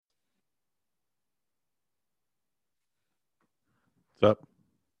What's up?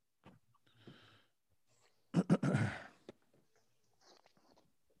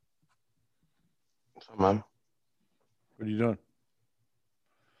 So, man, What are you doing?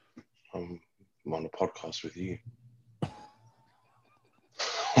 I'm on a podcast with you.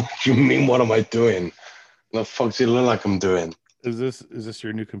 What do you mean, what am I doing? What the fuck does it look like I'm doing? Is this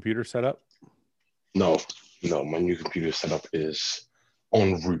your new computer setup? No, my new computer setup is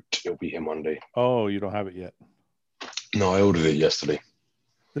en route. It'll be here Monday. Oh, you don't have it yet. No, I ordered it yesterday.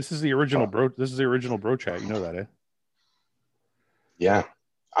 This is the original bro. This is the original bro chat. You know that, eh? Yeah.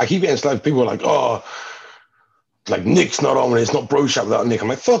 I keep getting like people are like, oh, like Nick's not on and it's not bro chat without Nick. I'm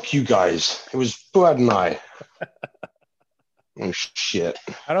like, fuck you guys. It was Fuad and I. Oh shit.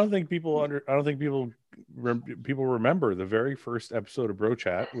 I don't think people people remember the very first episode of Bro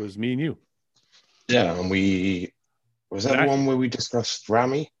Chat was me and you. Yeah, and was that the one where we discussed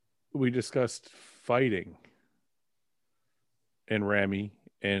Rami? We discussed fighting and Rami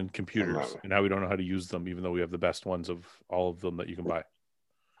and computers and how we don't know how to use them, even though we have the best ones of all of them that you can buy.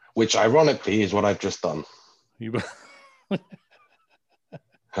 Which ironically is what I've just done.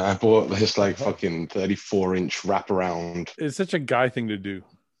 I bought this like fucking 34-inch wraparound. It's such a guy thing to do.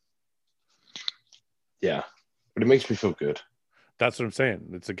 Yeah, but it makes me feel good. That's what I'm saying.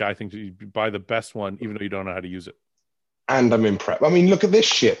 It's a guy thing to buy the best one, even though you don't know how to use it. And I'm in prep. I mean, look at this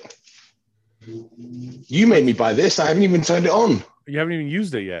shit. You made me buy this. I haven't even turned it on. You haven't even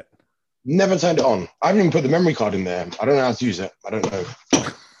used it yet. Never turned it on. I haven't even put the memory card in there. I don't know how to use it. I don't know.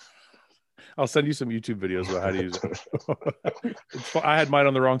 I'll send you some YouTube videos about how to use it. I had mine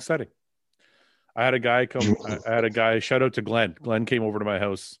on the wrong setting. I had a guy, shout out to Glenn. Glenn came over to my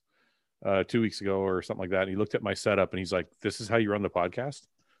house 2 weeks ago or something like that. And he looked at my setup and he's like, "This is how you run the podcast?"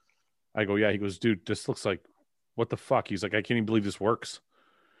 I go, "Yeah." He goes, "Dude, this looks like, what the fuck?" He's like, "I can't even believe this works."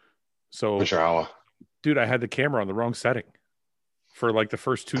 So, dude, I had the camera on the wrong setting for like the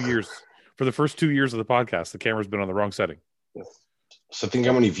first 2 years. For the first 2 years of the podcast, the camera's been on the wrong setting. So think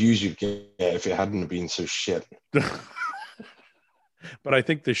how many views you'd get if it hadn't been so shit. But I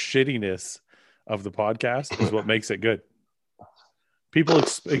think the shittiness of the podcast is what makes it good. People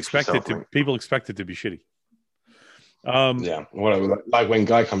expect it to be shitty. Yeah, whatever. Like when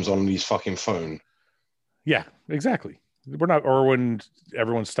Guy comes on his fucking phone. Yeah, exactly. We're not, or when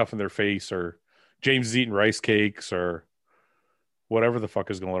everyone's stuffing their face, or James is eating rice cakes, or whatever the fuck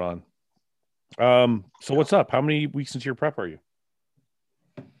is going on. So what's up? How many weeks into your prep are you?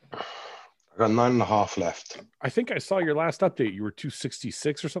 I got 9.5 left. I think I saw your last update. You were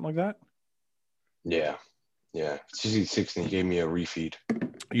 266 or something like that. Yeah. 266, and he gave me a refeed.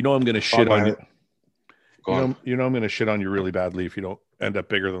 You know I'm going to shit on you. You know I'm going to shit on you really badly if you don't end up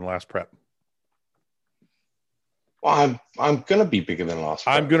bigger than last prep. Well, I'm going to be bigger than last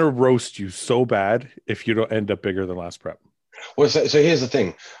prep. I'm going to roast you so bad if you don't end up bigger than last prep. Well, so here's the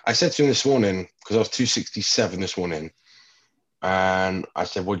thing. I said to him this morning, because I was 267 this morning, and I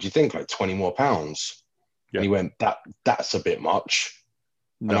said, "What do you think? Like 20 more pounds?" Yeah. And he went, "That's a bit much."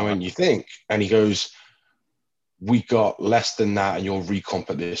 No. And I went, "You think?" And he goes, "We got less than that, and you'll recomp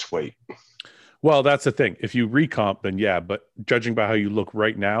at this weight." Well, that's the thing. If you recomp, then yeah. But judging by how you look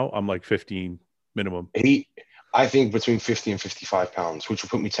right now, I'm like 15 minimum. I think between 50 and 55 pounds, which will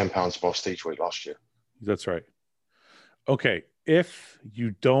put me 10 pounds above stage weight last year. That's right. Okay. If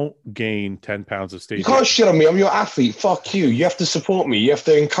you don't gain 10 pounds of stage weight. You can't shit on me. I'm your athlete. Fuck you. You have to support me. You have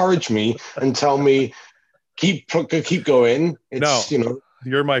to encourage me and tell me, keep going. It's, no,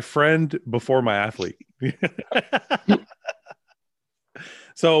 you're my friend before my athlete.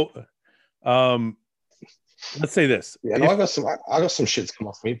 So, let's say this. Yeah, I got some shit to come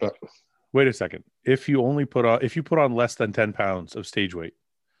off me, but wait a second. If you put on less than 10 pounds of stage weight,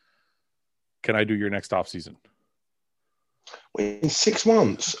 can I do your next off season? In 6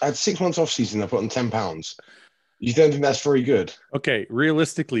 months, I had 6 months off season. I put on 10 pounds. You don't think that's very good? Okay,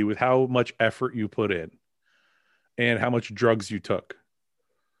 realistically, with how much effort you put in and how much drugs you took.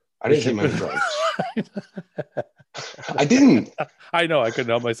 I didn't take many drugs. I didn't. I know. I couldn't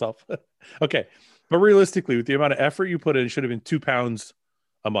help myself. Okay, but realistically, with the amount of effort you put in, it should have been 2 pounds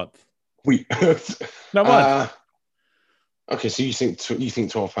a month. Wait, not month. Okay, so you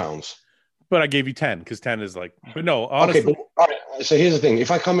think 12 pounds? But I gave you 10 because 10 is like. But no, honestly. Okay, all right. So here's the thing: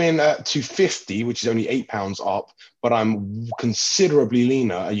 if I come in at 250, which is only 8 pounds up, but I'm considerably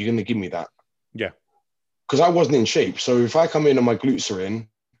leaner, are you going to give me that? Yeah. Because I wasn't in shape. So if I come in and my glutes are in,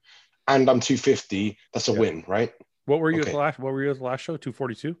 and I'm 250, that's a win, right? What were you at the last? What were you at the last show?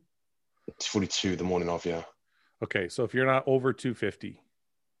 242. 242 the morning of, yeah. Okay, so if you're not over 250.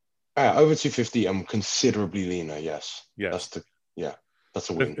 Over 250, I'm considerably leaner. Yes. Yes. That's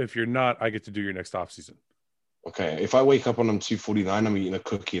a win. If you're not, I get to do your next off season. Okay, if I wake up on them 2:49, I'm eating a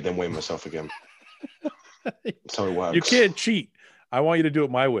cookie, then weigh myself again. That's how it works. You can't cheat. I want you to do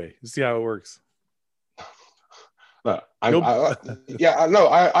it my way. See how it works. No,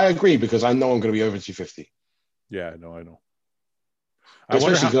 I agree because I know I'm going to be over 250. Yeah, no, I know.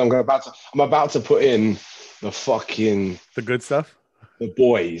 Especially because I'm about to put in the good stuff. The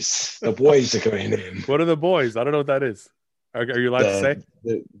boys are going in. What are the boys? I don't know what that is. Are you allowed to say?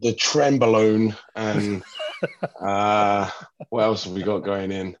 The Trenbolone and what else have we got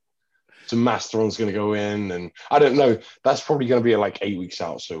going in? Some Masteron's going to go in, and I don't know. That's probably going to be like 8 weeks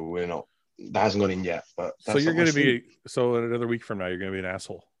out, so we're not. That hasn't gone in yet. But so you're going to be in another week from now. You're going to be an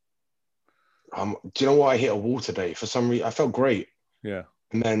asshole. Do you know what? I hit a wall today. For some reason, I felt great. Yeah.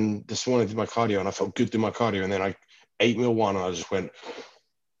 And then this morning I did my cardio, and I felt good doing my cardio, and then I ate meal one, and I just went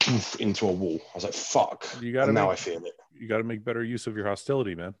poof into a wall. I was like, "Fuck!" Now I feel it. You got to make better use of your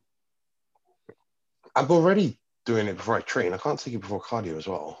hostility, man. I'm already doing it before I train. I can't take it before cardio as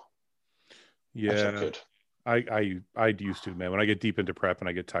well. Yeah, I used to, man. When I get deep into prep and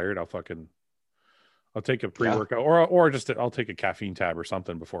I get tired, I'll take a pre-workout or I'll take a caffeine tab or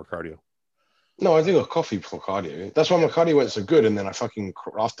something before cardio. No, I think a coffee before cardio. That's why my cardio went so good, and then after the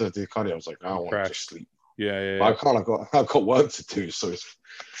cardio, I was like, I want to just sleep. Yeah. But I can't. I've got work to do. So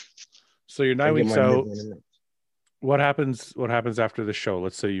you're 9 weeks out. What happens after the show?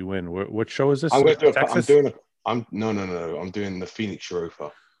 Let's say you win. What show is this? I'm going to do Texas? I'm doing the Phoenix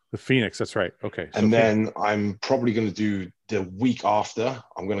Europa. The Phoenix, that's right. Okay. So and then I'm probably going to do the week after.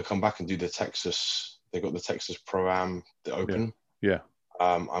 I'm going to come back and do the Texas. They got the Texas Pro-Am, the Open. Yeah.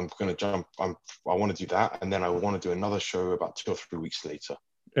 I'm going to jump. I want to do that, and then I want to do another show about 2 or 3 weeks later.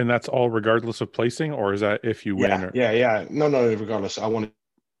 And that's all regardless of placing, or is that if you win? Yeah. No, regardless. I want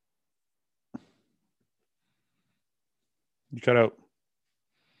to. You cut out.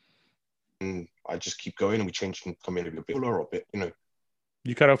 And I just keep going, and we change and come in a bit or a bit,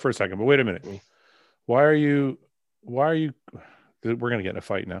 You cut out for a second, but wait a minute. Why are you? We're gonna get in a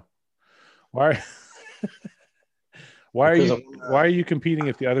fight now. Why are you competing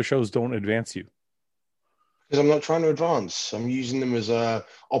if the other shows don't advance you? Because I'm not trying to advance. I'm using them as a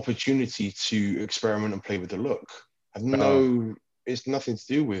opportunity to experiment and play with the look. It's nothing to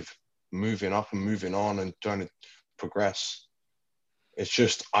do with moving up and moving on and trying to progress. It's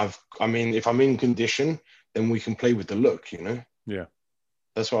just if I'm in condition, then we can play with the look, Yeah.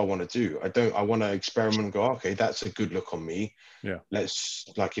 That's what I want to do. I want to experiment and go, okay, that's a good look on me. Yeah.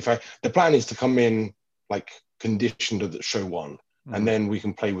 The plan is to come in like conditioned at show 1, and then we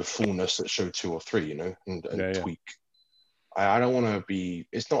can play with fullness at show 2 or 3, and tweak. I don't want to be,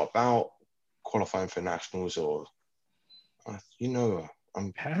 it's not about qualifying for nationals or,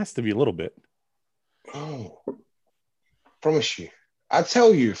 it has to be a little bit. Oh, promise you. I'd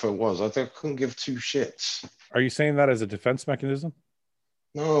tell you if it was. I couldn't give 2 shits. Are you saying that as a defense mechanism?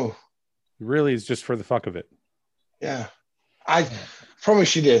 No. Really, it's just for the fuck of it. Yeah. I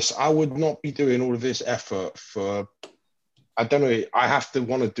promise you this. I would not be doing all of this effort for, I don't know. I have to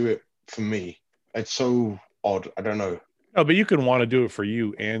want to do it for me. It's so odd. I don't know. No, but you can want to do it for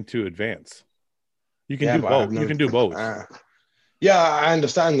you and to advance. You can do both. You can do both. Yeah, I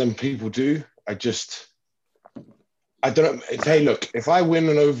understand them. People do. I don't know. Hey, look, if I win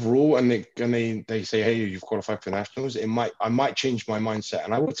an overall and they say, hey, you've qualified for nationals, I might change my mindset,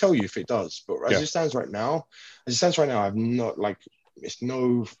 and I will tell you if it does. But as it stands right now, I've not it's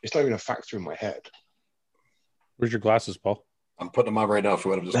not even a factor in my head. Where's your glasses, Paul? I'm putting them on right now for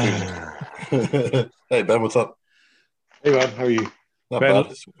what I'm just doing. Hey, Ben, what's up? Hey, man, how are you? Not Ben,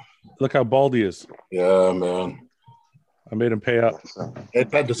 bad. look how bald he is. Yeah, man. I made him pay up. Hey,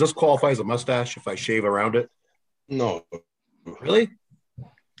 Ben, does this qualify as a mustache if I shave around it? No. Really?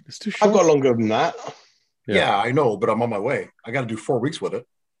 It's too short. I've got longer than that. Yeah, I know, but I'm on my way. I got to do 4 weeks with it.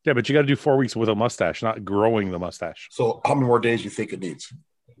 Yeah, but you got to do 4 weeks with a mustache, not growing the mustache. So how many more days do you think it needs?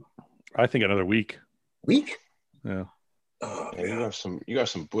 I think another week. Week? Yeah. You got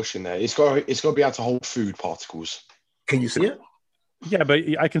some bush in there. It's got to be able to hold food particles. Can you see it? Yeah, but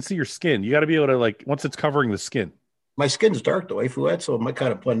I can see your skin. You got to be able to once it's covering the skin. My skin's dark though, Fouad, so it might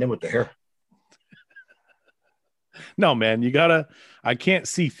kind of blend in with the hair. No, man, I can't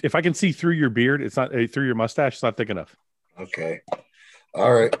see. If I can see through your beard, it's not through your mustache. It's not thick enough. Okay.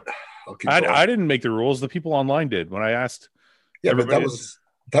 All right. I didn't make the rules. The people online did when I asked. Yeah, but that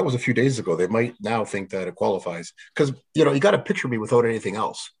was a few days ago. They might now think that it qualifies because you got to picture me without anything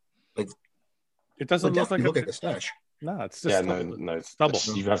else. Like it doesn't look like a stash. No, it's just no, it's stubble.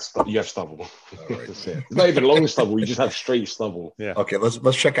 You have stubble. All right. It's not even long stubble. You just have straight stubble. Yeah. Okay.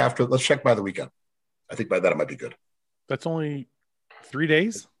 Let's check by the weekend. I think by that it might be good. That's only 3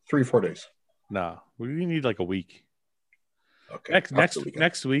 days. 3 or 4 days. Nah, we need like a week. Okay.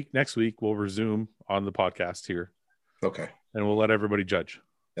 Next week we'll resume on the podcast here. Okay. And we'll let everybody judge.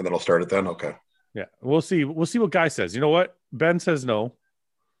 And then I'll start it then. Okay. Yeah, we'll see. We'll see what Guy says. You know what? Ben says no.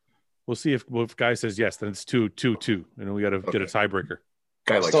 We'll see if Guy says yes. Then it's 2-2, and then we got to get a tiebreaker.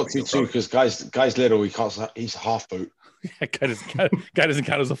 Guy it's not 2-2 because guy's little. He can't. He's a half vote. Yeah, Guy doesn't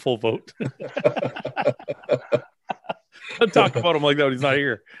count as a full vote. Don't talk about him like that when he's not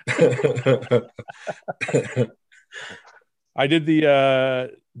here. I did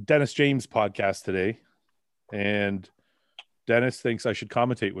the Dennis James podcast today, and Dennis thinks I should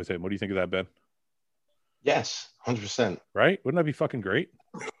commentate with him. What do you think of that, Ben? Yes, 100%. Right? Wouldn't that be fucking great?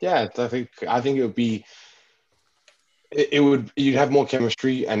 Yeah, I think it would be. You'd have more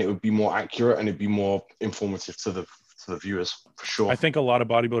chemistry, and it would be more accurate, and it'd be more informative to the viewers for sure. I think a lot of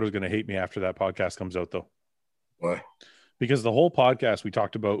bodybuilders are going to hate me after that podcast comes out, though. Why? Because the whole podcast we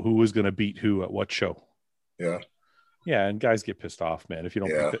talked about who was going to beat who at what show. Yeah. Yeah, and guys get pissed off, man, if you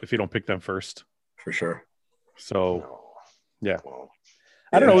don't pick them first. For sure. So, yeah. Well,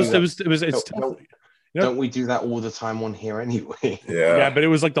 I don't know. It's tough. Don't we do that all the time on here anyway? Yeah, but it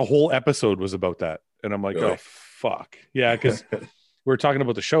was like the whole episode was about that, and I'm like, really? Oh fuck, yeah, because we're talking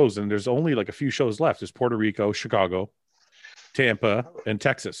about the shows, and there's only like a few shows left. There's Puerto Rico, Chicago, Tampa, and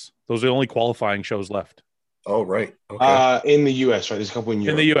Texas. Those are the only qualifying shows left. Oh, right. Okay. In the US, right? There's a couple in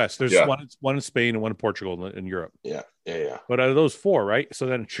Europe. In the US, there's one in Spain and one in Portugal in Europe. Yeah. But out of those four, right? So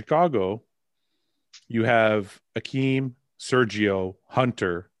then in Chicago, you have Akeem, Sergio,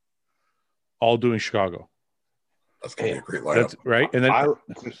 Hunter, all doing Chicago. That's gonna be a great lineup. That's right. And then,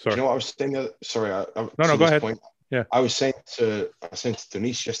 you know what I was saying? Sorry, no, go ahead. Point, yeah, I was saying to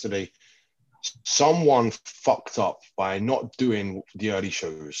Denise yesterday, someone fucked up by not doing the early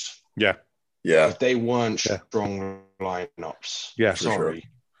shows. Yeah. If they weren't strong lineups. Yeah, sorry. Sure.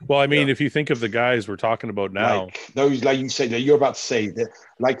 Well, I mean, if you think of the guys we're talking about now, like those, like you said, that you're about to say that,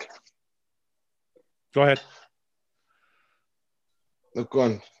 like. Go ahead. Look, go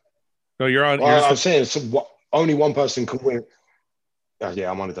on. No, you're on. Well, I'm saying only one person can win.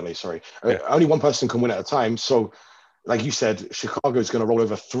 Yeah, I'm on a delay. Sorry. Only one person can win at a time. So, like you said, Chicago is going to roll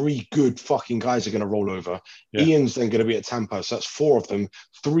over. 3 good fucking guys are going to roll over. Yeah. Ian's then going to be at Tampa. So that's 4 of them.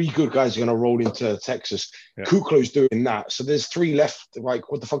 3 good guys are going to roll into Texas. Yeah. Kuklo's doing that. So there's 3 left.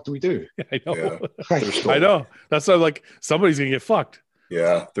 Like, what the fuck do we do? I know. I know. That's like somebody's going to get fucked.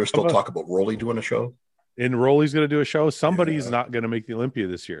 Yeah. There's still talk about Rolly doing a show. And Rolly's going to do a show. Somebody's not going to make the Olympia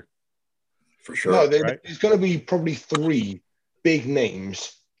this year. For sure. No, there's going to be probably 3 big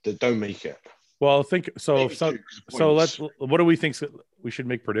names that don't make it. Well, let's. What do we think? We should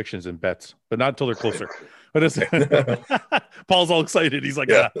make predictions and bets, but not until they're closer. But it's Paul's all excited. He's like,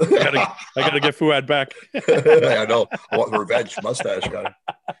 I gotta get Fouad back. I know. I want the revenge mustache guy.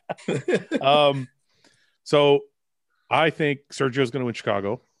 So I think Sergio's going to win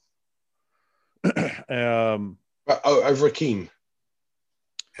Chicago. Over Akeem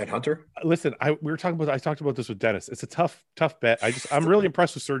and Hunter. Listen, I talked about this with Dennis. It's a tough bet. I'm really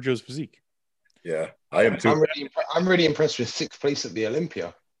impressed with Sergio's physique. Yeah, I am too. I'm really impressed with 6th place at the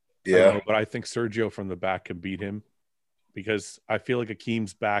Olympia. Yeah, but I think Sergio from the back can beat him because I feel like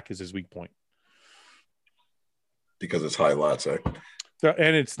Akeem's back is his weak point. Because it's high lats,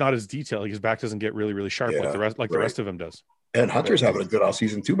 and it's not as detailed. His back doesn't get really, really sharp like the rest of him does. And Hunter's having a good off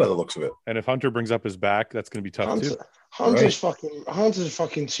season too, by the looks of it. And if Hunter brings up his back, that's going to be tough too. Hunter's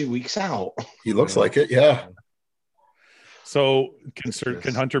fucking 2 weeks out. He looks like it, yeah. So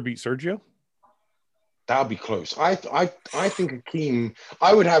can Hunter beat Sergio? That'll be close. I think Akeem.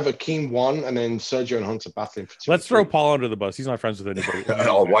 I would have Akeem 1 and then Sergio and Hunter battling for 2. Let's throw Paul under the bus. He's not friends with anybody.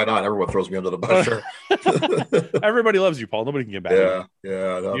 Oh, why not? Everyone throws me under the bus. Sure. Everybody loves you, Paul. Nobody can get back.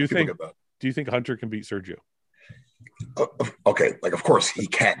 Yeah. No, do you think Hunter can beat Sergio? Okay, like of course he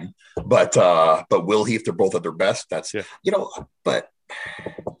can, but will he if they're both at their best? That's but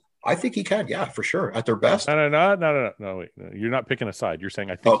I think he can, for sure, at their best. No, wait, you're not picking a side. You're saying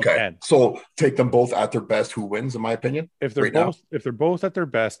I think he can. So take them both at their best. Who wins, in my opinion? If they're both at their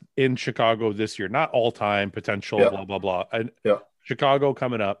best in Chicago this year, not all time potential, blah blah blah, and Chicago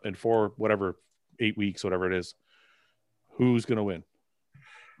coming up in 8 weeks, whatever it is, who's going to win?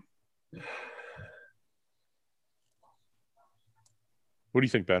 What do you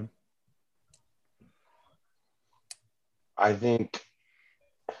think, Ben? I think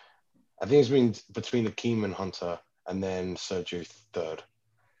it's been between Akeem and Hunter, and then Sergio 3rd.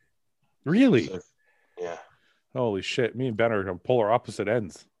 Really? So, yeah. Holy shit! Me and Ben are on polar opposite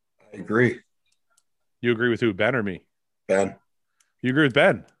ends. I agree. You agree with who, Ben or me? Ben. You agree with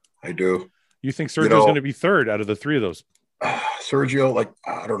Ben? I do. You think Sergio's going to be 3rd out of the 3 of those? Sergio, like,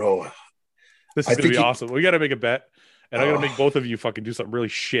 I don't know. This is gonna be awesome. We got to make a bet, and I got to make both of you fucking do something really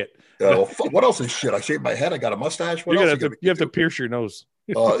shit. What else is shit? I shaved my head. I got a mustache. What else? You have to pierce your nose.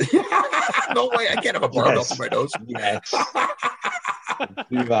 No way! I can't have a barbell for my nose. Yes.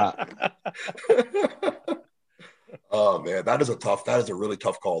 Do that. Oh man, that is a really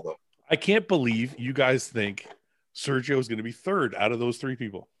tough call though. I can't believe you guys think Sergio is going to be third out of those three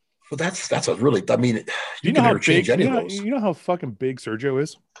people. Well, that's a really. I mean, you can never change any of those. You know how fucking big Sergio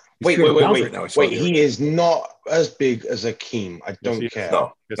is. Wait. Wait, he is not as big as Akeem. I don't care.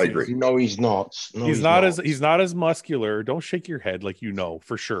 No, I agree. No, he's not. No, he's not as muscular. Don't shake your head like you know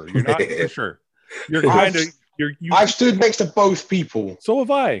for sure. You're not for sure. You're kind of. I've stood next to both people. So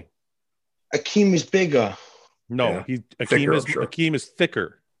have I. Akeem is bigger. No, Akeem is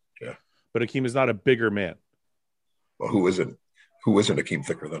thicker. Yeah, but Akeem is not a bigger man. Well, who isn't Akeem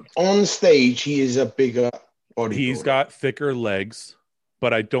thicker than? On stage, he is a bigger bodybuilder. He's got thicker legs,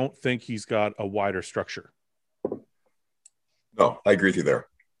 but I don't think he's got a wider structure. No, I agree with you there.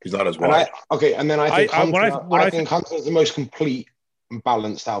 He's not as wide. I think Hunter is the most complete and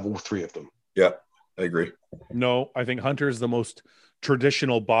balanced out of all three of them. Yeah, I agree. No, I think Hunter is the most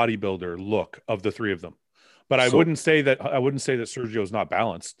traditional bodybuilder look of the three of them. But I wouldn't say that Sergio is not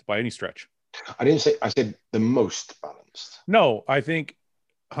balanced by any stretch. I said the most balanced. No, I think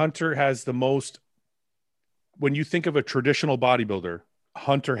Hunter has the most. When you think of a traditional bodybuilder,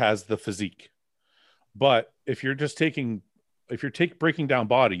 Hunter has the physique. But if you're breaking down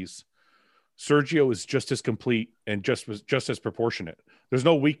bodies, Sergio is just as complete and just as proportionate. There's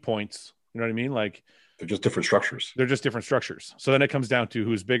no weak points. You know what I mean? Like they're just different structures. So then it comes down to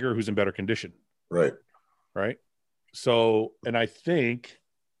who's bigger, who's in better condition. Right. So, and I think,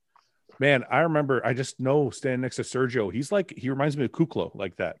 man, I remember, I just know standing next to Sergio, he reminds me of Kuklo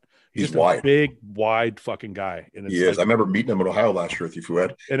like that. He's wide, a big, wide fucking guy. And he is. I remember meeting him in Ohio last year with you,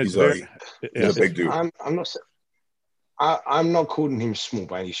 Fuad. He's a big dude. I'm not calling him small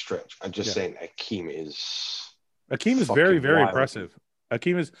by any stretch. I'm just saying Akeem is very, very impressive. I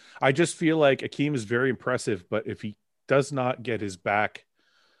just feel like Akeem is very impressive, but if he does not get his back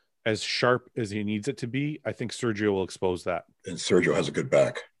as sharp as he needs it to be, I think Sergio will expose that. And Sergio has a good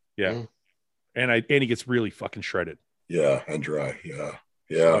back. Yeah. Mm-hmm. And he gets really fucking shredded. Yeah, and dry. Yeah.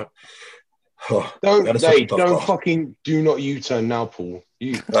 Do not U-turn now, Paul.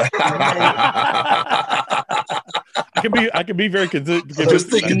 I can be very consistent.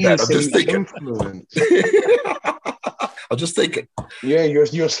 I'm just thinking. Yeah,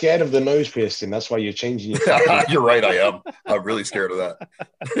 you're scared of the nose piercing. That's why you're changing your You're right, I am. I'm really scared of that.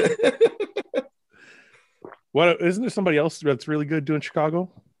 What, isn't there somebody else that's really good doing Chicago?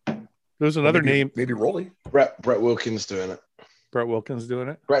 There's another name. Maybe Rolly. Brett Wilkins doing it.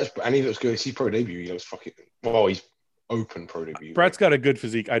 And he looks good. He's pro debut. He looks fucking he's open pro debut. Brett's got a good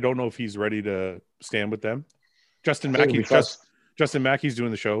physique. I don't know if he's ready to stand with them. Justin Mackey's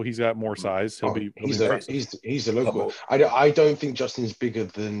doing the show. He's got more size. He'll be impressive. He's a local. I don't think Justin's bigger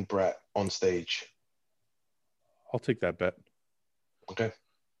than Brett on stage. I'll take that bet. Okay.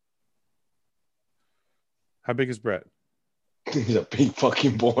 How big is Brett? He's a big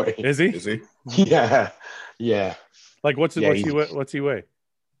fucking boy. Is he? Yeah. Like what's he weigh?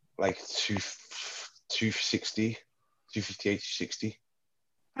 Like 260, 258, 260.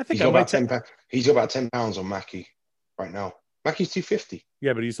 I think he's got about 10 pounds on Mackie right now. Mackie's 250.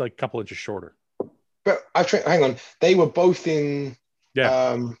 Yeah, but he's like a couple inches shorter. But hang on. They were both in.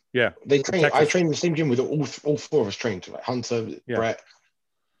 Yeah. They trained. I trained in the same gym with all four of us trained. Like Hunter, Brett.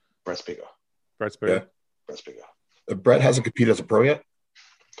 Brett's bigger. Brett hasn't competed as a pro yet.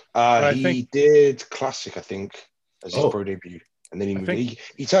 He did classic, I think, as his pro debut, and then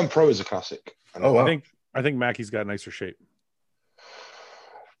he turned pro as a classic. Wow. I think Mackie's got nicer shape.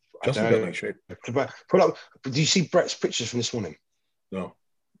 Justin got nice shape. Pull up. Do you see Brett's pictures from this morning? No.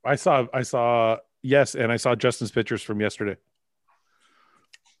 I saw yes, and I saw Justin's pictures from yesterday.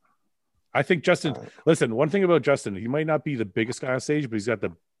 I think Justin. Listen, one thing about Justin, he might not be the biggest guy on stage, but he's got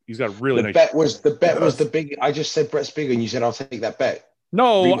really nice. The bet was the big. I just said Brett's bigger, and you said I'll take that bet.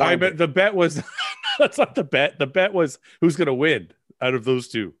 No, I bet the bet was that's not the bet. The bet was who's going to win out of those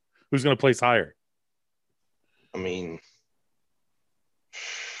two. Who's going to place higher? I mean,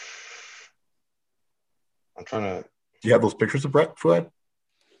 I'm trying to. Do you have those pictures of Brett, Fuad?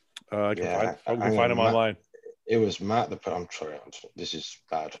 I can find them online. It was Matt that put. I'm sorry. This is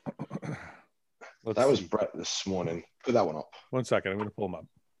bad. That was Brett this morning. Put that one up. 1 second. I'm going to pull them up.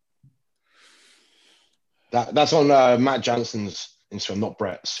 That's on Matt Jansen's Instagram, not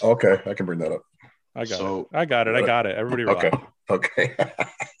Brett's. Okay, I can bring that up. I got it. Everybody rock. Okay.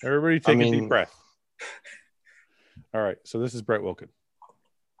 Everybody take a deep breath. All right. So this is Brett Wilkin.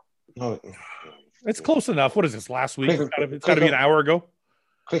 No, It's close enough. What is this? Last week? Click- It's got to be an hour ago.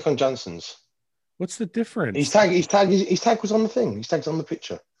 click on Johnson's. What's the difference? His tag was on the thing. His tag's on the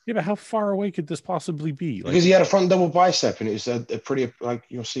picture. Yeah, but how far away could this possibly be? Like, Because he had a front double bicep, and it's a pretty, like,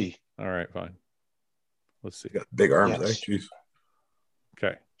 you'll see. all right, fine. Let's see. You got big arms, Yes. eh? Jeez.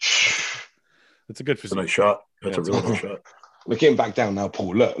 Okay, it's a good It's a physique. nice shot. That's Yeah, a really nice shot. Look at him back down now,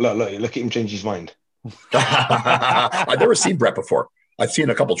 Paul. Look at him change his mind. I've never seen Brett before. I've seen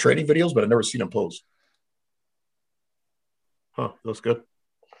a couple training videos, but I've never seen him pose. Huh, that's good.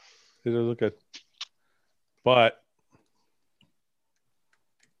 It does look good, but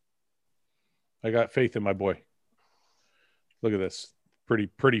I got faith in my boy. Look at this,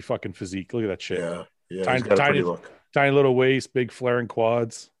 pretty fucking physique. Look at that shit. Yeah, yeah. Tiny- He's got a pretty tiny- look. Tiny little waist, big flaring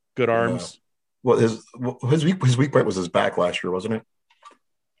quads, good arms. Well, his weak point was his back last year, wasn't it?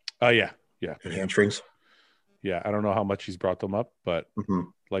 Oh yeah, And hamstrings. yeah. I don't know how much he's brought them up, but Mm-hmm.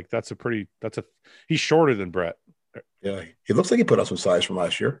 like he's shorter than Brett. Yeah, he looks like he put on some size from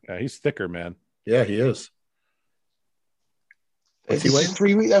last year. Yeah, he's thicker, man. Yeah, he is. What's he This weighing? is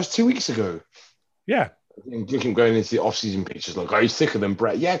 3 weeks. That was 2 weeks ago. Yeah, Look him going into the off-season pictures. Like, oh, he's thicker than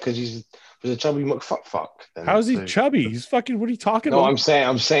Brett. Yeah, because he's a chubby fuck. how's he chubby? He's fucking. What are you talking No, about?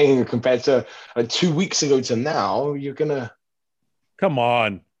 I'm saying compared to 2 weeks ago to now, you're gonna. Come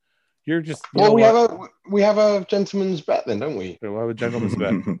on, you're just. Well, we have a gentleman's bet then, don't we? We'll have a gentleman's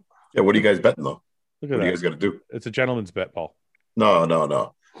bet. Yeah, what are you guys betting though? Look What at are you that. guys gonna do? It's a gentleman's bet, Paul.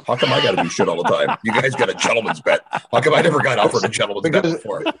 No. How come I got to do shit all the time? You guys got a gentleman's bet. How come I never got offered a gentleman's bet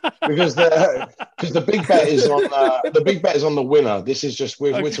before? Because the big bet is on the winner. This is just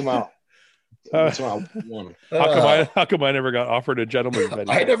we're talking about. We're talking about one. How come I never got offered a gentleman's bet?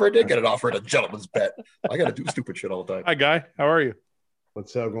 I never did get an offer at a gentleman's bet. I got to do stupid shit all the time. Hi, guy. How are you?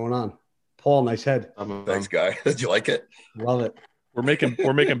 What's going on? Paul, nice head. Thanks, guy. Did you like it? Love it. We're making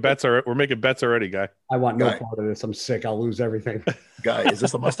bets. We're making bets already, guy. I want no Guy. part of this. I'm sick. I'll lose everything. Guy, is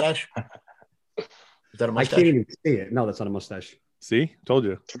this a mustache? Is that a I mustache? can't even see it. No, that's not a mustache. See, told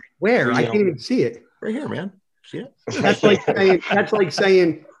you. Where? I can't even see it. Right here, man. See it? That's like saying. That's like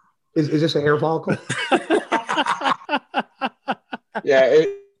saying. Is this a hair follicle? Yeah.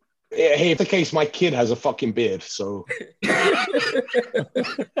 Hey, if the case, my kid has a fucking beard. So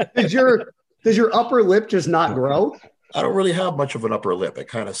Does your upper lip just not grow? I don't really have much of an upper lip. It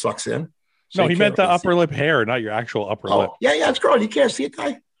kind of sucks in. No, you he can't meant the really upper lip hair, not your actual upper see- lip. Oh, yeah, it's growing. You can't see it,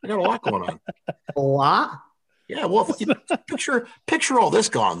 guy. I got a lot going on. A lot. Yeah, well, if you picture all this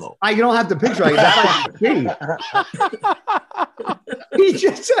gone though. You don't have to picture it. That I can see. He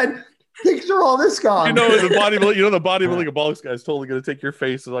just said, "Picture all this gone." You know the bodybuilding of Bollocks guy is totally gonna take your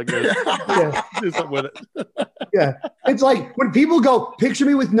face and like Yeah. do something with it. Yeah. It's like when people go, "Picture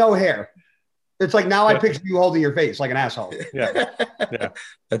me with no hair." It's like now I picture you holding your face like an asshole. Yeah.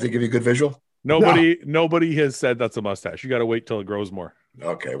 That did give you a good visual. Nobody has said that's a mustache. You got to wait till it grows more.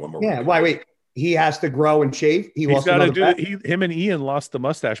 Okay, one more. Yeah. Why? Wait. He has to grow and shave. He's got to another do bet? him and Ian lost the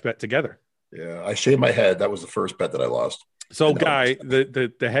mustache bet together. Yeah, I shaved my head. That was the first bet that I lost. So, I know. guy,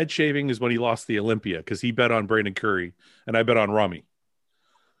 the head shaving is when he lost the Olympia because he bet on Brandon Curry and I bet on Rami.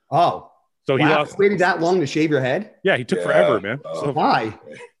 Oh. So he Wow. lost. Waited that long to shave your head? Yeah, he took Yeah. forever, man. Oh. So, Why?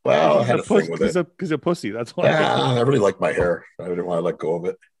 Well, I had a thing with because it. he's a pussy. That's why. Yeah, I really like my hair. I didn't want to let go of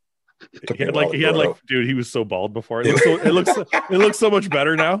it. Took He me a had while like to he had grow like out. dude, he was so bald before. It looks so much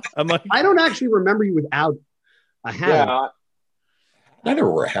better now. I'm like, I don't actually remember you without a hat. yeah, I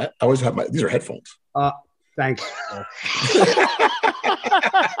never wear a hat. I always have these are headphones. Thanks.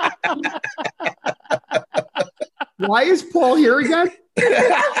 Why is Paul here again?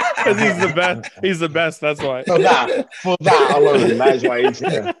 because he's the best. He's the best. That's why. for that alone, that's why he's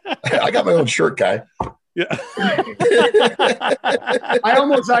here. I got my own shirt, guy. Yeah. I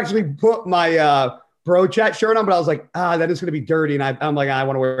almost actually put my bro chat shirt on, but I was like, that is going to be dirty. And I'm like, I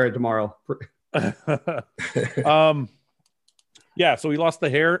want to wear it tomorrow. Yeah, so he lost the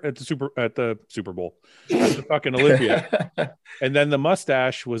hair at the Super Bowl, at the fucking Olympia, and then the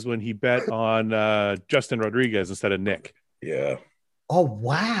mustache was when he bet on Justin Rodriguez instead of Nick. Yeah. Oh,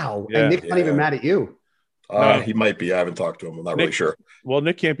 wow. Yeah. And Nick's not even Yeah. mad at you. No. He might be. I haven't talked to him. I'm not really Nick- sure. Well,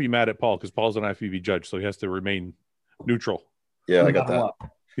 Nick can't be mad at Paul because Paul's an IFBB judge, so he has to remain neutral. Yeah, I got that.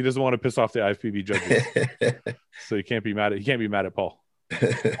 He doesn't want to piss off the IFBB judges, so he can't be mad at Paul.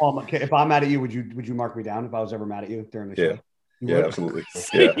 Paul, if I'm mad at you, would you mark me down if I was ever mad at you during the Yeah. show? You Yeah, would? absolutely.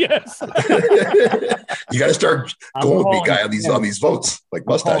 Yeah. Yes. You got to start I'm going with me, calling guy, Jim. on these votes, like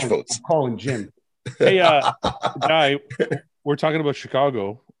mustache votes. I'm calling Jim. Hey, guy, we're talking about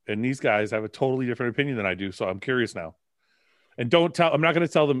Chicago, and these guys have a totally different opinion than I do. So I'm curious now. And don't tell. I'm not going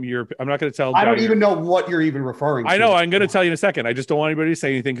to tell them your. I'm not going to tell. I don't even know what you're even referring to. I know. I'm going to tell you in a second. I just don't want anybody to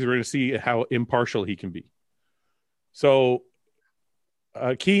say anything because we're going to see how impartial he can be. So,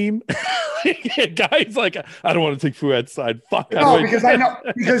 Akeem, guys, like, I don't want to take Fouad's side. Fuck. No, because I know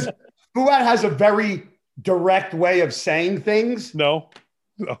because Fouad has a very direct way of saying things. No.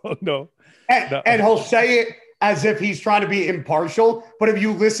 And he'll say it as if he's trying to be impartial. But if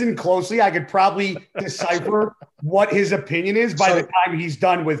you listen closely, I could probably decipher what his opinion is by the time he's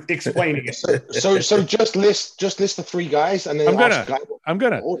done with explaining it. So just list the three guys, and then I'm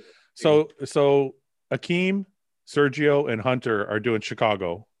gonna. So Akeem, Sergio, and Hunter are doing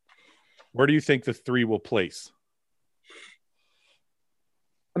Chicago. Where do you think the three will place?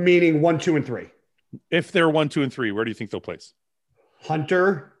 Meaning 1, 2, and 3. If they're 1, 2, and 3, where do you think they'll place?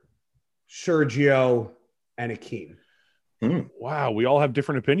 Hunter, Sergio, and Akeem. Wow, we all have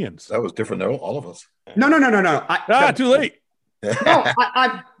different opinions. That was different, though. All of us. No. Too late.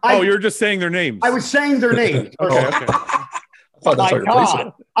 No, you're just saying their names. I was saying their names. Okay. Oh, that's my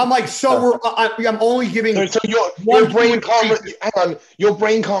God. I'm like, I'm only giving. So your brain can't. Hang on, your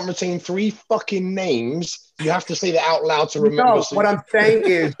brain can't retain 3 fucking names. You have to say that out loud to remember. No, what I'm saying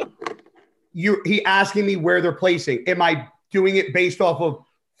is, he asking me where they're placing. Am I doing it based off of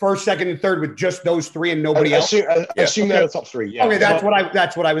first, second, and third with just those 3 and nobody else? Assume they're the top 3. Yeah. Okay, that's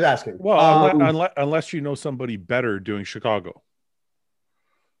what I was asking. Well, unless you know somebody better doing Chicago.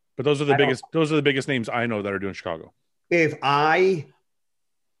 But those are the biggest. Those are the biggest names I know that are doing Chicago. If I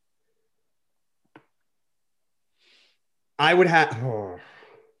would have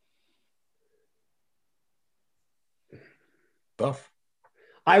tough.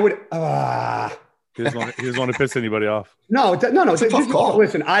 I would. He doesn't want to piss anybody off. No. It's a tough call.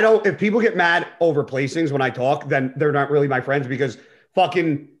 Listen, I don't. If people get mad over placings when I talk, then they're not really my friends because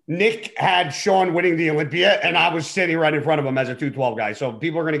fucking Nick had Sean winning the Olympia, and I was sitting right in front of him as a 212 guy. So if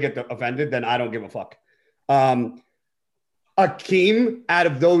people are going to get offended, then I don't give a fuck. Akeem, out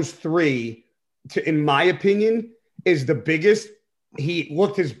of those 3, in my opinion, is the biggest. He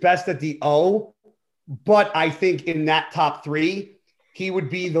looked his best at the O, but I think in that top 3, he would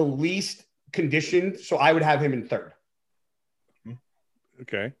be the least conditioned. So I would have him in 3rd.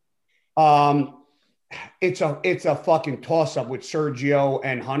 Okay. It's a fucking toss up with Sergio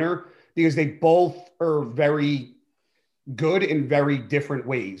and Hunter because they both are very good in very different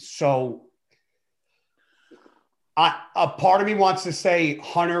ways. So a part of me wants to say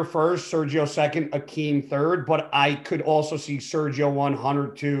Hunter first, Sergio second, Akeem third, but I could also see Sergio 1, Hunter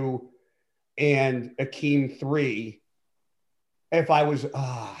 2, and Akeem 3. If I was,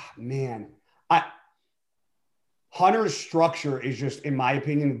 Hunter's structure is just, in my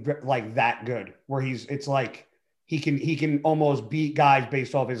opinion, like that good, where it's like he can almost beat guys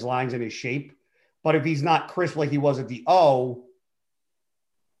based off his lines and his shape. But if he's not crisp like he was at the O,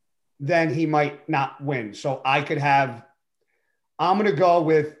 then he might not win. So I'm going to go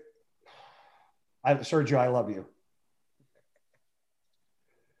with Sergio, I love you.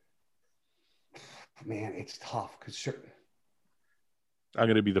 Man, it's tough because I'm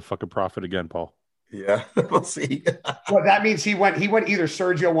going to be the fucking prophet again, Paul. Yeah, we'll see. Well, that means he went either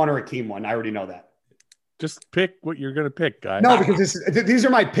Sergio 1 or Akeem 1. I already know that. Just pick what you're going to pick, guys. No, because these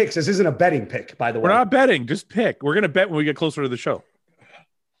are my picks. This isn't a betting pick, by the way. We're not betting. Just pick. We're going to bet when we get closer to the show.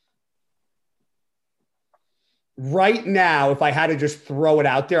 Right now, if I had to just throw it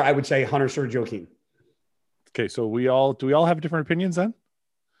out there, I would say Hunter, Sergio, Akeem. Okay, so do we all have different opinions then?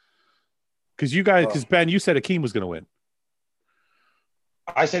 Because Ben, you said Akeem was going to win.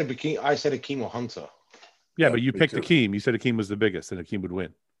 I said Akeem or Hunter. Yeah, but you picked Akeem. You said Akeem was the biggest, and Akeem would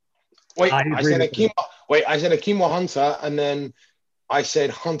win. Wait, I said Akeem or Hunter, and then I said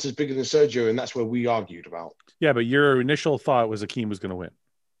Hunter's bigger than Sergio, and that's where we argued about. Yeah, but your initial thought was Akeem was going to win.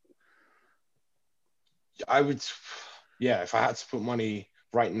 I would, if I had to put money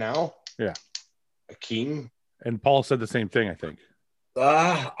right now, Akeem. And Paul said the same thing, I think.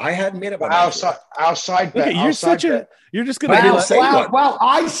 I hadn't made up. Outside bet. You're just gonna wow.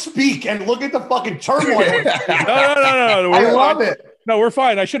 I speak and look at the fucking turmoil. No. I love it. No, we're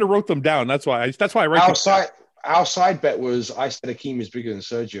fine. I should have wrote them down. That's why I write outside bet was I said Akeem is bigger than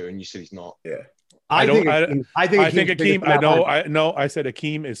Sergio, and you said he's not. Yeah. I think Akeem. I said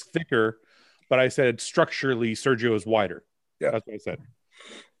Akeem is thicker, but I said structurally Sergio is wider. Yeah, that's what I said,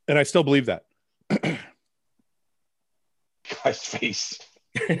 and I still believe that. Guy's face.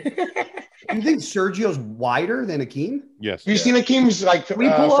 You think Sergio's wider than Akeem? Yes. You've seen Akeem's like. Can we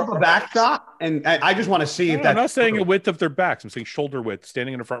pull up a back shot? And I just want to see if that's. I'm not saying a width of their backs. I'm saying shoulder width,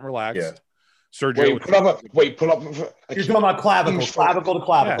 standing in the front, relaxed. Yeah. Sergio. Pull up. You're talking about clavicle to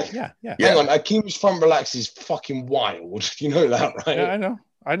clavicle. Yeah. Hang on, Akeem's front relax is fucking wild. You know that, right? Yeah,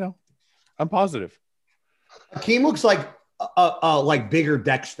 I know. I'm positive. Akeem looks like bigger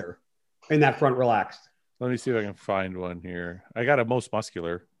Dexter in that front relaxed. Let me see if I can find one here. I got a most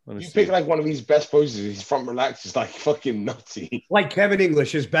muscular. Let me see. Pick like one of his best poses. His front relax is like fucking nutty. Like Kevin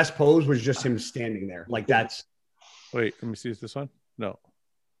English, his best pose was just him standing there. Like that's. Wait, let me see. Is this one? No.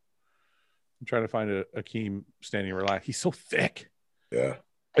 I'm trying to find a Akeem standing relaxed. He's so thick. Yeah.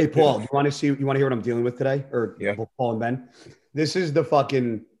 Hey, Paul, you want to hear what I'm dealing with today? Or Paul and Ben? This is the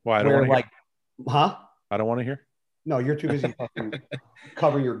fucking. Why? I don't want to hear. Huh? I don't want to hear. No, you're too busy fucking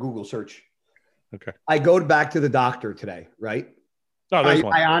covering your Google search. Okay. I go back to the doctor today, right? Oh, there's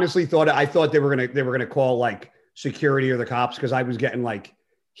one. I honestly thought they were gonna call like security or the cops because I was getting like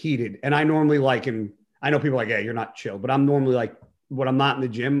heated. And I normally and I know people are like, hey, you're not chill, but I'm normally like, when I'm not in the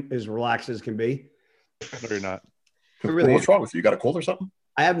gym, as relaxed as can be. No, you're not. Really what's wrong with you? You got a cold or something?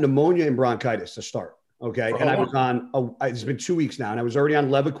 I have pneumonia and bronchitis to start. Okay. And I was on, it's been 2 weeks now, and I was already on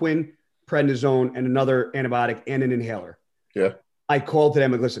Levaquin, prednisone, and another antibiotic and an inhaler. Yeah. I called to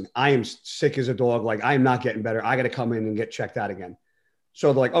them and listen, I am sick as a dog. Like, I am not getting better. I got to come in and get checked out again.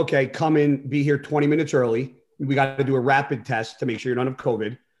 So they're like, okay, come in, be here 20 minutes early. We got to do a rapid test to make sure you don't have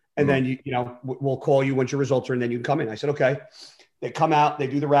COVID. And then, we'll call you once your results are in, then you can come in. I said, okay. They come out, they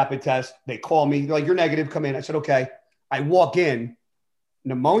do the rapid test. They call me. They're like, you're negative, come in. I said, okay. I walk in,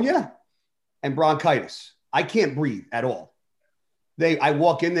 pneumonia and bronchitis. I can't breathe at all. I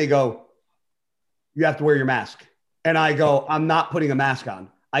walk in, they go, you have to wear your mask. And I go, I'm not putting a mask on.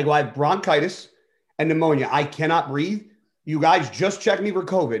 I go, I have bronchitis and pneumonia. I cannot breathe. You guys just checked me for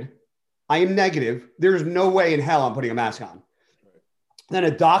COVID. I am negative. There's no way in hell I'm putting a mask on. Then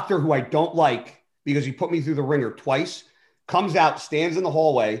a doctor who I don't like because he put me through the ringer twice comes out, stands in the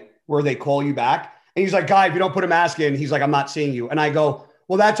hallway where they call you back. And he's like, guy, if you don't put a mask in, he's like, I'm not seeing you. And I go,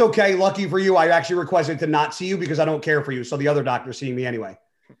 well, that's okay. Lucky for you. I actually requested to not see you because I don't care for you. So the other doctor's seeing me anyway.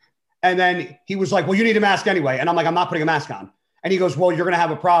 And then he was like, well, you need a mask anyway. And I'm like, I'm not putting a mask on. And he goes, well, you're going to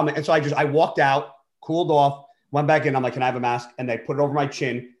have a problem. And so I walked out, cooled off, went back in. I'm like, can I have a mask? And they put it over my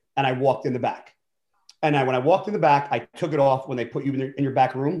chin and I walked in the back. And when I walked in the back, I took it off when they put you in your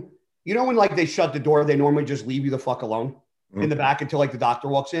back room. You know, when like they shut the door, they normally just leave you the fuck alone in the back until like the doctor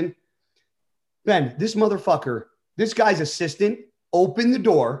walks in. Ben, this guy's assistant opened the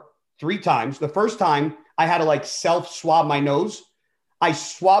door 3 times. The first time I had to like self-swab my nose. I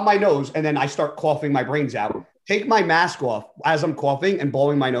swab my nose and then I start coughing my brains out. Take my mask off as I'm coughing and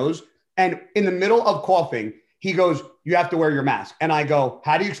blowing my nose. And in the middle of coughing, he goes, you have to wear your mask. And I go,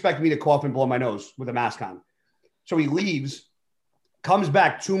 how do you expect me to cough and blow my nose with a mask on? So he leaves, comes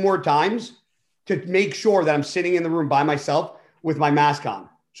back 2 more times to make sure that I'm sitting in the room by myself with my mask on.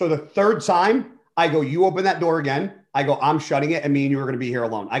 So the 3rd time, I go, you open that door again. I go, I'm shutting it, and me and you are going to be here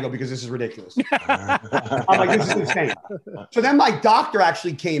alone. I go, because this is ridiculous. I'm like, this is insane. So then my doctor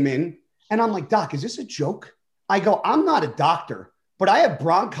actually came in, and I'm like, Doc, is this a joke? I go, I'm not a doctor, but I have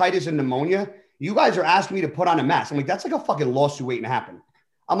bronchitis and pneumonia. You guys are asking me to put on a mask. I'm like, that's like a fucking lawsuit waiting to happen.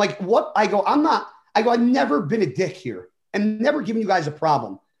 I'm like, what? I go, I've never been a dick here and never given you guys a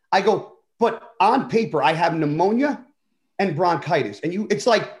problem. I go, but on paper, I have pneumonia and bronchitis. And it's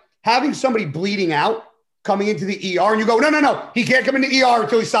like having somebody bleeding out coming into the ER and you go, no, he can't come into the ER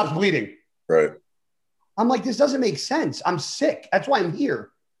until he stops bleeding. Right. I'm like, this doesn't make sense. I'm sick. That's why I'm here.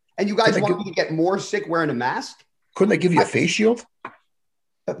 And you guys want me to get more sick wearing a mask? Couldn't they give you a face shield?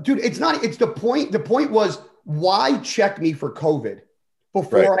 Dude, it's the point. The point was, why check me for COVID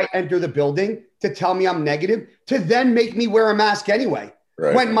before I enter the building to tell me I'm negative to then make me wear a mask anyway?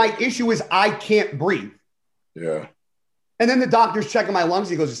 Right. When my issue is I can't breathe. Yeah. And then the doctor's checking my lungs.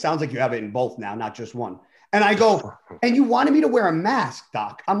 He goes, it sounds like you have it in both now, not just one. And I go, and you wanted me to wear a mask,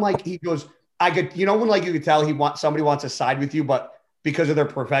 doc? I'm like, he goes, when like you could tell somebody wants to side with you, but because of their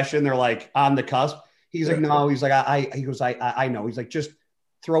profession, they're like on the cusp. He's like, no, he's like, I know. He's like, just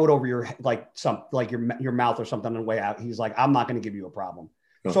throw it over your, your mouth or something on the way out. He's like, I'm not going to give you a problem.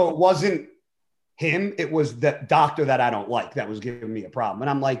 Oh. So it wasn't him. It was the doctor that I don't like that was giving me a problem. And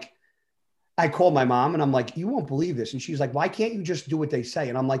I'm like, I called my mom and I'm like, you won't believe this. And she's like, why can't you just do what they say?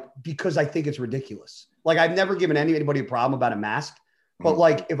 And I'm like, because I think it's ridiculous. Like, I've never given anybody a problem about a mask, but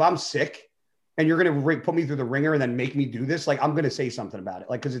like, if I'm sick and you're going to put me through the ringer and then make me do this, like, I'm going to say something about it.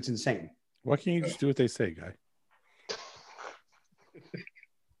 Like, cause it's insane. Why can't you just do what they say, guy?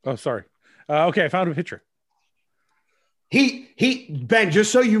 Oh, sorry. Okay. I found a picture. Ben,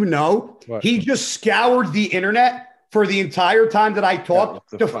 just so you know, he just scoured the internet for the entire time that I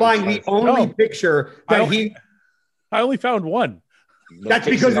talked to find the only picture that I only found one. That's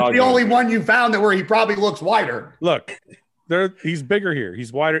because it's the only one you found that where he probably looks wider. Look, he's bigger here.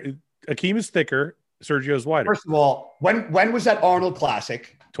 He's wider. Akeem is thicker. Sergio's wider. First of all, when was that Arnold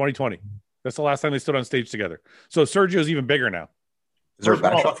Classic? 2020. That's the last time they stood on stage together. So Sergio's even bigger now. Is there a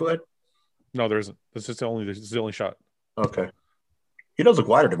back shot for it? No, there isn't. This is the only shot. Okay. He does look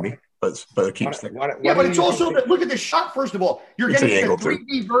wider to me, but Akeem's thicker. Yeah, but it's also look at this shot. First of all, you're getting a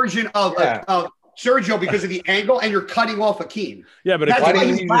 3D version of Sergio because of the angle, and you're cutting off Akeem. Yeah, but why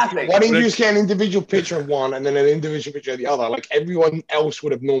didn't you just get an individual picture of one and then an individual picture of the other, like everyone else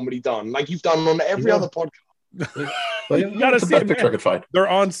would have normally done, like you've done on every other podcast? You gotta see it, picture I could find. They're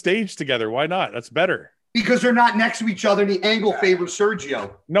on stage together. Why not? That's better. Because they're not next to each other, and the angle favors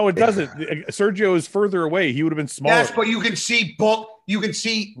Sergio. No, it doesn't. Sergio is further away. He would have been smaller. Yes, but you can see both. You can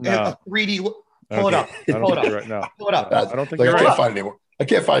see a 3D. Pull it up. Pull it up right now. Pull it up. I don't think I you're can't right. find it anymore. I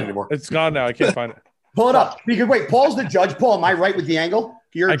can't find it anymore. It's gone now. I can't find it. Pull it up. Because wait, Paul's the judge. Paul, am I right with the angle?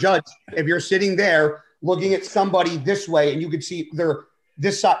 You're a judge. If you're sitting there looking at somebody this way, and you can see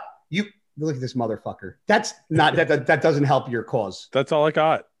this side, you look at this motherfucker. That's not that doesn't help your cause. That's all I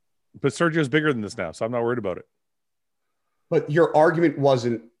got. But Sergio's bigger than this now, so I'm not worried about it. But your argument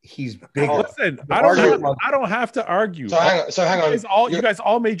wasn't he's bigger. Listen, I don't have to argue. So hang on. You guys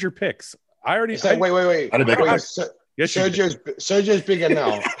all made your picks. I already. Wait. I didn't make a pick. Yes, Sergio's bigger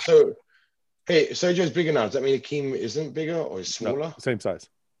now. So, hey, Sergio's bigger now. Does that mean Akeem isn't bigger or is smaller? No, same size.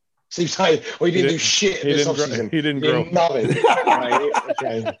 Same size. Well, he didn't do shit this offseason. He didn't grow. Nothing. Right?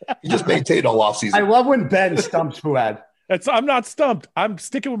 Okay. He just maintained all offseason. I love when Ben stumps Fuad. I'm not stumped. I'm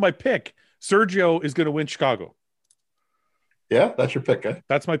sticking with my pick. Sergio is going to win Chicago. Yeah, that's your pick, eh?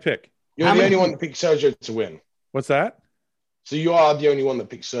 That's my pick. You're the only one that picked Sergio to win. What's that? So you are the only one that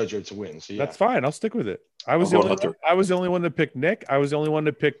picked Sergio to win. So yeah. That's fine. I'll stick with it. I was the only one that picked Nick. I was the only one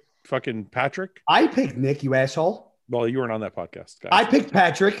that picked fucking Patrick. I picked Nick, you asshole. Well, you weren't on that podcast, guys. I picked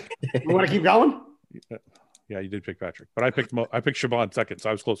Patrick. You want to keep going? Yeah, you did pick Patrick, but I picked Shaban second, so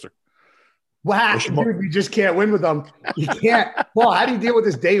I was closer. Wow, dude, you just can't win with them. You can't. Well, how do you deal with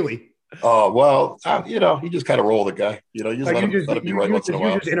this daily? Oh, well, you just kind of roll the guy. You just let him be right once in a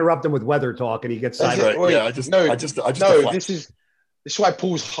while. You just interrupt him with weather talk and he gets sidetracked. Right. Yeah, this is why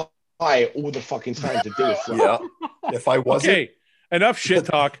Paul's high all the fucking time to do it. Yeah. If I wasn't. Okay, enough shit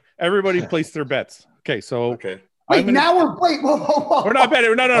talk. Everybody place their bets. Okay, so. Okay. Wait, whoa. We're not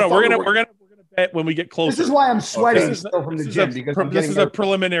betting. No. We're gonna bet when we get closer. This is why I'm sweating from the gym because this is a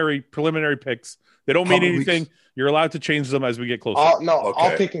preliminary picks. They don't mean anything. You're allowed to change them as we get closer. Okay.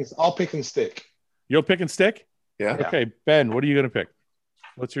 I'll pick and stick. You'll pick and stick? Yeah. Okay, Ben, what are you going to pick?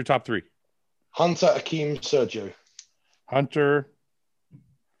 What's your top three? Hunter, Akeem, Sergio. Hunter,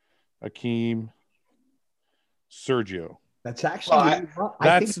 Akeem, Sergio. That's actually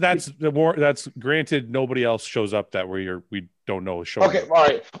that's granted. Nobody else shows up that we don't know is showing. Okay, all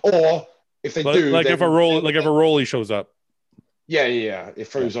right. Or if they do, like if a rollie shows up. Yeah. It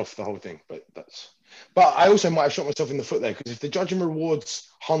throws off the whole thing. But I also might have shot myself in the foot there because if the judging rewards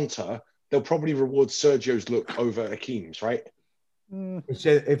Hunter, they'll probably reward Sergio's look over Akeem's, right?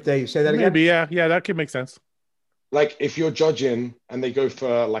 If they say that again, maybe yeah, that could make sense. Like if you're judging and they go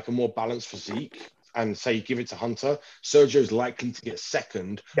for like a more balanced physique and say give it to Hunter, Sergio's likely to get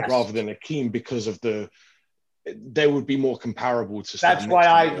second rather than Akeem because of they would be more comparable to. That's why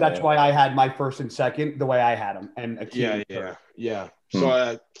I had my first and second the way I had them, and Akeem yeah.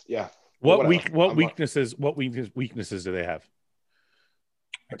 So What weaknesses do they have?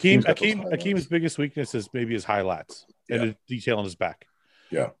 Akeem's biggest weakness is maybe his high lats and the detail on his back.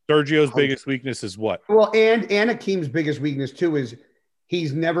 Yeah. Sergio's biggest weakness is what? Well, and Akeem's biggest weakness too is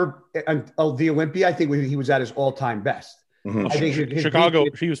he's never the Olympia. I think he was at his all-time best. Mm-hmm. I think Chicago.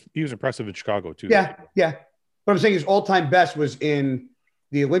 He was impressive in Chicago too. Yeah. But I'm saying his all-time best was in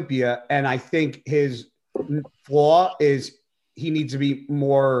the Olympia, and I think his flaw is he needs to be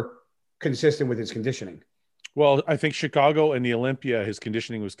more consistent with his conditioning. Well, I think Chicago and the Olympia, his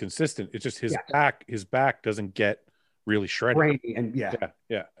conditioning was consistent. It's just his back doesn't get really shredded. Brainy and yeah.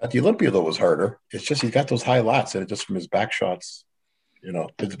 At the Olympia though was harder. It's just he's got those high lats, and it just from his back shots,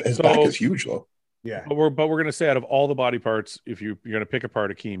 his back is huge though. Yeah, but we're gonna say out of all the body parts, if you're gonna pick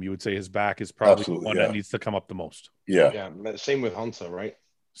apart Akeem, you would say his back is probably the one that needs to come up the most. Yeah. Same with Hunter, right?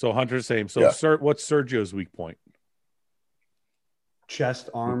 So Hunter's same. So what's Sergio's weak point? Chest,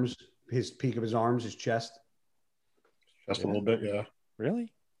 arms. His peak of his arms, his chest. Just a little bit, yeah.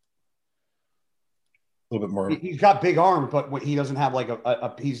 Really? A little bit more. He's got big arms, but he doesn't have like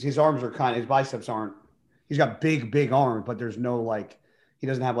his arms are his biceps aren't. He's got big arms, but there's no he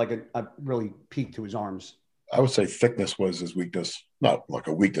doesn't have like a really peak to his arms. I would say thickness was his weakness. Not like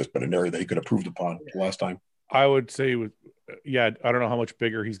a weakness, but an area that he could have proved upon last time. I would say I don't know how much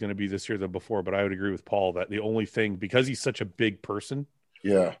bigger he's going to be this year than before, but I would agree with Paul that the only thing, because he's such a big person,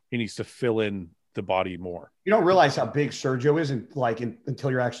 he needs to fill in the body more. You don't realize how big Sergio is,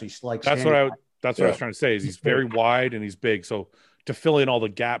 until you're actually like. That's what I was trying to say. Is he's very wide and he's big, so to fill in all the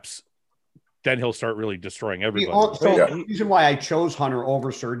gaps, then he'll start really destroying everybody. The reason why I chose Hunter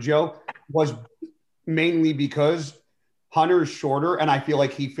over Sergio was mainly because Hunter is shorter, and I feel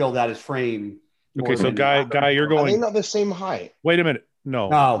like he filled out his frame. Okay, so guy, you're going. Are they not the same height? Wait a minute. No.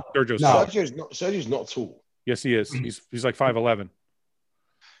 Sergio's not tall. Yes, he is. He's like 5'11".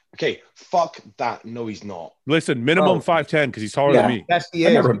 Okay, fuck that. No, he's not. Listen, minimum 5'10" because he's taller than me. Yes, he is.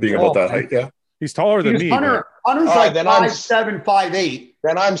 I remember being about that height. Yeah, he's taller than me. Hunter's like then 5'7", 5'8".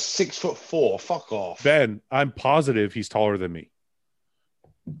 Then I'm 6'4". Fuck off. Ben, I'm positive he's taller than me.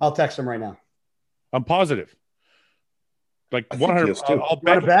 I'll text him right now. I'm positive. Like 100. I'll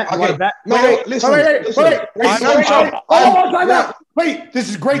bet. You want to bet? No, listen. Wait, this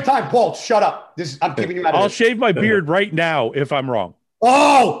is a great time, Paul. Shut up. I'm giving you. I'll shave my beard right now if I'm wrong.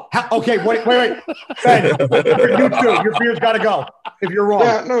 Oh, okay. Wait. Ben, you too. Your beard's got to go if you're wrong.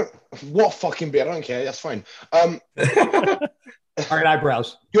 Yeah, no. What fucking beard? I don't care. That's fine. All right,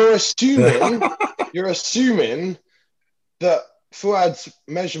 eyebrows. You're assuming that Fuad's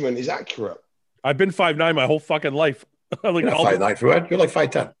measurement is accurate. I've been 5'9" my whole fucking life. Like 5'9", Fuad. You're like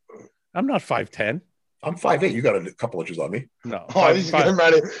 5'10". I'm not 5'10". I'm 5'8". You got a couple inches on me. No. This is getting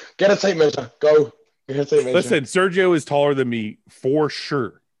ready. Get a tape measure. Go. Listen, Sergio is taller than me for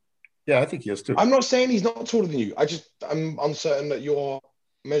sure. Yeah, I think he is too. I'm not saying he's not taller than you. I'm uncertain that your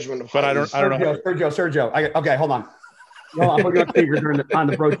measurement of height. But I don't know. Sergio. Okay, hold on. I'm looking at figures on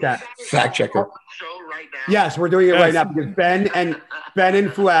the broadcast. Fact checker. Yes, we're doing it right now because Ben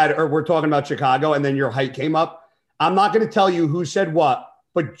and Fuad we're talking about Chicago, and then your height came up. I'm not going to tell you who said what,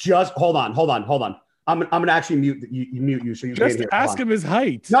 but just hold on. I'm going to actually mute you so you just can't hear. Ask him his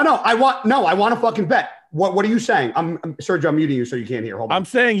height. No, I want to fucking bet. What are you saying? Sergio, I'm muting you so you can't hear. Hold on. I'm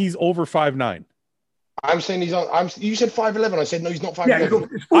saying he's over 5'9". I'm saying he's on. You said 5'11". I said no, he's not 5'11".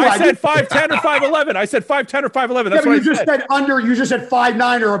 I said 5'10" or 5'11". I said 5'10" or 5'11". That's what you just said under. You just said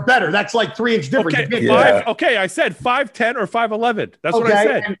 5'9" or better. That's like 3 inch difference. Okay, I said 5'10" or 5'11". That's what I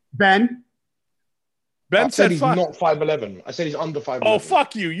said. And Ben said he's not 5'11". I said he's under 5'11". Oh,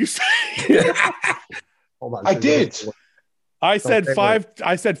 fuck you! You said. Hold on. I did. I said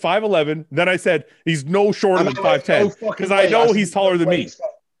 5'11". Then I said he's no shorter than 5'10" because I know he's taller than me.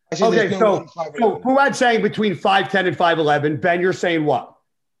 Okay, so Fuad's saying between 5'10" and 5'11". Ben, you're saying what?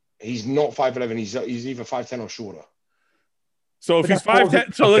 He's not 5'11". He's either 5'10" or shorter. So if he's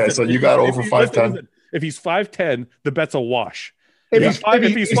 5'10", so you got over 5'10". If he's 5'10", the bet's a wash. If he's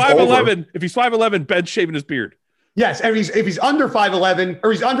 5'11", Ben's shaving his beard. Yes, and if he's under 5'11"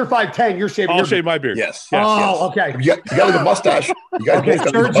 or he's under 5'10", you're shaving. I'll shave my beard. Yes. Okay. You got the mustache. You got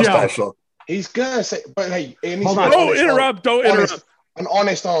the mustache. So. He's gonna say, but hey, don't interrupt. An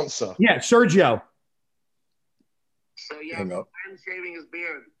honest answer. Yeah, Sergio. So I'm shaving his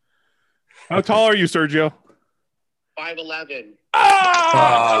beard. How tall are you, Sergio? 5'11".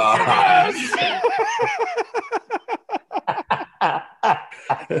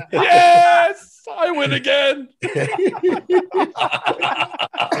 Yes, I win again. There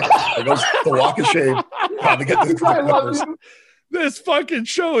goes the walk of shame. Time to get the This fucking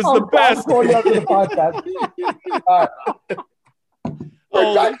show is the best.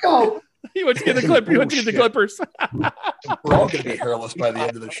 He went to get the clip. He went to get the Clippers. We're all going to be hairless by the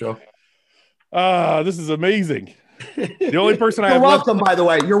end of the show. This is amazing. The only person You're welcome, by the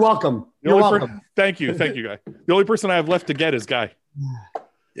way. You're welcome. You're welcome. Thank you, Guy. The only person I have left to get is Guy.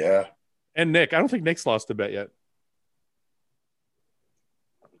 Yeah. And Nick. I don't think Nick's lost a bet yet.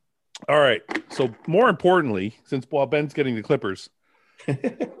 All right. So more importantly, since Ben's getting the Clippers,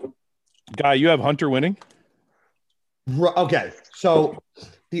 Guy, you have Hunter winning? Okay. So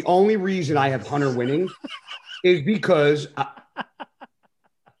the only reason I have Hunter winning is because...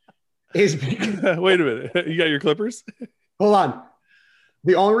 Wait a minute. You got your Clippers? Hold on.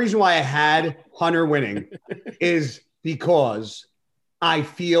 The only reason why I had Hunter winning is because I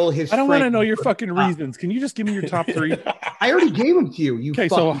feel his. I don't want to know your fucking reasons. Can you just give me your top three? I already gave them to you. Okay,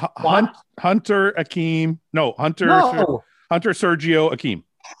 so Hunter, Akeem. No, Hunter, Sergio, Akeem.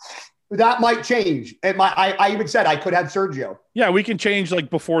 That might change. I even said I could have Sergio. Yeah, we can change like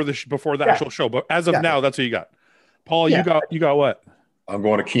before the actual show. But as of now, that's what you got. Paul, you got what? I'm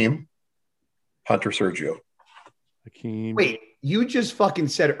going Akeem. Hunter, Sergio. Akeem. Wait, you just fucking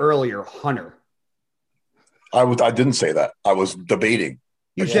said earlier Hunter. I didn't say that. I was debating.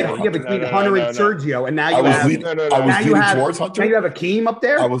 You said between Hunter and Sergio, and now you I was have. leaning towards Hunter. Now you have Akeem up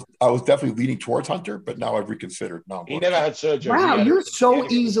there. I was definitely leaning towards Hunter, but now I've reconsidered. No, he never had Sergio. Wow, you're so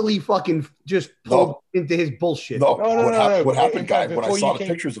easily fucking just pulled into his bullshit. No. What happened, guy? When I saw the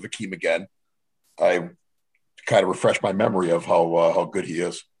pictures of Akeem again, I kind of refreshed my memory of how good he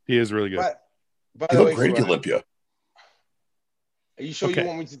is. He is really good. He looked great at the Olympia. Are you sure you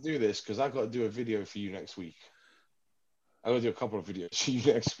want me to do this? Because I've got to do a video for you next week. I'm going to do a couple of videos for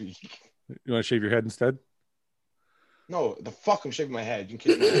you next week. You want to shave your head instead? No, the fuck, I'm shaving my head. You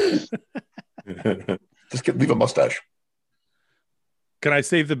can kiss my head. Just leave a mustache. Can I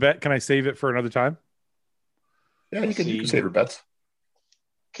save the bet? Can I save it for another time? Yeah, you can save your bets.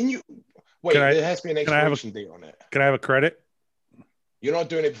 Can you? Wait, there has to be an expiration date on it. Can I have a credit? You're not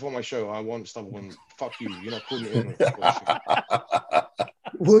doing it before my show. I want stuff when. Fuck you. You're not calling it in.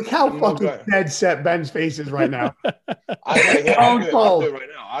 Look how fucking dead set Ben's face is right now. Stone cold.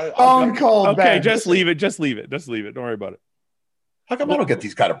 Stone cold. Okay, Ben. just leave it. Just leave it. Just leave it. Don't worry about it. How come I don't get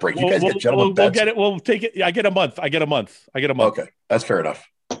these kind of breaks? You guys get gentlemen bets. We'll get it. We'll take it. I get a month. Okay, that's fair enough.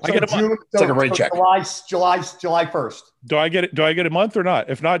 I get a month. It's like a rain check. July 1st. Do I get it? Do I get a month or not?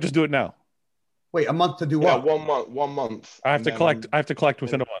 If not, just do it now. Wait, a month to do what? 1 month. 1 month. I have to collect. I have to collect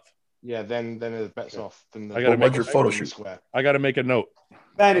within a month. Yeah, then the bet's off. Then I got to make your photo shoot. I got to make a note.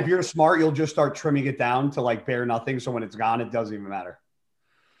 Ben, if you're smart, you'll just start trimming it down to like bare nothing. So when it's gone, it doesn't even matter.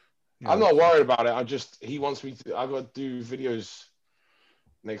 I'm not worried about it. He wants me to. I got to do videos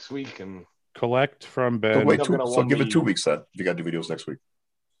next week and collect from Ben. So give it 2 weeks then. You got to do videos next week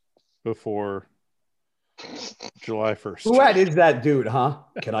before July 1st. Who is that dude, huh?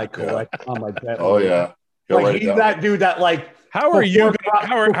 Can I collect on my bet? Oh yeah. Like he's that dude that like. How are you?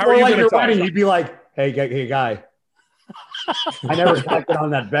 How are you going to talk? He'd be like, "Hey, guy, I never collected on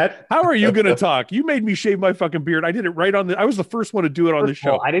that bet." How are you going to talk? You made me shave my fucking beard. I did it right on the. I was the first one to do it on the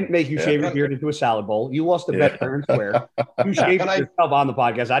show. I didn't make you shave your beard into a salad bowl. You lost the bet fair and square. You shaved yourself on the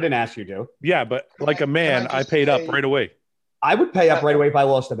podcast. I didn't ask you to. Yeah, but like a man, I paid up right away. I would pay up right away if I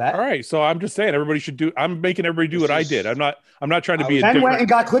lost the bet. All right, so I'm just saying everybody should do. I'm making everybody do what I did. I'm not trying to be a Ben different. went and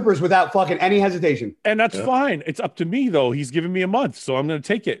got clippers without fucking any hesitation. And that's fine. It's up to me though. He's giving me a month, so I'm going to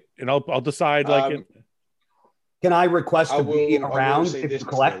take it, and I'll decide. Can I request to be around if you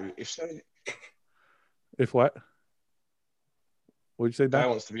collect? If what? What'd you say? Guy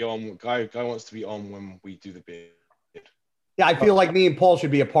wants to be on. Guy wants to be on when we do the beard. Yeah, I feel like me and Paul should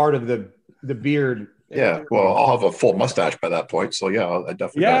be a part of the beard. Yeah, well, I'll have a full mustache by that point. So yeah, I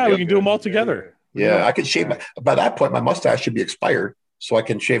definitely. Yeah, we can do them all together. Yeah, I could shave by that point. My mustache should be expired, so I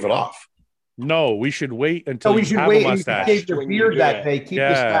can shave it off. No, we should wait until we should wait and shave your beard that day. Keep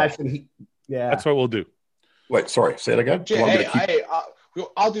the stash and that's what we'll do. Wait, sorry, say it again.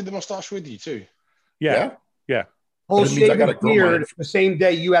 I'll do the mustache with you too. Yeah. He'll shave your beard the same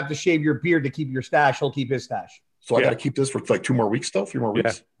day you have to shave your beard to keep your stash. He'll keep his stash. So I got to keep this for like 2 more weeks, still 3 more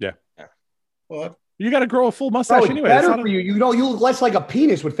weeks. Yeah. What? You got to grow a full mustache anyway. Better for you. You look less like a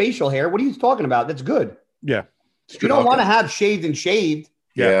penis with facial hair. What are you talking about? That's good. Yeah. You don't want to have shaved and shaved.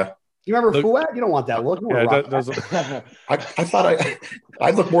 Yeah. You remember Fouad? You don't want that look. I thought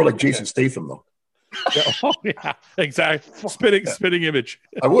I look more like Jason Statham though. Oh yeah, exactly. Spitting image.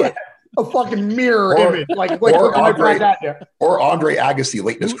 I would. Yeah. A fucking mirror image, or Andre Agassi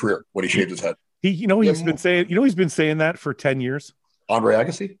late in his career when he shaved his head. He's been saying that for 10 years. Andre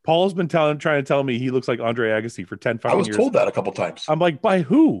Agassi. Paul's been trying to tell me he looks like Andre Agassi for 10 fucking years. I was told that a couple times. I'm like, by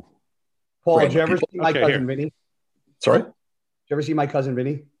who? Paul, did you ever see My Cousin Vinny? Sorry? Did you ever see My Cousin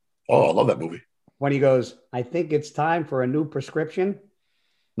Vinny? Oh, I love that movie. When he goes, I think it's time for a new prescription.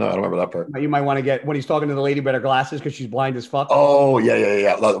 No, I don't remember that part. You might want to get, when he's talking to the lady with her glasses because she's blind as fuck. Oh,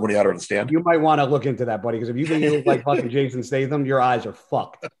 yeah. When he had her on the stand. You might want to look into that, buddy, because if you think you look like fucking Jason Statham, your eyes are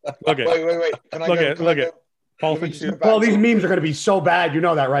fucked. Okay. Wait. Look at. Paul thinks these memes are going to be so bad. You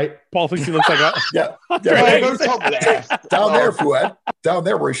know that, right? Paul thinks he looks like yeah. Down there, Fouad. Down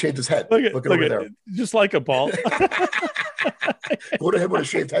there where he shaved his head. Look over there. Just like a Paul. Go to him with a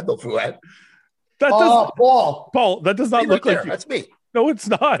shaved head, though, Fouad. Paul, that does not look like you. That's me. No, it's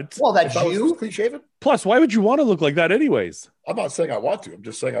not. Well, that's you. Clean shaven. Plus, why would you want to look like that, anyways? I'm not saying I want to. I'm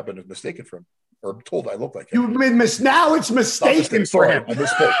just saying I've been mistaken for him, or told I look like him. You've been now it's mistaken for him. I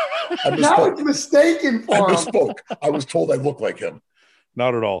misspoke. Now it's mistaken for him. I misspoke. I was told I look like him.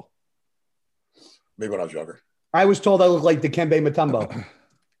 Not at all. Maybe when I was younger. I was told I look like Dikembe Mutombo.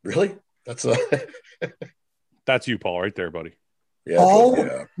 Really? That's That's you, Paul, right there, buddy.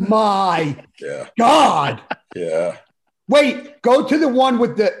 Yeah. My God. Yeah. Wait, go to the one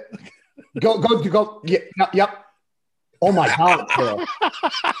with the go. Yeah, yep. Oh my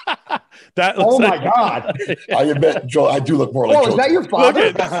God, That Oh looks my like, God! I admit, Joe, I do look more like Oh, Joe. is that your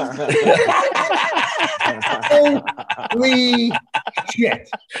father? Look Holy shit!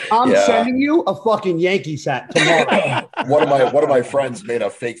 I'm Yeah. sending you a fucking Yankee set tomorrow. One of my friends made a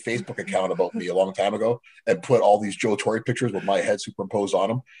fake Facebook account about me a long time ago and put all these Joe Torre pictures with my head superimposed on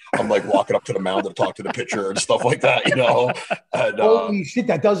them. I'm like walking up to the mound to talk to the pitcher and stuff like that, you know. And, Holy shit!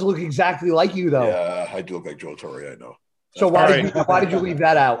 That does look exactly like you, though. yeah, I do look like Joe Torre. I know. So All why right. did you leave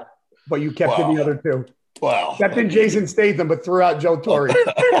that out? But you kept in the other two. Wow. Kept in Jason Statham, but threw out Joe Torre.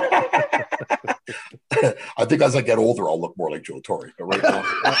 I think as I get older, I'll look more like Joe Torre. But right now,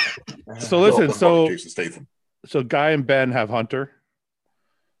 So listen, I'll look more so like Jason Statham. so Guy and Ben have Hunter.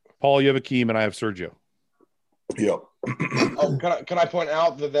 Paul, you have Akeem, and I have Sergio. Yep. Oh, can I point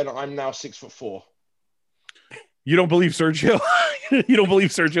out that then I'm now 6'4"? You don't believe Sergio? You don't believe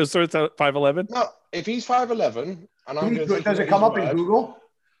Sergio starts at 5'11"? No, if he's 5'11", and I'm going to Does it come up in Google?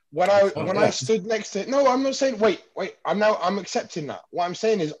 When I stood next to no, I'm not saying wait. I'm accepting that. What I'm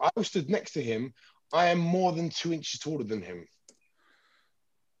saying is I stood next to him. I am more than 2 inches taller than him.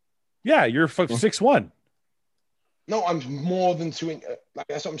 Yeah, you're 6'1". No, I'm more than 2 inches. Like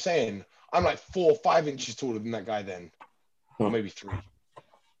that's what I'm saying. I'm like 4 or 5 inches taller than that guy then, or maybe 3.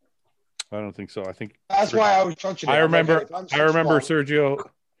 I don't think so. I think That's why I was judging. I remember Sergio. Sergio.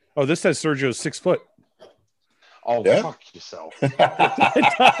 Oh, this says Sergio's 6 foot. Oh, Yeah? fuck yourself. Does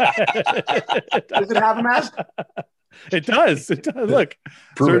it have a mask? It does. It does. Look,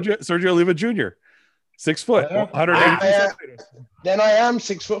 Prove Sergio Oliva Jr. 6 foot, 180 centimeters. Then I am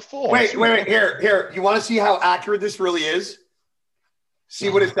 6'4". Wait. Here. You want to see how accurate this really is? See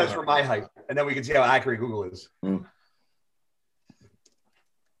what it says for my height, and then we can see how accurate Google is.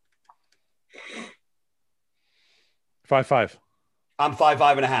 5'5". I'm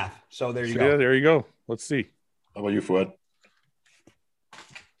 5'5.5". So there you go. Yeah, there you go. Let's see. How about you, Fuad?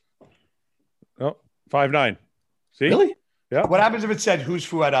 Oh, 5'9". See? Really? Yeah. What happens if it said who's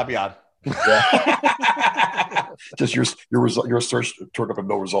Fuad Abiyad? Yeah. Just your search turned up with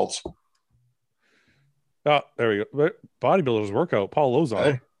no results. Oh, there we go. But bodybuilders workout. Paul Lozon.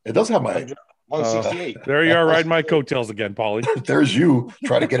 Hey, it does have my. 168. There you are, riding my coattails again, Paulie. There's you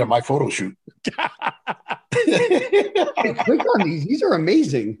trying to get in my photo shoot. Hey, click on these. These are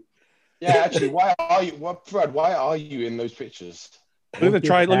amazing. Yeah, actually, Fred? Why are you in those pictures? Look at the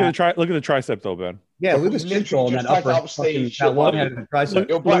tricep though, Ben. Yeah, look at the central and that Just like upper upstage, fucking, that your one-handed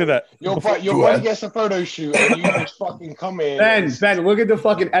tricep. Look at that. Your buddy gets a photo shoot and you just fucking come in. Ben, look at the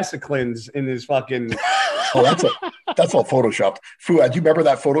fucking Essaclins in his fucking. Oh, that's all photoshopped. Fuad, do you remember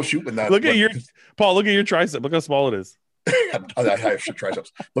that photo shoot when that? Look at your tricep. Look how small it is. I have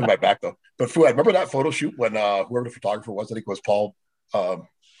triceps. Look at my back though. But Fuad, remember that photo shoot when whoever the photographer was? I think it was Paul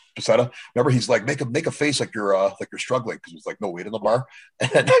Pacetta. Remember, he's like, make a face like you're struggling because there's like no weight in the bar.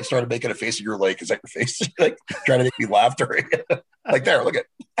 And I started making a face, and you're like, is that your face? Like trying to make me laugh during. Like there, look at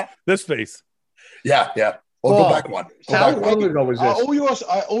this face. Yeah. Well, go back one. How long ago was this?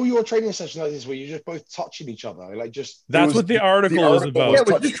 All your training sessions like this where you're just both touching each other, like just. That's what the article was about. Was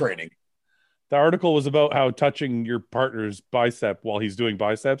touch training. The article was about how touching your partner's bicep while he's doing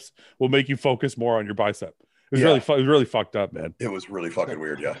biceps will make you focus more on your bicep. It was it was really fucked up, man. It was really fucking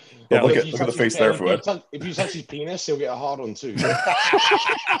weird, yeah. Yeah, look at the face there, Fuad. If you touch his penis, he'll get a hard one too.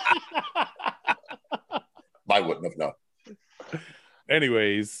 I wouldn't have known.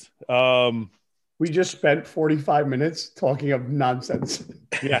 Anyways, we just spent 45 minutes talking of nonsense.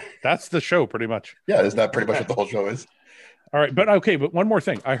 Yeah, that's the show pretty much. Yeah, isn't that pretty much what the whole show is? All right, but one more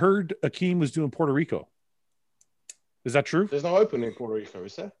thing. I heard Akeem was doing Puerto Rico. Is that true? There's no open in Puerto Rico,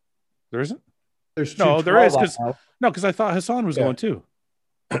 is there? There isn't? There's no, there is because I thought Hassan was going too.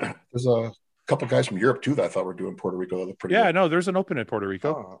 There's a couple guys from Europe too that I thought were doing Puerto Rico. That look pretty good. No, there's an open in Puerto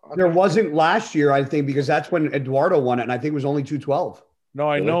Rico. Oh, okay. There wasn't last year, I think, because that's when Eduardo won it, and I think it was only 212. No,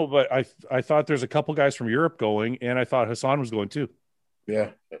 I know, but I thought there's a couple guys from Europe going, and I thought Hassan was going too.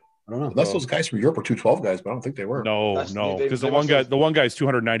 Yeah. I don't know. Unless those guys from Europe were 212 guys, but I don't think they were. No, because the one guy's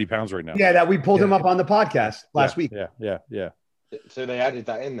 290 pounds right now. Yeah, that we pulled him up on the podcast last week. Yeah. So they added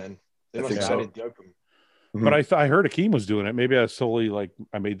that in then. They must have added the open. Mm-hmm. But I heard Akeem was doing it. Maybe I solely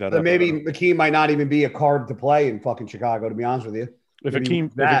I made that up. Maybe Akeem might not even be a card to play in fucking Chicago, to be honest with you. If Maybe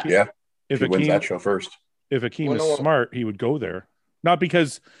Akeem wins that show first. If Akeem is smart, he would go there. Not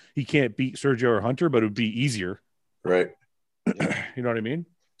because he can't beat Sergio or Hunter, but it would be easier. Right. You know what I mean?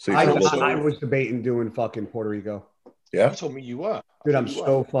 So I was debating doing fucking Puerto Rico. Yeah. You told me you were. Dude, I'm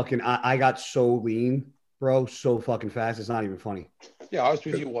so fucking I got so lean, bro, so fucking fast. It's not even funny. Yeah, I was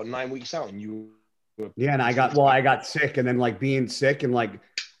with you 9 weeks out, and you. Yeah, and I got sick, and then like being sick, and like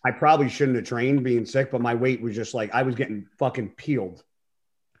I probably shouldn't have trained being sick, but my weight was just like I was getting fucking peeled.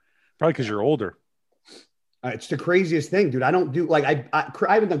 Probably because you're older. It's the craziest thing, dude. I don't do like I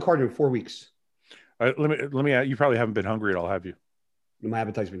haven't done cardio in 4 weeks. Let me. You probably haven't been hungry at all, have you? My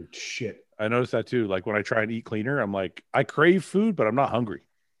appetite's been shit. I noticed that too. Like when I try and eat cleaner, I'm like, I crave food, but I'm not hungry.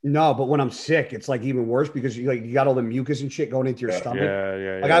 No, but when I'm sick, it's like even worse because you got all the mucus and shit going into your stomach.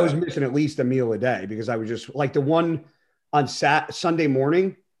 Yeah. Like I was missing at least a meal a day because I was just like the one on Sunday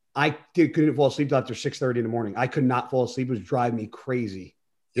morning. Couldn't fall asleep after 6:30 in the morning. I could not fall asleep. It was driving me crazy.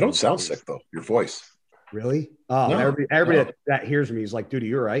 You don't sound sick though. Your voice. Really? Oh, No, everybody that hears me is like, dude,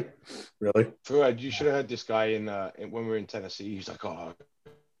 you're right. Really? Fuad, you should have heard this guy when we were in Tennessee. He's like, oh,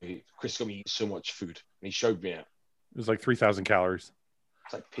 Chris got me eat so much food, and he showed me it. It was like 3,000 calories.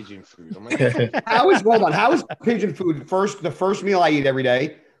 It's like pigeon food. I'm like, How is pigeon food the first meal I eat every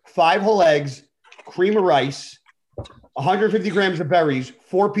day? 5 whole eggs, cream of rice, 150 grams of berries,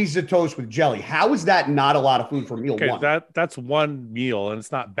 4 pieces of toast with jelly. How is that not a lot of food for meal Okay, one? that's one meal, and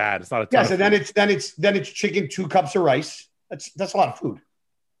it's not bad. It's not a ton Yes, of and food. then it's chicken, 2 cups of rice. That's a lot of food.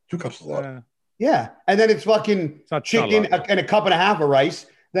 2 cups is a lot. Yeah, and then it's fucking It's not chicken a lot. and a cup and a half of rice.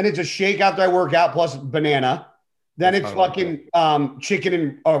 Then it's a shake after I work out plus banana. Then That's it's not a lot. fucking chicken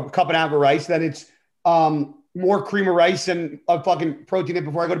and a cup and a half of rice. Then it's more cream of rice and a fucking protein in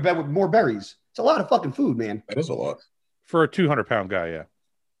before I go to bed with more berries. It's a lot of fucking food, man. That is a lot. For a 200-pound guy, yeah.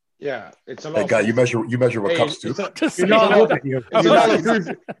 yeah, it's a lot. Hey, guy, you measure what Hey, cups too. it's a, Just You saying. know, I look at you. it's a lot of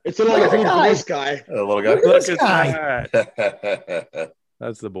food. It's a lot of food for this guy. A little guy. Look This at guy. that.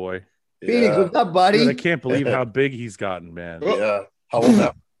 That's the boy. Phoenix, yeah. what's up, buddy? Dude, I can't believe how big he's gotten, man. Yeah. How old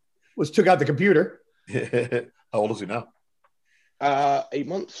now? Took out the computer. How old is he now? 8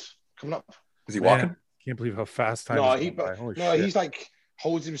 months coming up. Is he Man, walking? Can't believe how fast time. No, is going by. Holy shit. he's like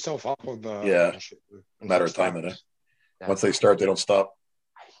holds himself up on the Yeah. on Matter of the time, innit? Yeah. Once they start, they don't stop.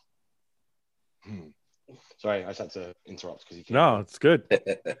 Sorry, I just had to interrupt because he came. No, it's good.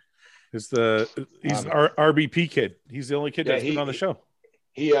 He's our RBP kid. He's the only kid Yeah, that's been on the show,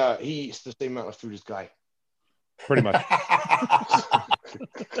 he eats the same amount of food as Guy. pretty much.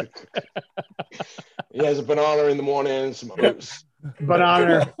 He has a banana in the morning, some oats.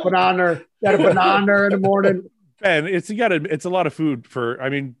 Banana. Got a banana in the morning. And it's a lot of food for. I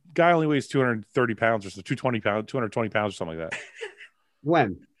mean, guy only weighs 230 pounds or so, 220 pounds or something like that.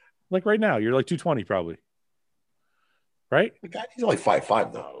 When? Like right now, you're like 220 probably, right? The guy, he's only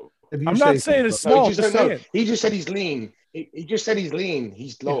 5'5" though. No, If you I'm not say saying so. it's small. he, I'm just saying he just said he's lean. He just said he's lean.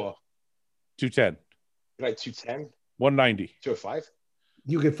 He's lower. 210, Like 210, 190. 205.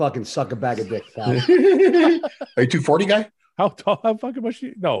 You can fucking suck a bag of dick, pal. Are you 240 guy? How tall? How fucking much?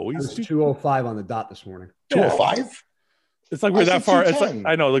 No, I he's was 205 on the dot this morning. 205? It's like we're I that said far. It's like 210.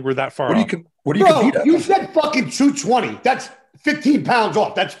 I know, like we're that far. What do off. you Bro, compete at? you said fucking 220. That's 15 pounds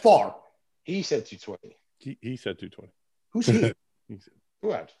off. That's far. He said 220. He said 220. Who's he?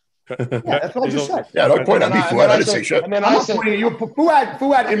 Who had? Yeah, that's what I just said. Yeah, don't point at me, And Fuad. I didn't said- say shit. And then I'm I not said, pointing at you.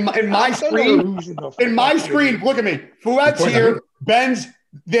 Fuad, in my screen, look at me. Fuad's Point at here. me. Ben's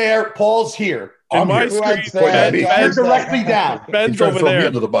there. Paul's here. In I'm my here. screen, Fuad's Point at me. You're Ben's directly down. He's Ben's trying to over throw me there.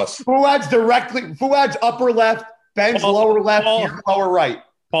 under the bus. Fuad's upper left. Ben's Paul- lower left. Paul- You're lower right.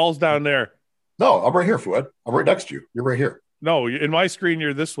 Paul's down there. No, I'm right here, Fuad. I'm right next to you. You're right here. No, in my screen,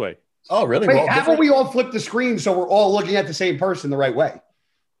 you're this way. Oh, really? Wait, Well, how about different. we all flip the screen so we're all looking at the same person the right way? I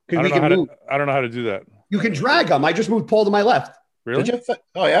Because we don't know can how move. to. I don't know how to do that. You can drag them. I just moved Paul to my left. Really? Did you?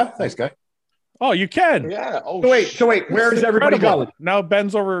 Oh, yeah. Thanks, guy. Oh, you can. Yeah. Oh, So wait, where is everybody Incredible. going? Now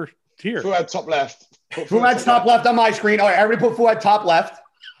Ben's over here. Fuad top left. Put Fuad's top left on my screen. All right, everybody put Fuad top left.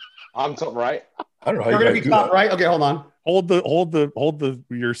 I'm top right. I don't know how You're you gonna guys be do top that. right. Okay, hold on. Hold the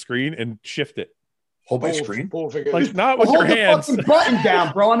your screen and shift it. Hold my Pull- screen. pull figure. Like not with your Hold the hands. fucking button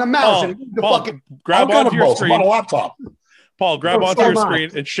down, bro, on the mouse, Paul, and move the Paul, fucking. grab I'm kind onto of your both. I'm on a screen. laptop. Paul, grab Oh, onto so your am I.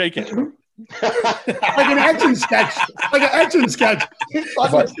 screen and shake it. Like an etching sketch. Like an etching sketch.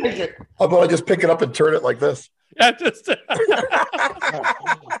 Fucking shake it. How about I just pick it up and turn it like this? Yeah, just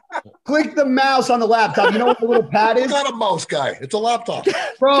Click the mouse on the laptop. You know what the little pad It's is, not a mouse, guy. It's a laptop.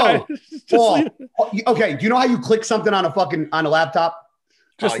 bro? just Paul. leave, Okay, do you know how you click something on a laptop?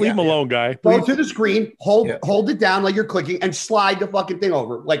 just Oh, leave yeah, him alone, guy. Go Please. to the screen, hold Yeah. it down like you're clicking, and slide the fucking thing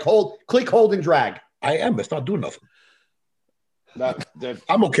over. Like click, hold, and drag. I am. It's not doing nothing. That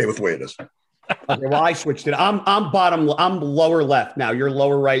I'm okay with the way it is. Okay, well, I switched it. I'm lower left now. You're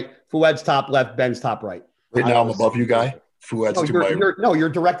lower right. Fuad's top left. Ben's top right. Right now, I'm above you, guy. Fuad's No, to my. you're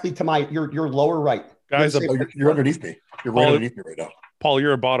directly to my. You're lower right. Guys, Oh, you're underneath me. You're right Paul- underneath me right now. Paul,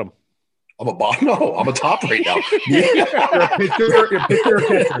 you're a bottom. I'm a bottom. No, I'm a top right now. You're a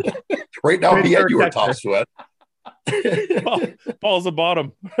pitcher. Right now, me Pitcher and you are catcher. top, Fuad. Paul's the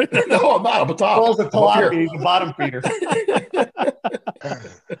bottom. No, I'm not. I'm a top. Paul's a I'm up top, here. he's a bottom feeder.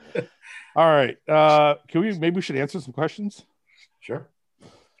 All right. Maybe we should answer some questions? Sure.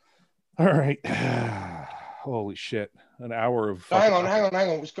 All right. Holy shit. An hour of hang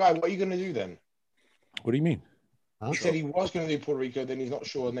on. Sky, what are you going to do then? What do you mean? He said he was going to do Puerto Rico, then he's not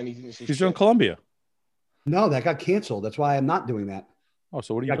sure, and then he didn't see He's doing Colombia. No, that got canceled. That's why I'm not doing that. Oh,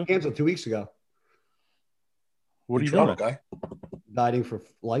 so what are you Got doing? canceled 2 weeks ago. What are you doing? Guy? Dieting for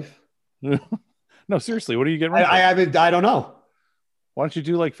life. No, seriously, what are you getting ready for? I don't know. Why don't you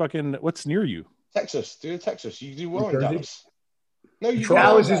do like fucking what's near you? Texas. Do Texas. You do well New in Jersey? Dallas. No, you do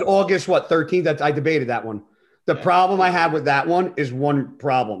Dallas well is in August, 13th? That I debated that one. The problem I have with that one is one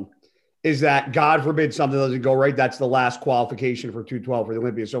problem. Is that God forbid something doesn't go right? That's the last qualification for 212 for the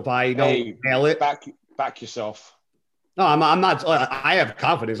Olympia. So if I don't nail it, back yourself. No, I'm not. I have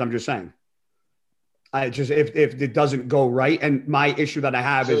confidence. I'm just saying. I just if it doesn't go right, and my issue that I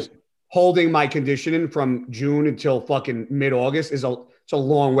have is holding my conditioning from June until fucking mid-August it's a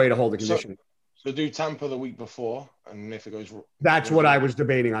long way to hold the conditioning. So do Tampa the week before, and if it goes, that's what I was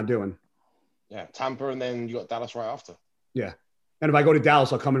debating on doing. Yeah, Tampa, and then you got Dallas right after. Yeah. And if I go to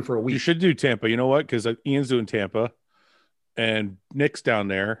Dallas, I'll come in for a week. You should do Tampa. You know what? Because Ian's doing Tampa and Nick's down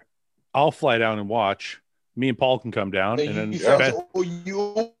there. I'll fly down and watch. Me and Paul can come down. And then you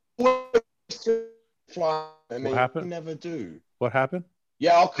always fly, and what then happened? You never do. What happened?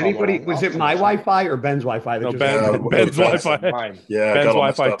 Yeah, I'll come. Was it my Wi-Fi or Ben's Wi-Fi? No, Ben's Wi-Fi. Yeah, Ben's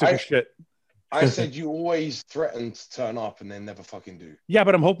Wi-Fi took a shit. I said you always threaten to turn up and then never fucking do. Yeah,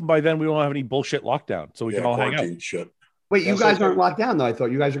 but I'm hoping by then we won't have any bullshit lockdown, so we can all hang out. Shit. Wait, you guys aren't locked down though. I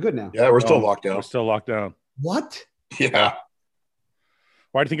thought you guys are good now. Yeah, we're still locked down. We're still locked down. What? Yeah.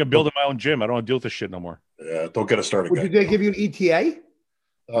 Why do you think I'm building my own gym? I don't want to deal with this shit no more. Yeah, don't get us started. Did they give you an ETA?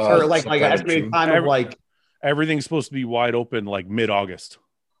 Or like an estimated time of like everything's supposed to be wide open like mid-August.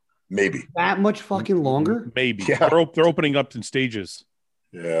 Maybe that much fucking longer. Maybe yeah. They're opening up in stages.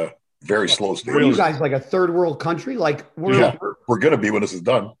 Yeah, very slow stages. Are you guys like a third world country? Like we're gonna be when this is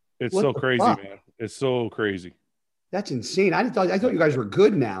done. It's so crazy, man. It's so crazy. That's insane. I thought you guys were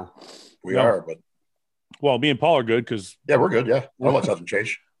good now. We are, but me and Paul are good because we're good. Yeah, our life hasn't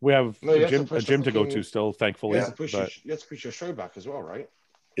changed. We have a gym to go to still, thankfully. You have to push your show back as well, right?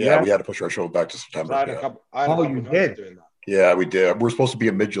 Yeah, we had to push our show back to September. You did? Doing that. Yeah, we did. We're supposed to be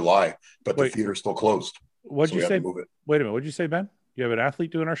in mid-July, but the theater's still closed. What'd you say? Wait a minute. What'd you say, Ben? You have an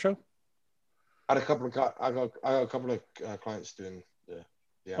athlete doing our show? I got a couple of clients doing the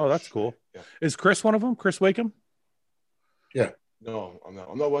oh, that's cool. Yeah. Is Chris one of them? Chris Wakeham? Yeah. No, I'm not.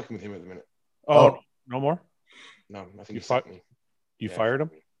 I'm not working with him at the minute. Oh. No more? No, I think you fired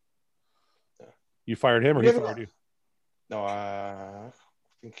him? Yeah. You fired him or he fired you? No, I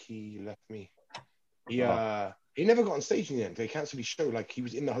think he left me. He never got on stage in the end. They canceled his show. Like he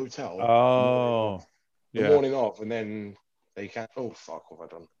was in the hotel. Oh, the morning of, and then they can't. Oh fuck, what have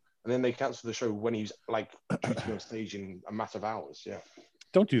I done? And then they cancelled the show when he was like due to be on stage in a matter of hours. Yeah.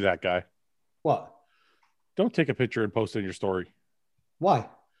 Don't do that, guy. What? Don't take a picture and post it in your story. Why?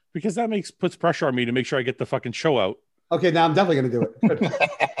 Because that puts pressure on me to make sure I get the fucking show out. Okay, now I'm definitely going to do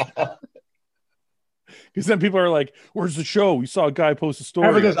it. Because then people are like, "Where's the show? We saw a guy post a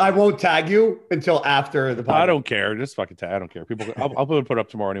story." I won't tag you until after the podcast. I don't care. Just fucking tag. I don't care. People, I'll put it up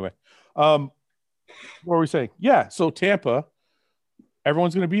tomorrow anyway. What were we saying? Yeah. So Tampa,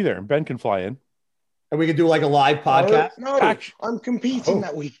 everyone's going to be there, and Ben can fly in, and we can do like a live podcast. No, I'm competing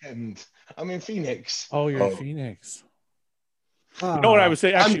that weekend. I'm in Phoenix. Oh, you're in Phoenix. You know what I was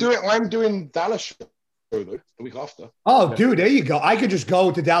saying? Actually, I'm doing Dallas the week after. Oh, dude, there you go. I could just go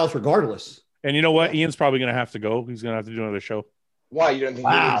to Dallas regardless. And you know what? Ian's probably going to have to go. He's going to have to do another show. Why? You don't think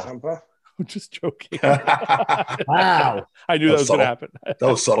you're in Tampa? I'm just joking. Wow. I knew that was going to happen. That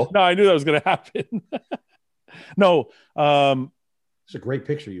was subtle. No, I knew that was going to happen. No. It's a great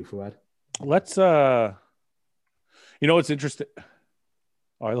picture, you, Fuad. Let's, you know what's interesting?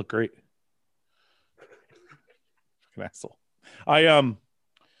 Oh, I look great. Fucking asshole.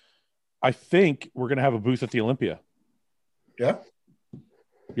 I think we're going to have a booth at the Olympia. Yeah?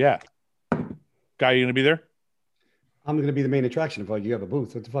 Yeah. Guy, you going to be there? I'm going to be the main attraction if you have a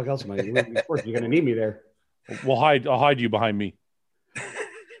booth. What the fuck else am I going to do? Of course, you're going to need me there. I'll hide you behind me.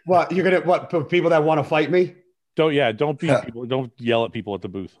 What, you're going to, people that want to fight me? Don't beat people. Don't yell at people at the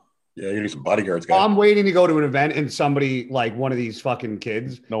booth. Yeah, you need some bodyguards, guys. I'm waiting to go to an event and somebody like one of these fucking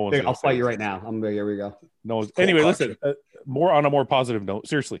kids. No one's. I'll fight you right now. Here we go. No one's. Anyway, listen. On a more positive note,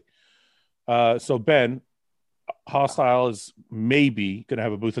 seriously. So Ben, Hostile is maybe going to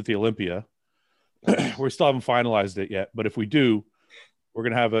have a booth at the Olympia. We still haven't finalized it yet, but if we do, we're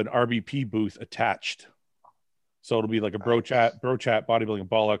going to have an RBP booth attached So it'll be like a bro chat, bodybuilding and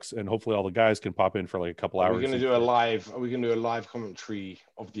bollocks, and hopefully all the guys can pop in for like a couple hours. Are we going to do a live commentary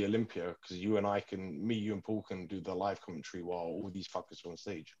of the Olympia? Because you and Paul can do the live commentary while all these fuckers are on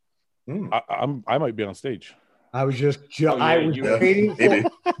stage. I might be on stage. I was just I was waiting for,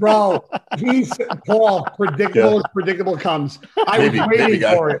 bro. He's Paul. Predictable comes. I was waiting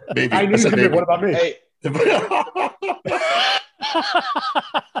for it. Maybe. I knew you could. What about me? Hey.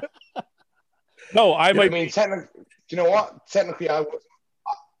 No, I might. I mean, technically, you know what? Technically, I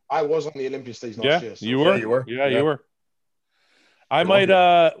was on the Olympia stage last year. So you were. Yeah, you were. Yeah, you were. I might.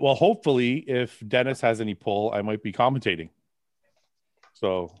 Well, hopefully, if Dennis has any pull, I might be commentating.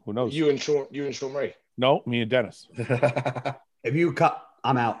 So who knows? You and Sean Ray. No, me and Dennis. If you cut,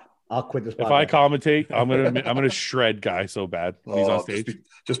 I'm out. I'll quit this podcast. If I commentate, I'm gonna shred Guy so bad when he's on stage.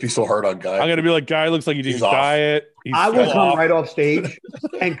 Just be so hard on Guy. I'm gonna be like, Guy looks like he did his diet. I will come right off stage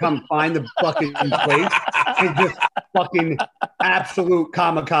and come find the fucking place and just fucking absolute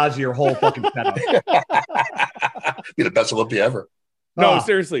kamikaze your whole fucking setup. Be the best Olympia ever. No,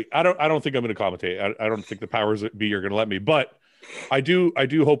 seriously, I don't think I'm gonna commentate. I don't think the powers that be are gonna let me, but I do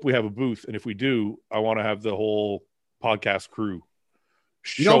hope we have a booth, and if we do, I want to have the whole podcast crew.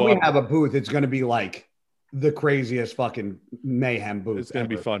 We have a booth. It's going to be like the craziest fucking mayhem booth. It's going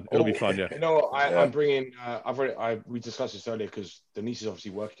to be fun. It'll be fun, yeah. You know, I'm bringing. We discussed this earlier because Denise is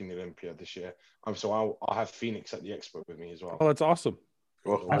obviously working the Olympia this year. So I'll have Phoenix at the expo with me as well. Oh, that's awesome.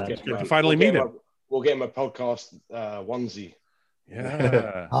 Cool. Finally meet him. We'll get him a podcast onesie.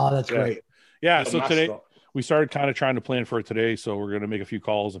 Yeah. Oh, that's great. Yeah. So today we started kind of trying to plan for it today. So we're going to make a few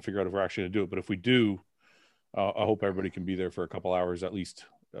calls and figure out if we're actually going to do it. But if we do, I hope everybody can be there for a couple hours at least,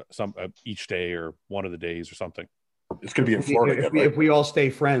 each day or one of the days or something. It's going to be in Florida. If we all stay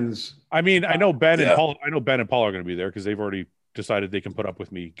friends. I mean, I know Ben and Paul. I know Ben and Paul are going to be there because they've already decided they can put up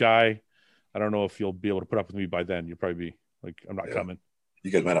with me. Guy, I don't know if you'll be able to put up with me by then. You'll probably be like, I'm not coming. You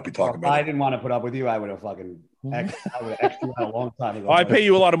guys might not be talking about it. I didn't want to put up with you. I would have fucking X'd you out a long time ago. Well, I pay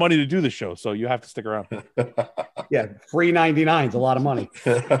you a lot of money to do the show, so you have to stick around. Yeah, $3.99 is a lot of money.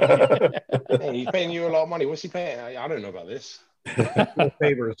 Hey, he's paying you a lot of money. What's he paying? I don't know about this.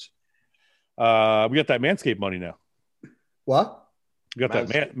 Favors. We got that Manscaped money now. What? We got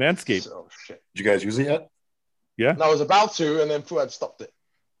that Manscaped. Oh, shit. Did you guys use it yet? Yeah. No, I was about to, and then Fuad stopped it.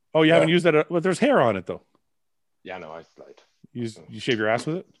 Oh, you haven't used that? Well, there's hair on it though. Yeah, no, I like. You shave your ass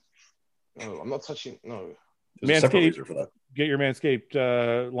with it? No, I'm not touching. No. Manscaped. For that. Get your Manscaped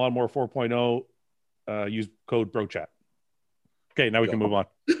Lawnmower 4.0. Use code BROCHAT. Okay, now we can move on.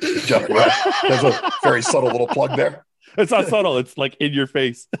 There's a very subtle little plug there. It's not subtle. It's like in your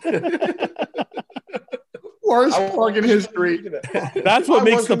face. Worst plug in history. That's what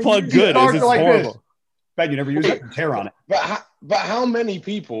makes the plug good. Is it's like horrible. This. Bet you never use it. There's hair on it. But how many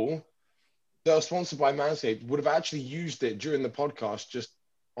people that are sponsored by Manscaped would have actually used it during the podcast just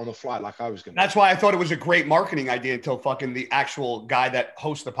on the fly like I was going to? That's why I thought it was a great marketing idea until fucking the actual guy that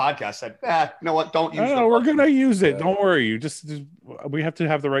hosts the podcast said, you know what? Don't use it. No, we're going to use it. Don't worry. You just we have to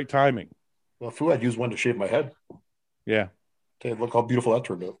have the right timing. Well, Fuad used one to shave my head. Yeah. Okay, look how beautiful that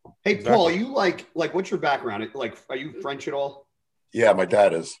turned out. Hey, exactly. Paul, are you like what's your background? Like, are you French at all? Yeah, my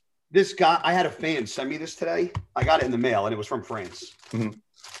dad is. This guy, I had a fan send me this today. I got it in the mail, and it was from France. Mm-hmm.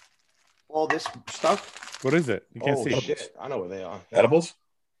 All this stuff. What is it? You can't see. Shit. I know what they are. Edibles?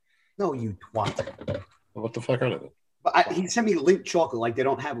 No, you twat. What the fuck are they? But he sent me Lindt chocolate. Like they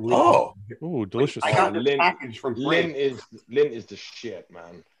don't have Lindt. Oh, delicious! I got the package from France. Lindt is the shit,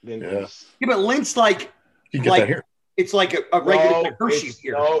 man. Lindt is. Yeah, but Lindt's like you can get that here. It's like a regular Hershey's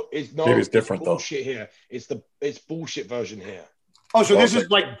here. No, it's not. Maybe it's different though. Bullshit here. It's bullshit version here. Oh, so this is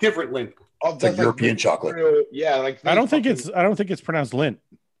like different Lindt. It's like European chocolate. Yeah, like I don't think it's pronounced Lindt.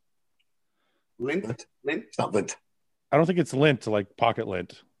 Lindt? It's not Lindt. I don't think it's Lindt like pocket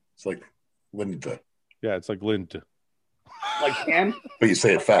lint. It's like Lindt. Yeah, it's like Lindt. Like Pam? But you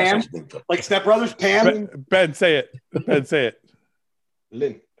say it fast. Like Step Brothers, Pam? Ben, say it. Ben, say it.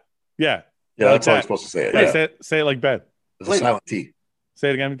 Lindt. Yeah. Yeah, that's how you're supposed to say it. Yeah. Say it like Ben. It's a silent T. Say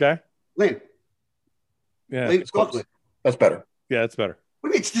it again, guy. Lindt. Yeah. Lindt chocolate. That's better. Yeah, that's better.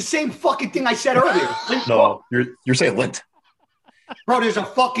 It's the same fucking thing I said earlier. No, you're saying Lindt. Bro, there's a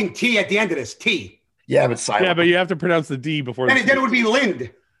fucking T at the end of this. T. Yeah, but silent. Yeah, but you have to pronounce the D before. Then it would be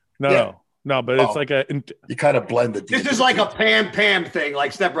Lind. No, but it's like you kind of blend the D. This is like a Pam thing,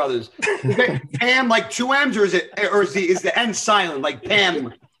 like Step Brothers. Pam like two M's, or is the N silent, like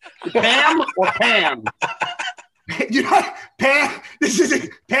Pam? Pam or Pam? You know, Pam. This is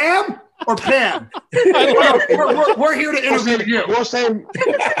it. Pam or Pam. We're here to interview you. You're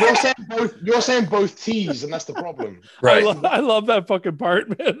saying both T's, and that's the problem. Right. I love that fucking part,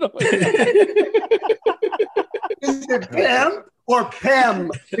 man. Is it Pam or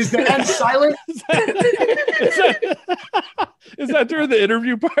Pam? Is the N silent? Is that during the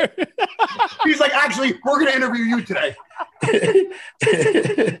interview part? He's like, actually, we're going to interview you today.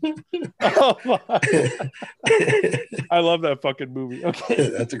 Oh, I love that fucking movie. Okay.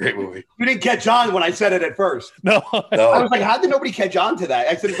 That's a great movie. You didn't catch on when I said it at first. No. I was like, how did nobody catch on to that?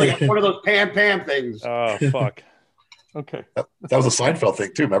 I said it's like one of those Pam things. Oh, fuck. Okay. That was a Seinfeld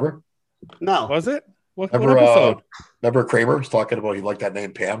thing too, remember? No. Was it? What Remember, episode? remember Kramer was talking about he liked that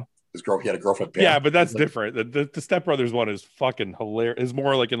name Pam? He had a girlfriend Pam. Yeah, but that's different. The Step Brothers one is fucking hilarious. Is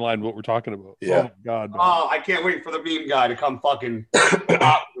more like in line with what we're talking about. Yeah. Oh my god. Man. Oh, I can't wait for the meme guy to come fucking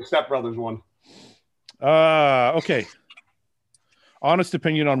out with Step Brothers one. Okay. Honest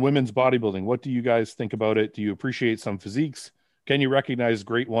opinion on women's bodybuilding. What do you guys think about it? Do you appreciate some physiques? Can you recognize a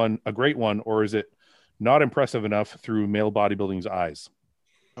great one, or is it not impressive enough through male bodybuilding's eyes?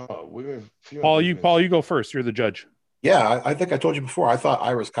 Oh, Paul, you go first. You're the judge. Yeah, I think I told you before. I thought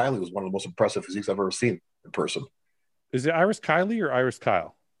Iris Kiley was one of the most impressive physiques I've ever seen in person. Is it Iris Kiley or Iris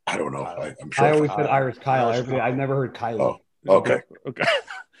Kyle? I don't know. I'm sure. I always said Iris Kyle. I've never heard Kylie. Oh, okay. Okay.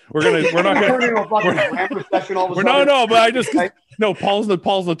 We're not gonna. No, but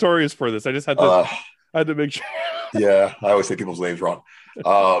Paul's notorious for this. I just had to make sure. Yeah, I always say people's names wrong.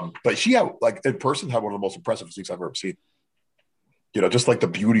 But she had, like, in person, had one of the most impressive physiques I've ever seen. You know, just like the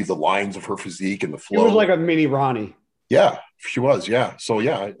beauty, the lines of her physique and the flow. She was like a mini Ronnie. Yeah, she was. Yeah. So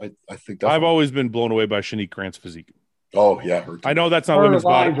yeah, I think that's. I've always been blown away by Shanique Grant's physique. Oh yeah, I know that's not women's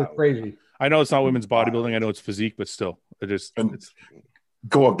body. Are crazy. I know it's not women's bodybuilding. I know it's physique, but still, it's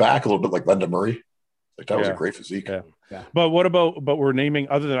going back a little bit, like Linda Murray. Like that was a great physique. Yeah. But what about? But we're naming,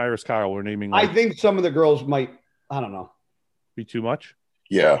 other than Iris Kyle, we're naming. I think some of the girls might. I don't know. Be too much.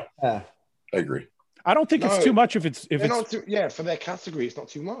 Yeah. I agree. I don't think it's too much if it's for their category, it's not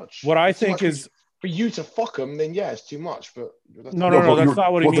too much. What I think is for you to fuck them, then yeah, it's too much. But no, that's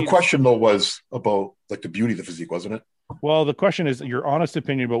not what he means. The question though was about like the beauty of the physique, wasn't it? Well, the question is your honest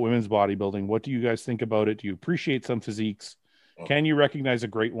opinion about women's bodybuilding. What do you guys think about it? Do you appreciate some physiques? Can you recognize a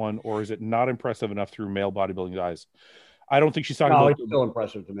great one, or is it not impressive enough through male bodybuilding's eyes? I don't think she's talking about. It's still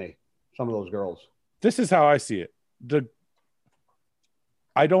impressive to me. Some of those girls. This is how I see it.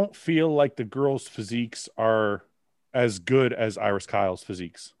 I don't feel like the girls' physiques are as good as Iris Kyle's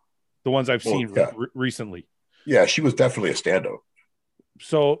physiques, the ones I've seen recently. Yeah, she was definitely a standout.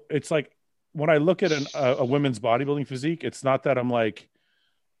 So it's like when I look at a women's bodybuilding physique, it's not that I'm like,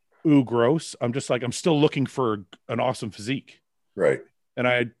 ooh, gross. I'm just like, I'm still looking for an awesome physique. Right. And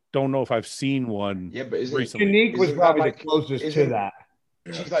I don't know if I've seen one. Yeah, but recently. Unique was probably the closest to that.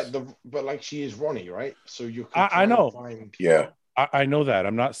 She's like she is Ronnie, right? So you. I know. Yeah. I know that.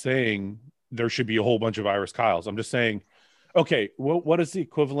 I'm not saying there should be a whole bunch of Iris Kyles. I'm just saying, okay, what is the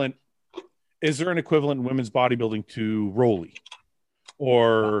equivalent? Is there an equivalent in women's bodybuilding to Rolly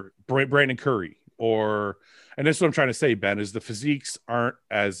or Brandon Curry? And this is what I'm trying to say, Ben, is the physiques aren't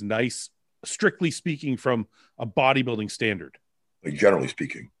as nice, strictly speaking, from a bodybuilding standard. Like generally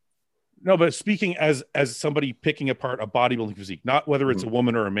speaking. No, but speaking as somebody picking apart a bodybuilding physique, not whether it's a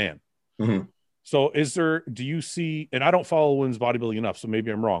woman or a man. Mm-hmm. So do you see, and I don't follow women's bodybuilding enough, so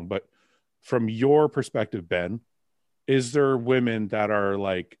maybe I'm wrong, but from your perspective, Ben, is there women that are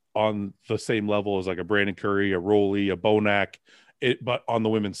like on the same level as like a Brandon Curry, a Rolly, a Bonac, but on the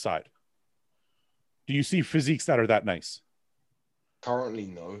women's side? Do you see physiques that are that nice? Currently,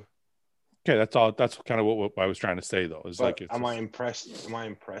 no. Okay, that's all. That's kind of what I was trying to say, though. Is but like, am I impressed? Am I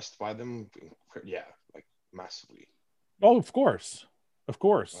impressed by them? Yeah, like massively. Oh, of course.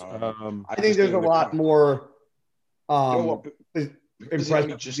 I think there's a lot more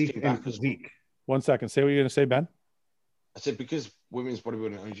impressive physique. 1 second. Say what you're going to say, Ben. I said because women's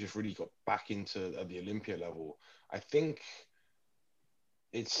bodybuilding only just really got back into the Olympia level. I think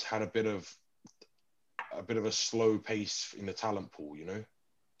it's had a bit of a slow pace in the talent pool, you know.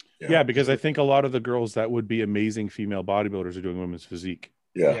 Yeah, because I think a lot of the girls that would be amazing female bodybuilders are doing women's physique.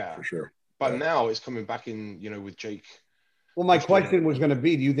 Yeah, for sure. But now it's coming back in, you know, with Jake. Well, my question was going to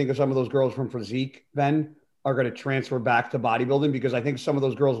be, do you think some of those girls from physique then are going to transfer back to bodybuilding? Because I think some of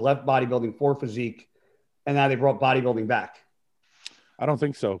those girls left bodybuilding for physique, and now they brought bodybuilding back. I don't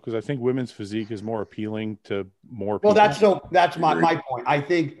think so, because I think women's physique is more appealing to more people. Well, that's my point. I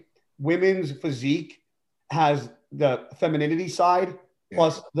think women's physique has the femininity side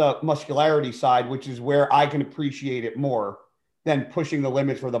plus the muscularity side, which is where I can appreciate it more than pushing the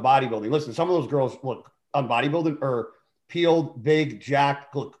limits for the bodybuilding. Listen, some of those girls look on bodybuilding or peeled, big,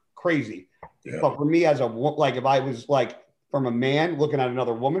 jacked, look crazy. Yeah. But for me, as if I was like from a man looking at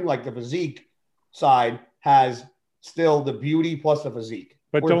another woman, like the physique side has still the beauty plus the physique.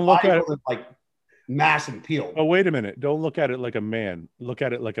 But don't look at it like mass and appeal. Oh, wait a minute. Don't look at it like a man. Look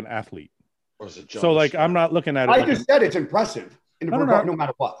at it like an athlete. Or is it So, like, I'm not looking at it. I like just said it's impressive no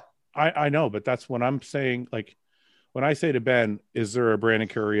matter what. I know, but that's when I'm saying, like, when I say to Ben, is there a Brandon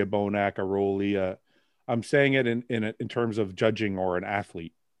Curry, a Bonac, a Roley? I'm saying it in terms of judging or an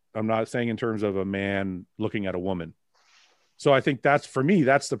athlete. I'm not saying in terms of a man looking at a woman. So I think that's, for me,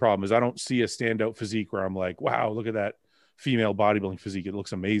 that's the problem, is I don't see a standout physique where I'm like, wow, look at that female bodybuilding physique. It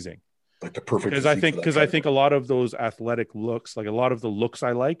looks amazing. Like the perfect. Because I think a lot of those athletic looks, like a lot of the looks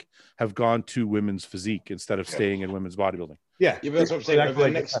I like, have gone to women's physique instead of staying in women's bodybuilding. Yeah, but that's what I'm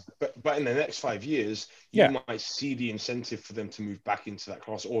saying. Exactly. But in the next 5 years, you might see the incentive for them to move back into that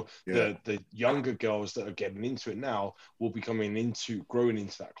class, or the younger girls that are getting into it now will be growing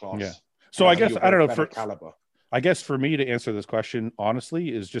into that class. Yeah. So I guess, I don't know, caliber. I guess for me to answer this question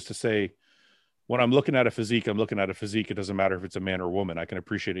honestly is just to say, when I'm looking at a physique, I'm looking at a physique. It doesn't matter if it's a man or a woman. I can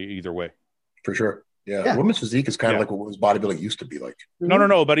appreciate it either way. For sure. Yeah. Women's physique is kind of like what women's bodybuilding used to be like.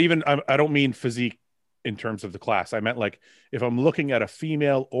 No. But even, I don't mean physique in terms of the class. I meant, like, if I'm looking at a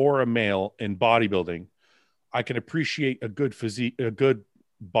female or a male in bodybuilding, I can appreciate a good physique, a good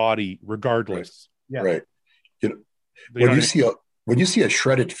body regardless. Right. You know, when you see a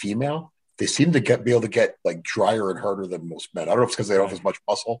shredded female, they seem to be able to get like drier and harder than most men. I don't know if it's because they don't have as much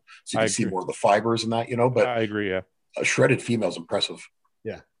muscle, so you can see more of the fibers and that, you know. But I agree. Yeah, a shredded female is impressive.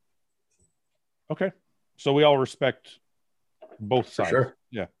 Yeah. Okay, so we all respect both sides. For sure.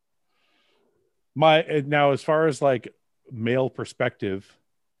 Yeah. Now, as far as like male perspective,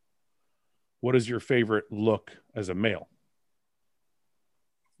 what is your favorite look as a male?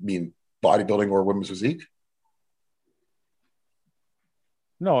 I mean, bodybuilding or women's physique?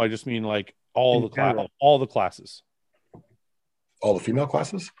 No, I just mean like all the classes. All the female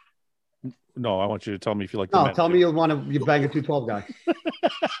classes? No, I want you to tell me if you like. No, tell me you bang a 212 guy.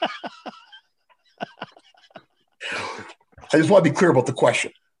 I just want to be clear about the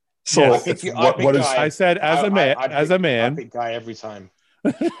question. So, what is? I said as a man. I pick guy every time.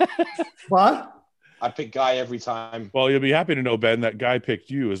 What? I pick guy every time. Well, you'll be happy to know, Ben, that Guy picked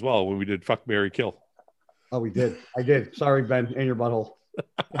you as well when we did Fuck, Marry, Kill. Oh, we did. I did. Sorry, Ben, in your butthole.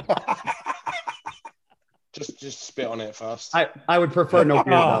 just spit on it first. I would prefer no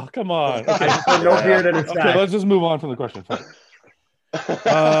beard. Oh, come on. Okay. I prefer no beard and a stack. Okay, let's just move on from the question.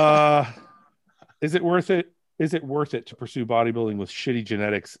 Is it worth it? Is it worth it to pursue bodybuilding with shitty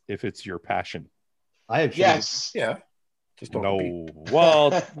genetics if it's your passion? I have yes. Yeah. Just don't no.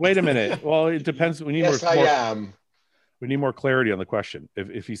 Well, wait a minute. Well, it depends. We need we need more clarity on the question.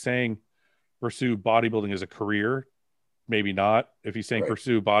 If he's saying pursue bodybuilding as a career, maybe not. If he's saying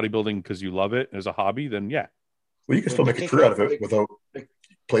pursue bodybuilding because you love it as a hobby, then yeah. Well, you can still make a career out of it without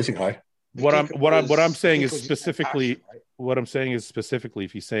placing high. What I'm saying is specifically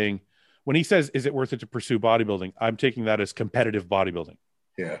if he's saying, when he says, is it worth it to pursue bodybuilding? I'm taking that as competitive bodybuilding.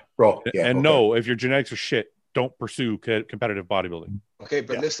 Yeah. Bro. Yeah, and no, if your genetics are shit, don't pursue competitive bodybuilding. Okay.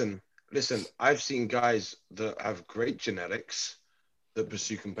 But listen, I've seen guys that have great genetics that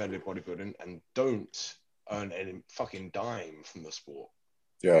pursue competitive bodybuilding and don't earn any fucking dime from the sport.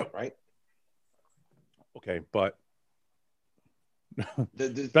 Yeah. Right. Okay. But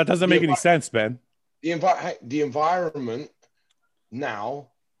that doesn't make any sense, Ben. The environment now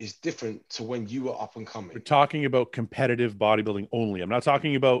is different to when you were up and coming. We're talking about competitive bodybuilding only. I'm not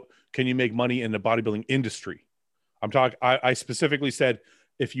talking about can you make money in the bodybuilding industry. I specifically said,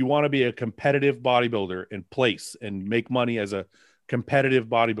 if you want to be a competitive bodybuilder and place and make money as a competitive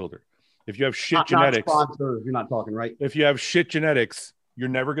bodybuilder, if you have shit genetics, sponsors, you're not talking, right? If you have shit genetics, you're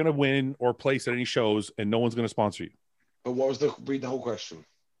never going to win or place at any shows and no one's going to sponsor you. But read the whole question.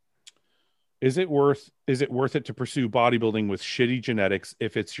 Is it worth it to pursue bodybuilding with shitty genetics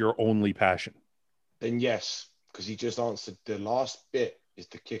if it's your only passion? Then yes, because he just answered the last bit is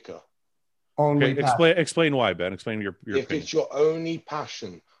the kicker. Only explain why, Ben. Explain your if opinion. It's your only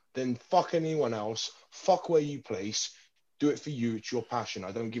passion, then fuck anyone else. Fuck where you place. Do it for you. It's your passion.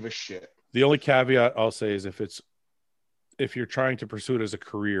 I don't give a shit. The only caveat I'll say is if you're trying to pursue it as a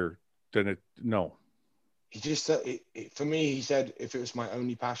career, then no. He just said, for me, he said, if it was my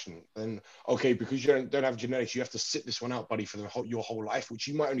only passion, then okay, because you don't have genetics, you have to sit this one out, buddy, for your whole life, which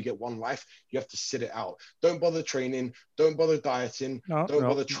you might only get one life. You have to sit it out. Don't bother training. Don't bother dieting. Don't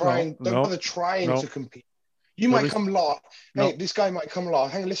bother trying to compete. You might come last. Hey, this guy might come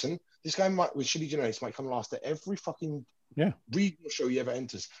last. Hang on, listen. This guy with shitty genetics might come last at every fucking regional show he ever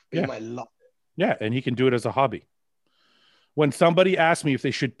enters. But he might love it. Yeah, and he can do it as a hobby. When somebody asks me if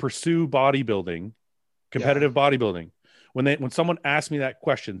they should pursue bodybuilding, competitive bodybuilding, when someone asks me that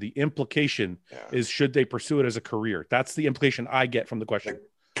question, the implication is, should they pursue it as a career? That's the implication I get from the question. Like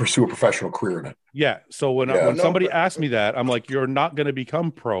pursue a professional career in it. Yeah. So when Yeah. when No, somebody but- asks me that, I'm like, you're not going to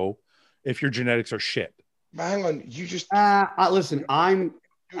become pro if your genetics are shit. But hang on, you just Listen, I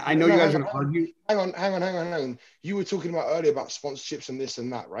know you guys are going to argue. Hang on. You were talking about earlier about sponsorships and this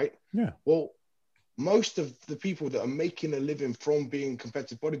and that, right? Yeah. Well, most of the people that are making a living from being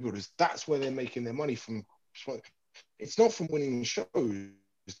competitive bodybuilders, that's where they're making their money from. It's not from winning shows.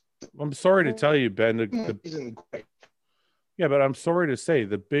 I'm sorry to tell you, Ben. Isn't great. Yeah, but I'm sorry to say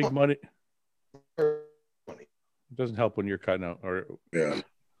the big money Money. doesn't help when you're cutting out. Or Yeah.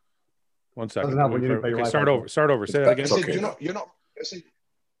 one second. Doesn't help when you Okay, pay start Wi-Fi. over. Start over. Say that I again. said, okay.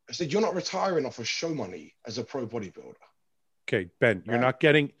 I said you're not retiring off of show money as a pro bodybuilder. Okay, Ben,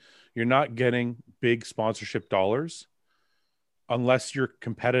 you're not getting big sponsorship dollars unless you're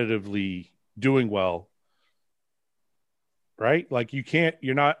competitively doing well. Right? Like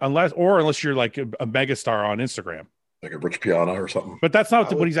you're not unless you're like a megastar on Instagram. Like a Rich Piana or something. But that's not I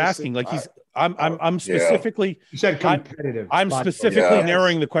what would he's just asking. say- Like I'm specifically You said competitive. I'm bodybuilding. specifically Yeah.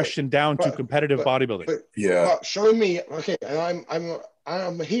 narrowing the question down to But- competitive but- bodybuilding. But Yeah. But show me, okay, and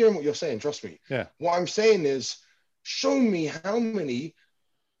I'm hearing what you're saying. Trust me. Yeah. What I'm saying is, show me how many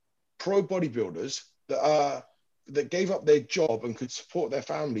pro bodybuilders that gave up their job and could support their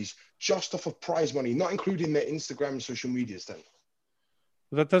families just off of prize money, not including their Instagram and social media stuff.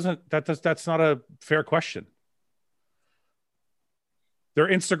 That's not a fair question. Their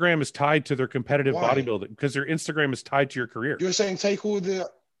Instagram is tied to their competitive Why? bodybuilding because their Instagram is tied to your career. You're saying take all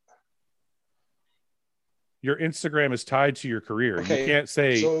the Your Instagram is tied to your career. Okay, You can't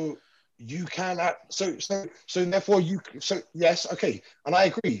say so you can so therefore yes, okay, and I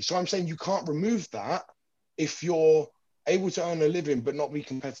agree. So I'm saying you can't remove that if you're able to earn a living but not be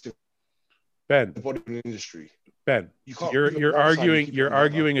competitive Ben. in the bodybuilding industry. Ben, You can't. you're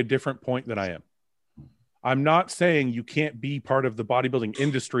arguing a different point than I am. I'm not saying you can't be part of the bodybuilding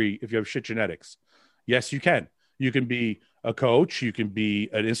industry if you have shit genetics. Yes, you can. You can be a coach. You can be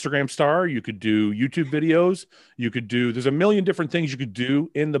an Instagram star. You could do YouTube videos. There's a million different things you could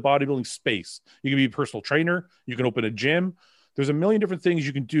do in the bodybuilding space. You can be a personal trainer. You can open a gym. There's a million different things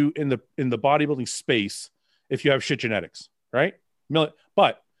you can do in the bodybuilding space if you have shit genetics, right?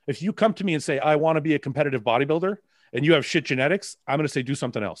 But if you come to me and say, I want to be a competitive bodybuilder and you have shit genetics, I'm going to say, do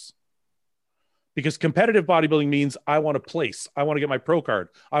something else. Because competitive bodybuilding means I want to place. I want to get my pro card.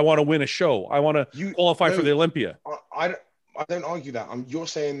 I want to win a show. I want to qualify for the Olympia. I don't argue that. You were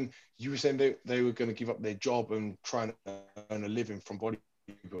saying they were going to give up their job and try and earn a living from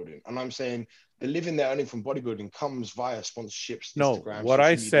bodybuilding. And I'm saying the living they're earning from bodybuilding comes via sponsorships. No, Instagram, what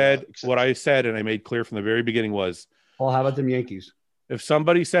I said, etc. and I made clear from the very beginning was, Well, how about them Yankees? if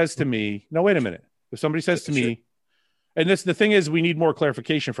somebody says to me, no, wait a minute. If somebody says to me, and the thing is, we need more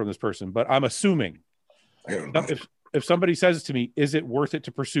clarification from this person, but I'm assuming if somebody says to me, is it worth it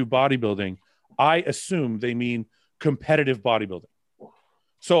to pursue bodybuilding? I assume they mean competitive bodybuilding.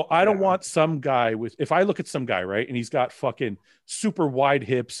 So I don't want some guy if I look at some guy, right, and he's got fucking super wide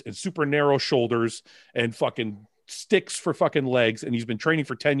hips and super narrow shoulders and fucking sticks for fucking legs, and he's been training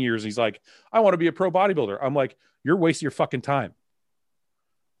for 10 years, and he's like, I want to be a pro bodybuilder. I'm like, you're wasting your fucking time.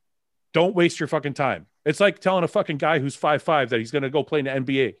 Don't waste your fucking time. It's like telling a fucking guy who's 5'5" that he's going to go play in the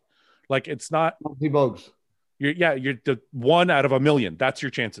NBA. Like, it's not. You're the one out of a million. That's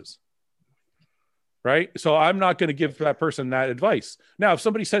your chances. Right? So I'm not going to give that person that advice. Now, if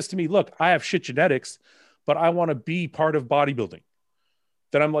somebody says to me, look, I have shit genetics, but I want to be part of bodybuilding,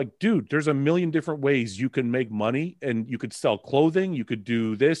 then I'm like, dude, there's a million different ways you can make money, and you could sell clothing. You could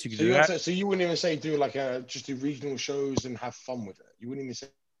do this. You could do that. So you wouldn't even say just do regional shows and have fun with it. You wouldn't even say.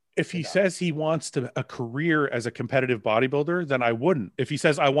 If he says he wants a career as a competitive bodybuilder, then I wouldn't. If he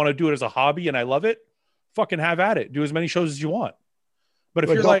says I want to do it as a hobby and I love it, fucking have at it. Do as many shows as you want. But if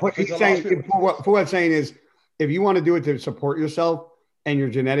you're like, what I'm saying is, if you want to do it to support yourself and your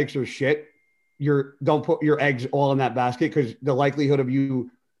genetics are shit, don't put your eggs all in that basket, because the likelihood of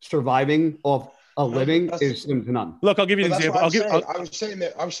you surviving off a living is slim to none. Look, I'll give you an example.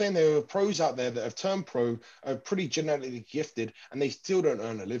 I'm saying there are pros out there that have turned pro, are pretty genetically gifted, and they still don't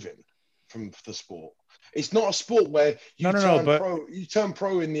earn a living from the sport. It's not a sport where you turn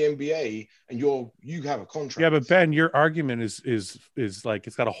pro in the NBA and you have a contract. Yeah, but Ben, your argument is like,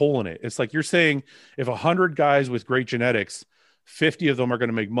 it's got a hole in it. It's like you're saying if 100 guys with great genetics, 50 of them are going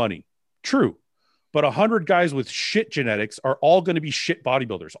to make money. True. But 100 guys with shit genetics are all going to be shit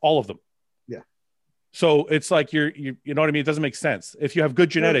bodybuilders, all of them. Yeah. So it's like you know what I mean? It doesn't make sense. If you have good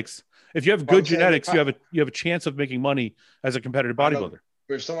genetics, you have a chance of making money as a competitive bodybuilder.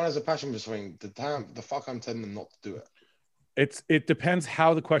 But if someone has a passion for something, the fuck I'm telling them not to do it. It depends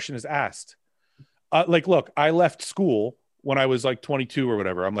how the question is asked. Like, look, I left school when I was like 22 or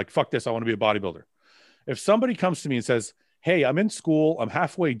whatever. I'm like, fuck this. I want to be a bodybuilder. If somebody comes to me and says, hey, I'm in school, I'm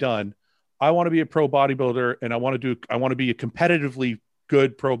halfway done, I want to be a pro bodybuilder and I want to be a competitively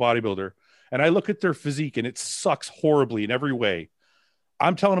good pro bodybuilder. And I look at their physique and it sucks horribly in every way.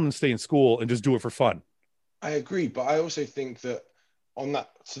 I'm telling them to stay in school and just do it for fun. I agree, but I also think that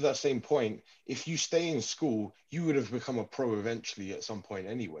to that same point, if you stay in school, you would have become a pro eventually at some point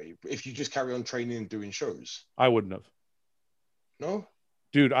anyway. If you just carry on training and doing shows. I wouldn't have. No?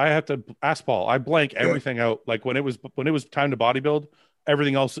 Dude, I have to ask Paul. I blank everything out. Like when it was time to bodybuild,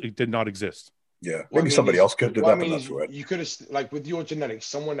 everything else did not exist. Yeah, maybe somebody else could have did that, but that's right. You could have, like with your genetics,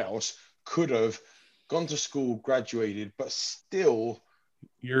 someone else could have gone to school, graduated, but still.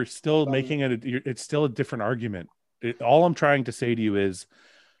 You're still making it. It's still a different argument. All I'm trying to say to you is,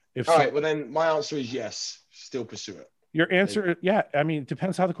 all right, well then my answer is yes. Still pursue it. Your answer, yeah. I mean, it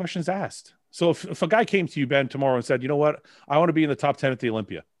depends how the question is asked. So if a guy came to you, Ben, tomorrow and said, you know what, I want to be in the top 10 at the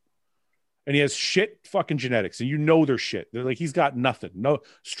Olympia, and he has shit fucking genetics, and you know they're shit. They're like, he's got nothing, no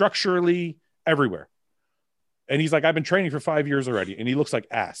structurally everywhere, and he's like, I've been training for 5 years already, and he looks like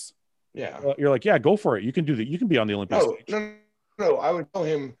ass. Yeah, you're like, yeah, go for it. You can do that. You can be on the Olympic stage. No. I would tell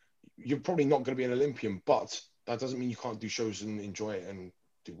him, you're probably not going to be an Olympian, but that doesn't mean you can't do shows and enjoy it and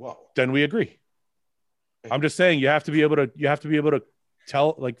do well. Then we agree. I'm just saying you have to be able to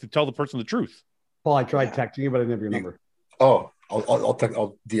tell the person the truth. Paul, I tried texting you, but I didn't have your number. Oh,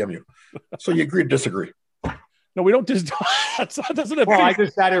 I'll DM you. So you agree to disagree? No, we don't just. That doesn't. Paul, I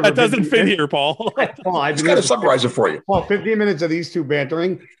just sat here. That doesn't fit here, Paul. Paul, I've just got to summarize it for you. Paul, 15 minutes of these two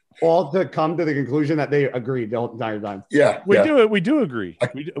bantering, all to come to the conclusion that they agreed the entire time. Yeah, we do it. We do agree.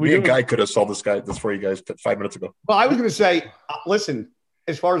 Me and Guy could have solved this for you guys 5 minutes ago. Well, I was going to say, listen,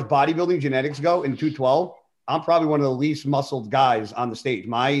 as far as bodybuilding genetics go in 212, I'm probably one of the least muscled guys on the stage.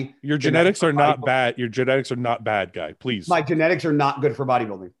 Your genetics are not bad. Your genetics are not bad, Guy. Please. My genetics are not good for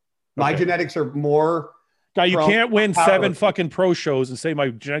bodybuilding. My genetics are more. Guy, you can't win 7 fucking pro shows and say my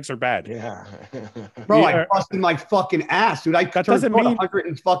genetics are bad. Yeah. Bro, I busted my fucking ass, dude. That doesn't mean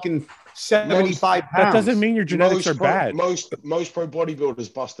 175 pounds. That doesn't mean your genetics are bad. Most pro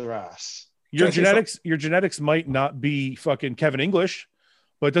bodybuilders bust their ass. Your genetics might not be fucking Kevin English,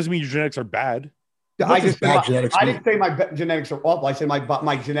 but it doesn't mean your genetics are bad. I didn't say my genetics are awful. I said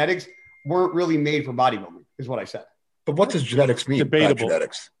my genetics weren't really made for bodybuilding, is what I said. But what does genetics mean? Debatable. Bad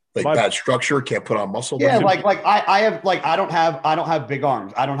genetics. Bad structure, can't put on muscle. Yeah, I don't have big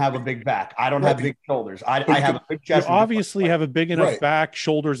arms. I don't have a big back. I don't have big shoulders. I have a big chest. You obviously have a big enough back,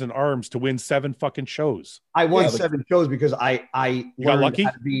 shoulders, and arms to win 7 fucking shows. I won 7 shows because I got lucky.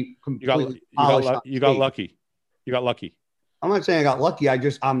 You got lucky. You got lucky. I'm not saying I got lucky.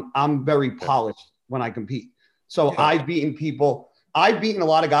 I'm very polished when I compete. So I've beaten people. I've beaten a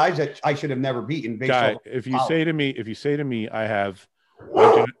lot of guys that I should have never beaten. Guy, if you say to me, I have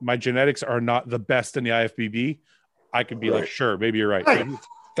my genetics are not the best in the IFBB, I could be like, sure, maybe you're right.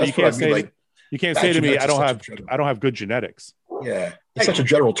 You can't say to me, I don't have good genetics. Yeah, it's such a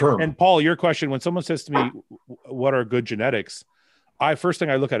general term. And Paul, your question, when someone says to me, what are good genetics? First thing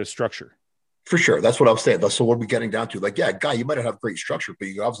I look at is structure. For sure. That's what I'm saying. That's what we're getting down to. Like, yeah, Guy, you might have great structure, but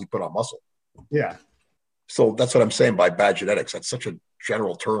you obviously put on muscle. Yeah. So that's what I'm saying by bad genetics. That's such a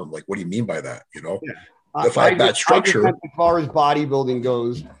general term. Like, what do you mean by that? You know, if I have bad structure. As far as bodybuilding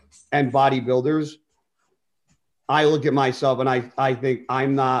goes and bodybuilders, I look at myself and I think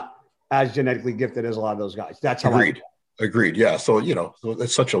I'm not as genetically gifted as a lot of those guys. That's how Agreed. Yeah. So, so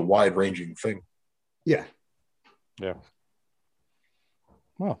it's such a wide ranging thing. Yeah. Yeah.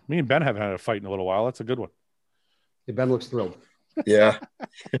 Well, me and Ben haven't had a fight in a little while. That's a good one. Yeah, Ben looks thrilled. Yeah.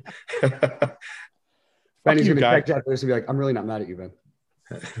 Benny's going to text after this and be like, I'm really not mad at you, Ben.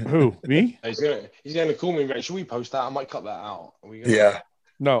 Who? Me? He's gonna call me. Should we post that? I might cut that out. Yeah.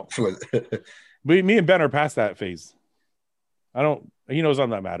 No. Me and Ben are past that phase. He knows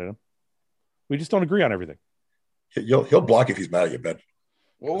I'm not mad at him. We just don't agree on everything. He'll block if he's mad at you, Ben.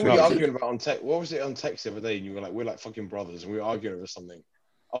 What were we arguing about on text? What was it on text the other day? And you were like, we're like fucking brothers, and we were arguing over something.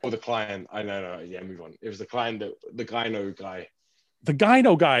 Oh, the client. I know. Yeah, move on. It was the client, the gyno guy. The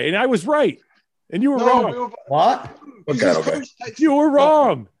gyno guy, and I was right. And you were wrong. What? Okay. You were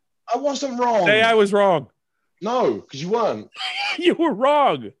wrong. I wasn't wrong. Say I was wrong. No, because you weren't. You were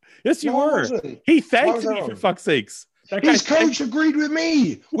wrong. Yes, you were. He thanked me for fuck's sakes. His coach agreed with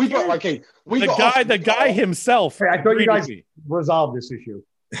me. The guy himself. Hey, I thought you guys resolved this issue.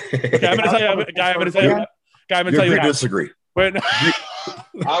 Okay, I'm going to tell you. Disagree. But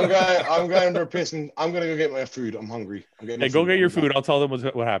I'm going to piss and I'm going to go get my food. I'm hungry. Go get your food. I'll tell them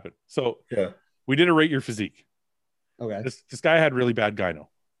what happened. So we didn't rate your physique. Okay. This guy had really bad gyno.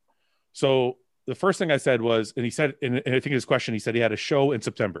 So the first thing I said was, and he said, and I think his question, he said he had a show in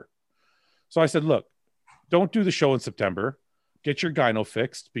September. So I said, look, don't do the show in September. Get your gyno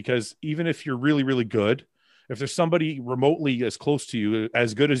fixed, because even if you're really, really good, if there's somebody remotely as close to you,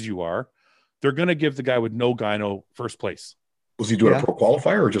 as good as you are, they're going to give the guy with no gyno first place. Was he doing a pro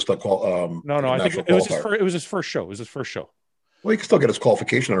qualifier or just a No, I think it was his first show. It was his first show. Well, he can still get his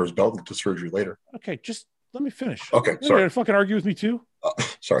qualification under his belt to surgery later. Okay, just let me finish. Okay, You're sorry. gonna fucking argue with me too?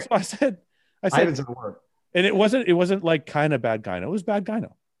 Sorry. So I said, haven't done work. And it wasn't like kind of bad gyno. It was bad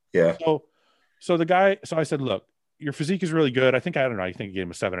gyno. Yeah. So I said, look, your physique is really good. I think I think you gave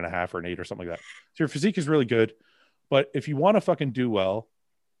him a 7.5 or an 8 or something like that. So your physique is really good, but if you want to fucking do well,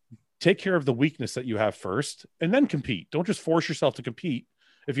 take care of the weakness that you have first, and then compete. Don't just force yourself to compete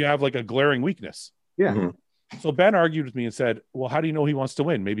if you have like a glaring weakness. Yeah. Mm-hmm. So Ben argued with me and said, well, how do you know he wants to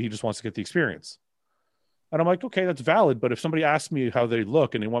win? Maybe he just wants to get the experience. And I'm like, okay, that's valid. But if somebody asks me how they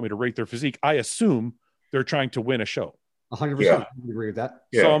look and they want me to rate their physique, I assume they're trying to win a show. 100%. I agree with that.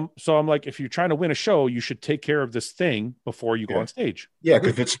 Yeah. So I'm like, if you're trying to win a show, you should take care of this thing before you go on stage. Yeah,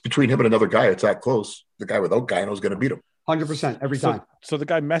 because if it's between him and another guy, it's that close. The guy without gyno is going to beat him. 100% every time. So the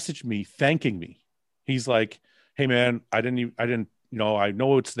guy messaged me thanking me. He's like, hey man, I didn't, I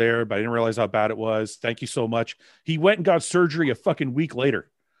know it's there, but I didn't realize how bad it was. Thank you so much. He went and got surgery a fucking week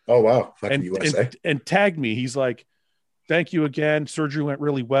later. Oh, wow. Fucking USA. And tagged me. He's like, thank you again. Surgery went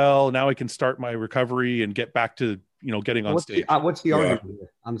really well. Now I can start my recovery and get back to, getting on stage. What's the argument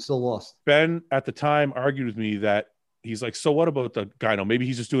here? I'm still lost. Ben at the time argued with me that he's like, so what about the gyno? Maybe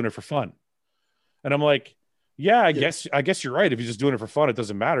he's just doing it for fun. And I'm like, yeah, I guess you're right. If he's just doing it for fun, it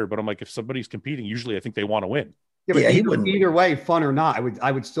doesn't matter. But I'm like, if somebody's competing, usually I think they want to win. Yeah, but either way, fun or not,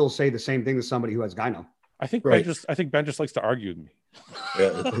 I would still say the same thing to somebody who has gyno. I think Ben just likes to argue with me.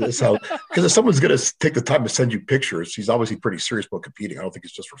 Yeah, because if someone's going to take the time to send you pictures, he's obviously pretty serious about competing. I don't think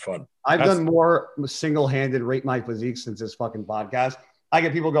it's just for fun. I've done more single-handed rate my physique since this fucking podcast. I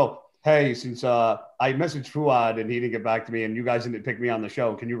get people go, hey, since I messaged Fuad and he didn't get back to me and you guys didn't pick me on the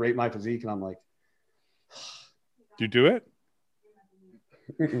show, can you rate my physique? And I'm like, do you do it?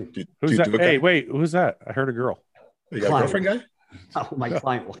 Who's that? Hey, wait, who's that? I heard a girl. You got a girlfriend guy? Oh, my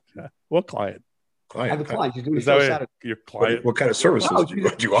client. What client? I have a client. She's doing Is that your client? What kind of services do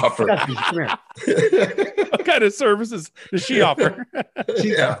you offer? What kind of services does she offer?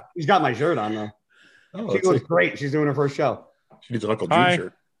 She's got my shirt on, though. Oh, she looks great. She's doing her first show. She needs an Uncle June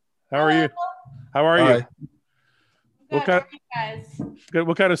shirt. How are you? How are you? Good,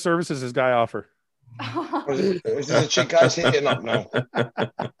 what kind of services does this guy offer? Is this a chick guy's hitting up now?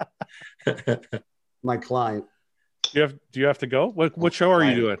 My client. Do you have to go? What show are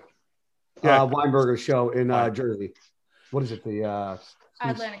you doing? Weinberger show in Jersey. What is it? The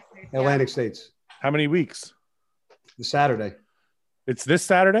Atlantic States. How many weeks? The Saturday. It's this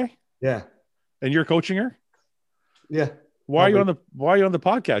Saturday? Yeah. And you're coaching her? Yeah. Why are you on the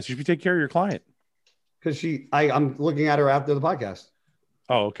podcast? You should be taking care of your client. Because I'm looking at her after the podcast.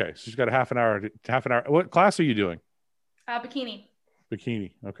 Oh, okay. So she's got a half an hour. What class are you doing? Bikini.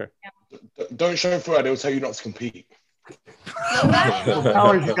 Okay. Yeah. Don't show Fred. They'll tell you not to compete. She's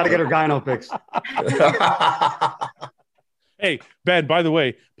got to get her gyno fixed. Hey, Ben, by the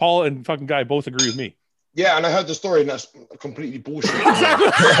way, Paul and fucking Guy both agree with me. Yeah, and I heard the story, and that's completely bullshit.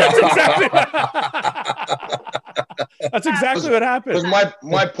 That's exactly what happened.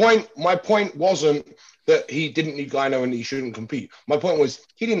 My point wasn't that he didn't need gyno and he shouldn't compete. My point was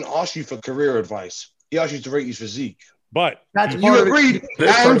he didn't ask you for career advice. He asked you to rate his physique. But you agreed.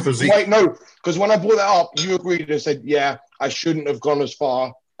 Wait, no, because when I brought that up, you agreed and said, "Yeah, I shouldn't have gone as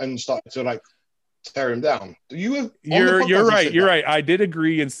far and started to tear him down." You're right. You're right. I did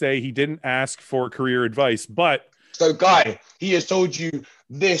agree and say he didn't ask for career advice, but so Guy, he has told you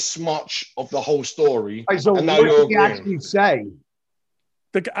this much of the whole story, so and now what you're did he actually say?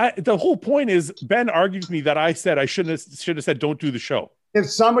 The whole point is Ben argued with me that I said I should have said don't do the show. If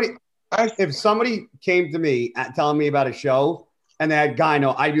somebody came to me telling me about a show and they had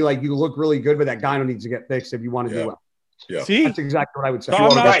gyno, I'd be like, you look really good, but that gyno needs to get fixed if you want to do well. Yeah. See, that's exactly what I would say.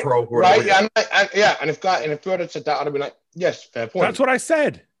 Right? Yeah. And if you had said that, I'd have been like, yes, fair point. That's what I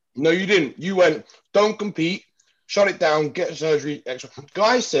said. No, you didn't. You went, don't compete, shut it down, get surgery. Extra.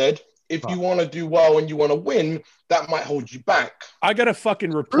 Guy said, if you want to do well and you want to win, that might hold you back. I gotta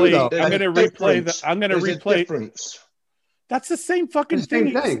fucking replay. I'm gonna replay. Difference. That's the same fucking thing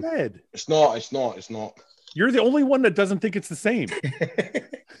he said. It's not. You're the only one that doesn't think it's the same.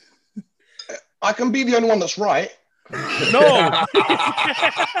 I can be the only one that's right. No.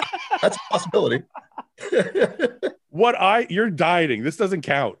 That's a possibility. You're dieting. This doesn't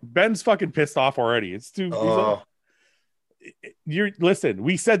count. Ben's fucking pissed off already. It's too. Listen,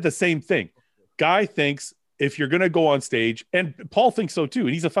 we said the same thing. Guy thinks if you're going to go on stage, and Paul thinks so too,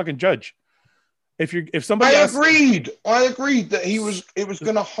 and he's a fucking judge. If somebody I agreed that it was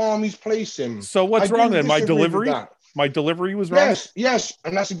going to harm his placing. So what's wrong then? My delivery was wrong. Yes,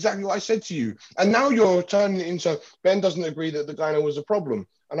 and that's exactly what I said to you. And now you're turning it into Ben doesn't agree that the gyno was a problem,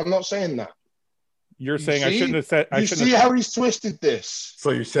 and I'm not saying that. You're saying I shouldn't have said. You see how he's twisted this.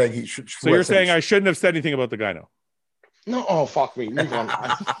 So you're saying he should. So you're saying I shouldn't have said anything about the gyno. No, oh fuck me. Move on.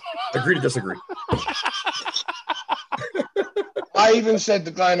 Agree to disagree. I even said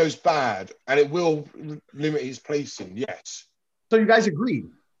the gyno's bad, and it will limit his placing. Yes. So you guys agreed.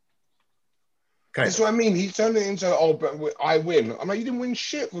 That's what I mean. He turned it into, oh, but I win. I'm like, you didn't win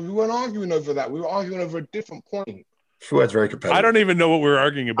shit. We weren't arguing over that. We were arguing over a different point. Fuad's very competitive. I don't even know what we're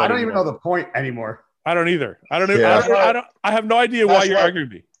arguing about. I don't even know the point anymore. I don't either. I don't even. I have no idea why you're arguing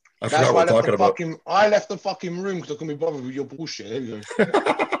with me. I forgot what we're talking about. I left the fucking room because I couldn't be bothered with your bullshit. There you go.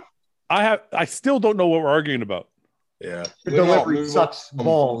 I still don't know what we're arguing about. Yeah. The delivery sucks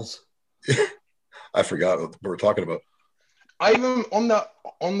balls. I forgot what we were talking about. I even on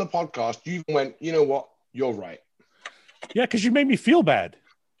the podcast, you even went, you know what? You're right. Yeah, because you made me feel bad.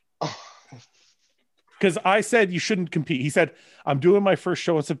 Because I said you shouldn't compete. He said, I'm doing my first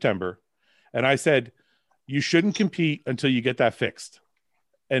show in September. And I said, you shouldn't compete until you get that fixed.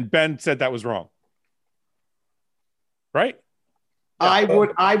 And Ben said that was wrong. Right? I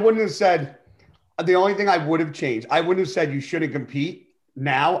wouldn't have said, the only thing I would have changed, I wouldn't have said you shouldn't compete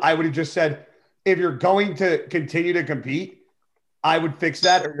now. I would have just said, if you're going to continue to compete, I would fix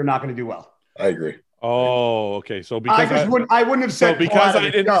that or you're not going to do well. I agree. Oh, okay. So because I wouldn't have said because I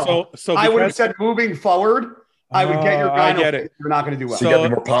didn't. I would have said moving forward, I would get your guy. I get it. You're not going to do well. So you got to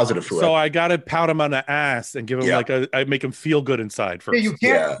be more positive for it. So I got to pout him on the ass and give him I make him feel good inside first. You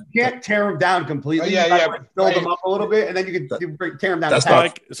can't tear him down completely. Build him up a little bit, and then you can tear him down.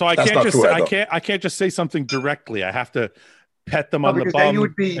 I can't just say something directly. I have to pet them on the bum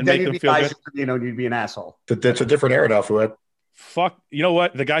and make them feel good. You'd be an asshole. It's a different era now, Fuad. Fuck. You know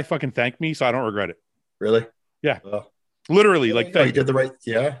what? The guy fucking thanked me, so I don't regret it. Really? Yeah. Literally, he did the right.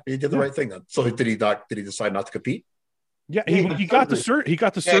 Yeah, he did the right thing then. So did he not? Did he decide not to compete? Yeah, he got the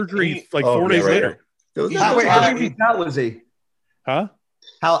surgery 4 days later. How many weeks out was he? Huh?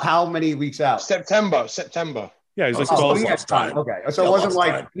 How many weeks out? September. Yeah, he's like 12 months time. Okay, so it wasn't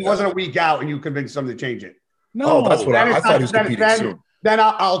like he wasn't a week out and you convinced him to change it. No, that's what I thought he was competing soon. Then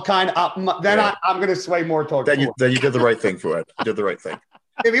I'll kind of I'm going to sway more towards. Then you did the right thing, Fuad. You did the right thing.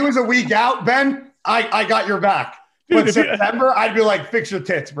 If he was a week out, Ben, I got your back. But September, I'd be like, fix your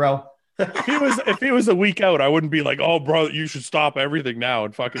tits, bro. If he was a week out, I wouldn't be like, oh, bro, you should stop everything now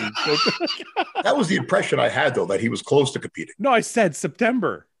and fucking. That was the impression I had, though, that he was close to competing. No, I said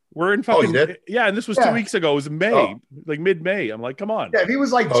September. We're in fucking. Oh, you did? Yeah, and this was 2 weeks ago. It was May, like mid-May. I'm like, come on. Yeah, if he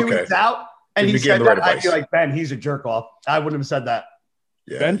was like 2 weeks out and he said that, I'd be like, Ben, he's a jerk off. I wouldn't have said that.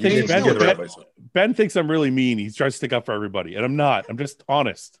 Yeah, Ben thinks I'm really mean. He's trying to stick up for everybody, and I'm not. I'm just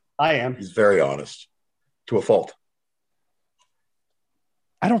honest. I am. He's very honest, to a fault.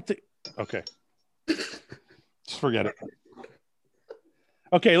 I don't think. Okay, just forget it.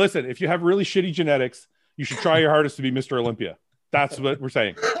 Okay, listen. If you have really shitty genetics, you should try your hardest to be Mr. Olympia. That's what we're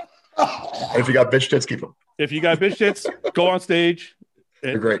saying. If you got bitch tits, keep them. If you got bitch tits, go on stage.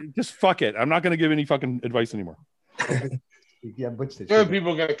 You're great. Just fuck it. I'm not going to give any fucking advice anymore. Yeah, but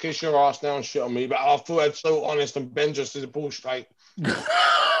people are gonna kiss your ass now and shit on me, but I thought I'd so honest and Ben just is a bullshit. Like,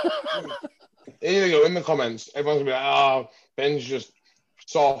 here you go in the comments. Everyone's gonna be like, "Oh, Ben's just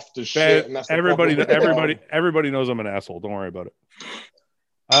soft as shit." And that's everybody knows I'm an asshole. Don't worry about it.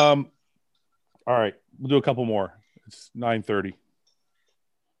 All right, we'll do a couple more. It's 9:30.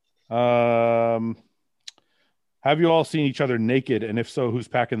 Have you all seen each other naked? And if so, who's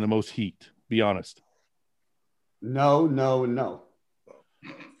packing the most heat? Be honest. No. No,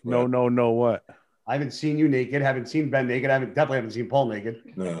 what? I haven't seen you naked. Haven't seen Ben naked. Definitely haven't seen Paul naked.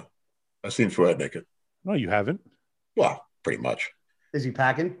 No. I've seen Fuad naked. No, you haven't. Well, pretty much. Is he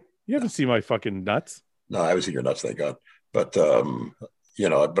packing? You haven't seen my fucking nuts. No, I haven't seen your nuts, thank God. But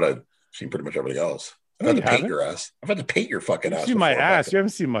but I've seen pretty much everything else. I've had to paint your ass. I've had to paint your fucking ass. You've seen my ass. You haven't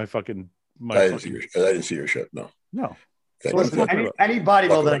seen my fucking. I didn't see your shit. No. So listen, any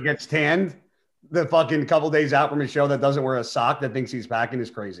bodybuilder that gets tanned the fucking couple days out from his show that doesn't wear a sock that thinks he's packing is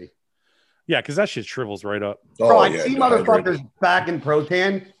crazy. Yeah, because that shit shrivels right up. Bro, I see motherfuckers back in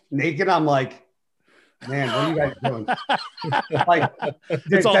Protan naked. I'm like, man, what are you guys doing? Like,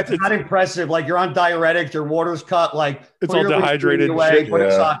 that's not impressive. Like, you're on diuretics, your water's cut. Like, it's all dehydrated. Away, put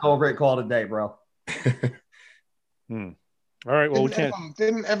a sock over it, call it a day, bro. All right, well,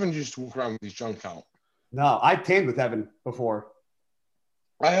 didn't Evan just walk around with his junk out? No, I tanned with Evan before.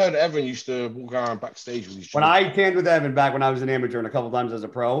 I heard Evan used to walk around backstage with his When I tanned with Evan back when I was an amateur and a couple times as a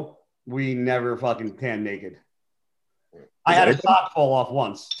pro, we never fucking tanned naked. I had a sock fall off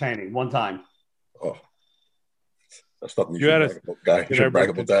once, tanning, one time. Oh. That's nothing you should brag about, guy. You should brag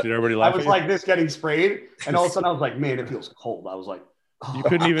about that. Did everybody laugh? I was like this getting sprayed, and all of a sudden I was like, man, it feels cold. I was like, oh. You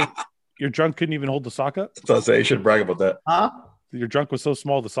couldn't even, your drunk couldn't even hold the sock up? So I say you should brag about that. Huh? Your drunk was so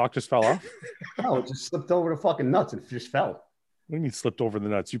small the sock just fell off? No, it just slipped over the fucking nuts and just fell. What do you mean slipped over the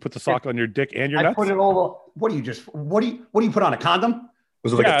nuts? You put the sock on your dick and your nuts? I put it all. What do you put on a condom?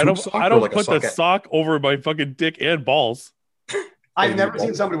 Was it like a tube sock? I don't like put the sock over my fucking dick and balls. I've never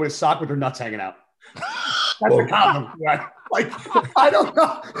seen somebody with a sock with their nuts hanging out. That's a condom. Right? Like, I don't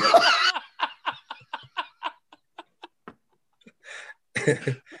know.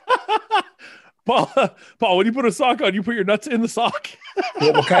 Paul, when you put a sock on, you put your nuts in the sock.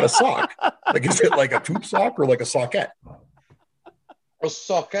 Well, what kind of sock? Like, is it like a tube sock or like a sockette? A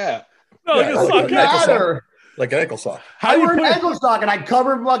sockette. No, like a sockette. Like an ankle sock. I wear an ankle sock and I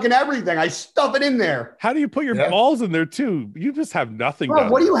cover fucking everything. I stuff it in there. How do you put your balls in there too? You just have nothing. Bro,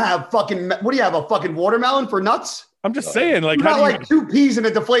 what do you have? What do you have? A fucking watermelon for nuts? I'm just saying, like, you got like 2 peas in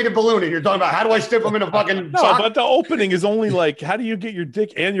a deflated balloon, and you're talking about how do I stiff them in a fucking sock? But the opening is only like, how do you get your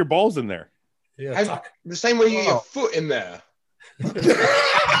dick and your balls in there? Yeah, the same way you get your foot in there.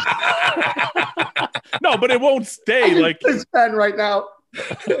 No, but it won't stay. Like this pen right now.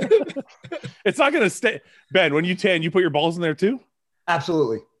 It's not going to stay. Ben, when you tan, you put your balls in there too?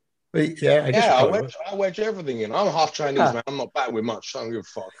 Absolutely. I wedge everything in. I'm half Chinese, man. I'm not bad with much. I don't give a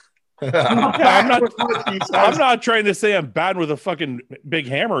fuck. I'm not trying to say I'm bad with a fucking big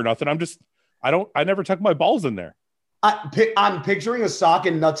hammer or nothing. I never tuck my balls in there. I'm picturing a sock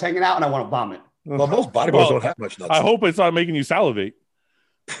and nuts hanging out, and I want to bomb it. Well, most bodybuilders don't have much nuts. I hope it's not making you salivate.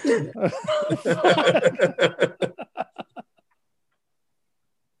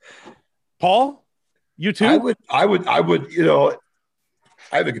 Paul, you too? I would, you know,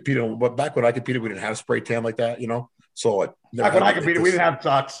 I haven't competed, but back when I competed, we didn't have spray tan like that, you know. So back when I competed, we didn't have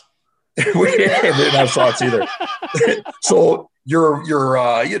socks. we didn't have socks either. So your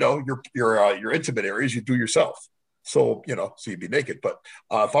intimate areas you do yourself. So, you know, so you'd be naked. But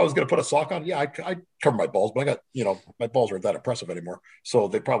if I was going to put a sock on, I'd cover my balls. But I got, you know, my balls aren't that impressive anymore. So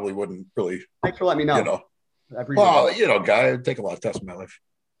they probably wouldn't really. Thanks for letting me know. You know, well, you know, guy, I take a lot of tests in my life.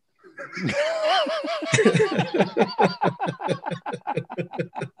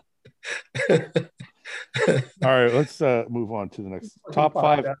 All right, let's move on to the next top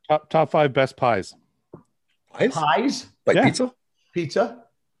five best pies. Pies? Like Pizza?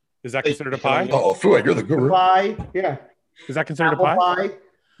 Is that considered a pie? Oh, Fuad, you're the guru. Pie, yeah. Is that considered Apple a pie?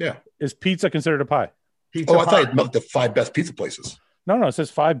 Yeah. Is pizza considered a pie? Pizza I thought it meant the 5 best pizza places. No, it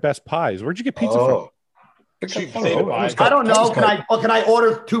says 5 best pies. Where'd you get pizza from? I don't know. Can I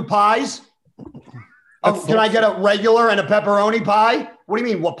order 2 pies? Can I get a regular and a pepperoni pie? What do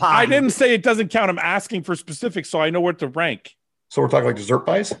you mean, what pie? I didn't say it doesn't count. I'm asking for specifics so I know where to rank. So we're talking like dessert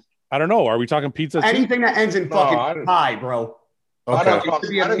pies? I don't know. Are we talking pizza? Anything that ends in fucking pie, bro. Okay. I don't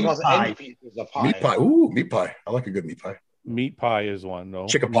any pizza is a pie. Meat pie. Ooh, meat pie. I like a good meat pie. Meat pie is one. No.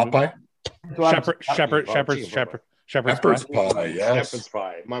 Chicken pot pie? Shepherd's pie. Yes. Shepherd's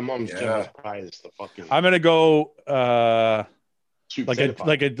pie. My mom's Shepherd's pie is the fucking. I'm gonna go like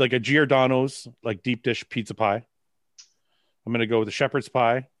a Giordano's like deep dish pizza pie. I'm gonna go with the shepherd's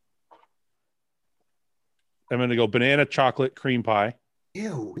pie. I'm gonna go banana chocolate cream pie.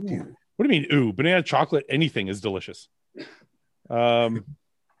 Ew, dude. What do you mean? Ooh, banana chocolate anything is delicious.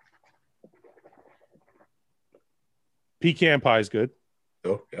 Pecan pie is good.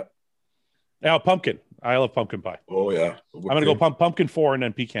 Oh yeah. Now pumpkin. I love pumpkin pie. Oh yeah. I'm gonna go pumpkin 4 and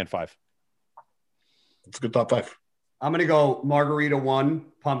then pecan 5. It's a good top 5. I'm gonna go margarita 1,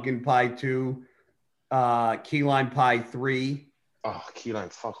 pumpkin pie 2, key lime pie 3. Oh, key lime,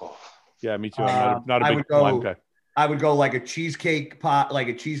 fuck off. Yeah, me too. I'm not a big lime guy. I would go like a cheesecake pie, like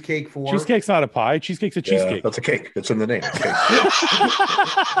a cheesecake 4. Cheesecake's not a pie. Cheesecake's a cheesecake. Yeah, that's a cake. It's in the name. That's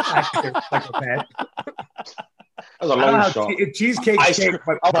a long shot. Cheesecake cake,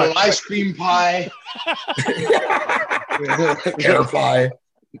 ice cream pie. Air pie.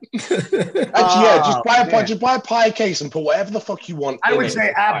 Actually, just buy a pie case and put whatever the fuck you want. I would say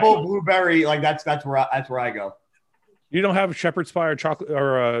apple, blueberry. Like that's where I go. You don't have shepherd's pie or chocolate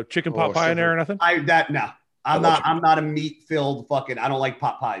or chicken pot pie in there or nothing? No. I'm not a meat filled fucking. I don't like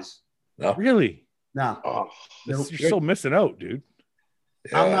pot pies. No, really? No. Oh, you're so missing out, dude.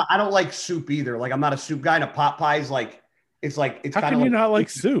 Yeah. I don't like soup either. Like I'm not a soup guy. And a pot pie is like it's How can you not like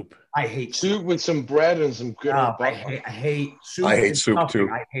soup? I hate soup with some bread and some good old butter. I hate soup. I hate soup too.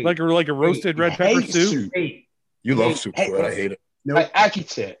 Like a roasted red pepper soup. You love soup, but I hate it. Nope. I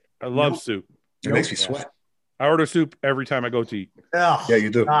eat it. I love Nope. soup. It makes me sweat. I order soup every time I go to eat. Ugh, Yeah, you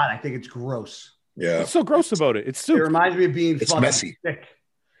do. God, I think it's gross. Yeah. What's so gross about it? It's It soup. reminds me of being It's fucking messy. sick.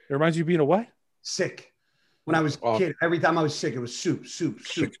 It reminds you of being a what? Sick. When I was a kid, every time I was sick, it was soup. Chicken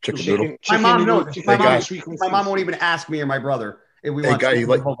soup. noodle. My mom knows. chicken My mom, noodle, sweet corn my mom soup. won't even ask me or my brother if we Hey, want guy, soup. you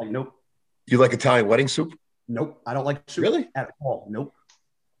like- Nope. You like Italian wedding soup? Nope. I don't like soup Really? at all. Nope.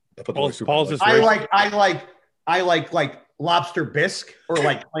 I put the Paul's- soup Paul's on. is- I like lobster bisque or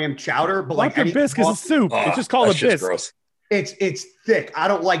like clam chowder, but like Lobster anything bisque is a broth- soup. It's just called a that shit's bisque. gross. it's thick. I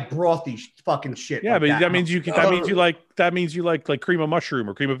don't like brothy fucking shit. Yeah, like but that. that means you can. That means you like cream of mushroom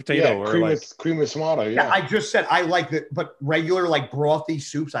or cream of potato Yeah, or cream, like. cream of tomato. Yeah, Yeah. I just said I like the, but regular like brothy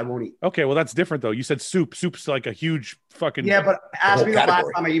soups I won't eat. Okay, well that's different though. You said soup. Soup's like a huge fucking. Yeah, but ask whole me the last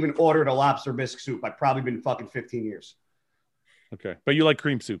category. time I even ordered a lobster bisque soup. I've probably been fucking 15 years. Okay, but you like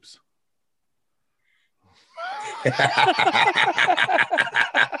cream soups.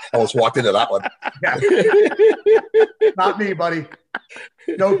 Almost walked into that one. Yeah. Not me, buddy.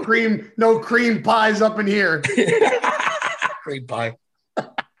 No cream pies up in here. Cream pie.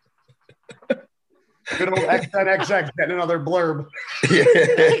 Good old XNXX getting another blurb.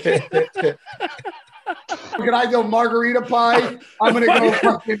 Can I go margarita pie? I'm gonna go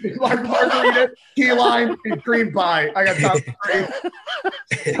fucking like margarita, key lime, and cream pie. I got top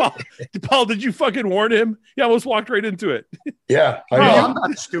three. Paul, did you fucking warn him? He almost walked right into it. Yeah, I No, know. I'm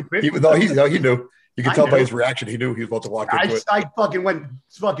not stupid. Even though he knew. You could I tell by knew. his reaction. He knew he was about to walk into it. I fucking went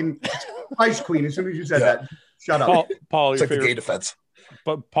fucking ice queen as soon as you said Yeah. that. Shut up. Paul, It's your like the gay favorite. defense.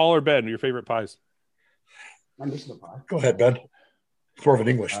 But Paul or Ben, your favorite pies? I miss the pie. Go ahead, Ben. It's more of an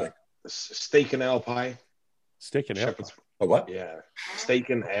English thing. Steak and ale pie. Steak and ale. Shepherd's. A what? Yeah. Steak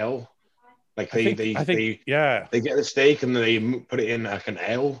and ale. Like I think, yeah. they get the steak and then they put it in like an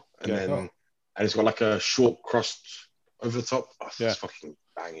ale and Yeah. then and it's got like a short crust over the top. Oh, Yeah. it's fucking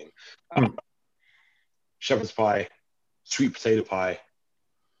banging. Mm. Shepherd's pie, sweet potato pie.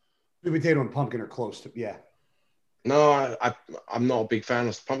 Sweet potato and pumpkin are close to No, I'm not a big fan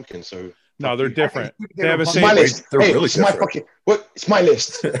of pumpkin, so No, they're different. They have a it's same. my list. They're Hey, really it's my different. fucking what? It's my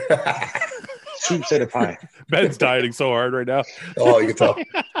list. Sweet potato pie. Ben's dieting so hard right now. Oh, you can tell. Trying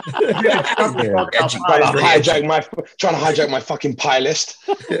to hijack my fucking pie list.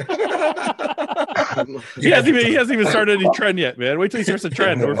 He hasn't even started any trend yet, man. Wait till he starts a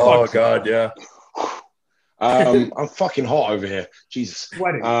trend. We're Oh fucked. God, yeah. I'm fucking hot over here. Jesus.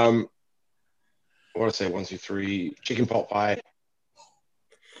 Sweating. What did I say? 1, 2, 3. Chicken pot pie.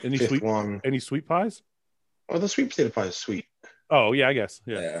 Any Fifth sweet? one. Any sweet pies? Oh, the sweet potato pie is sweet. Oh yeah, I guess.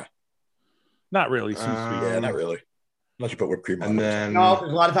 Yeah, Yeah. not really sweet. Yeah, not really. Unless you put whipped cream on And it. then No,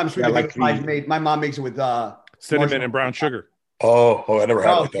 because a lot of times sweet Yeah, potato like pie is the- made. My mom makes it with Cinnamon marshmallow. and brown sugar. Oh, I never had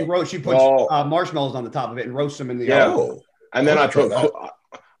it No, like that. she puts Well- marshmallows on the top of it and roasts them in the Yeah. oven. Oh, and then I I wanna try put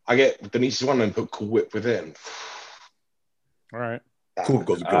that. I get Denise's one and put Cool Whip within. All right. Cool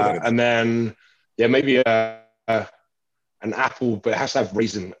goes good. And then maybe an apple, but it has to have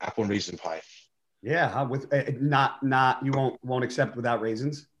apple and raisin pie. Yeah, with not you won't accept without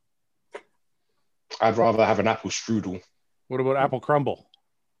raisins. I'd rather have an apple strudel. What about apple crumble?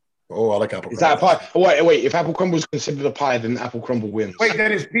 Oh, I like apple. Is that a crumble. pie? Oh, wait. If apple crumble is considered a pie, then apple crumble wins. Wait,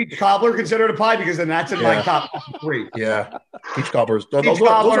 then is peach cobbler considered a pie? Because then that's in my Yeah. top three. Yeah, peach cobblers. Peach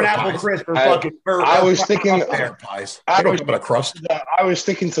cobbler and apple crisp are fucking. I was thinking. Those are pies. I They don't was- come in a crust. I was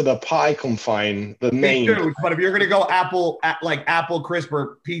sticking to the pie confine, the Me name. too, but if you're gonna go like apple crisp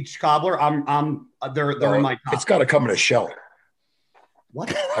or peach cobbler, they're in my top. It's got to come in a shell. What?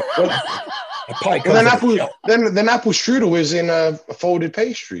 A pie comes Well, then in apple, a shell. then apple strudel is in a folded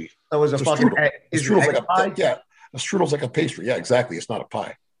pastry. That was a It's a fucking strudel. egg. A Is strudel's egg like a pie? yeah. A strudel's like a pastry. Yeah, exactly. It's not a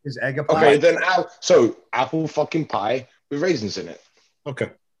pie. Is egg a pie? Okay, then so apple fucking pie with raisins in it. Okay.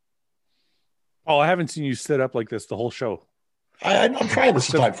 Paul, I haven't seen you sit up like this the whole show. I'm trying this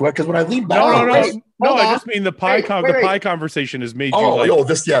time, because when I lean back, No. wait, No, hold I on. just mean the pie. Wait, The wait. pie conversation has made you Oh, like.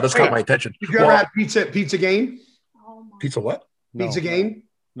 this got my attention. Did you ever have pizza game? Pizza what? No, Pizza game?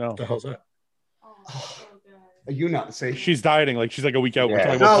 No, What the hell's that? You know, see. she's dieting. Like she's like a week out. We're Yeah.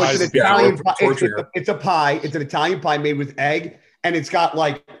 talking about No, pies. it's an and pizza. Italian for pie. torture her. It's a pie. It's an Italian pie made with egg, and it's got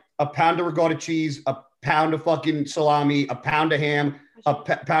like a pound of ricotta cheese, a pound of fucking salami, a pound of ham, a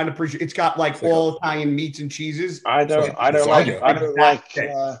pound of prosciutto. It's got like all Italian meats and cheeses. I don't like like lasagna. I don't like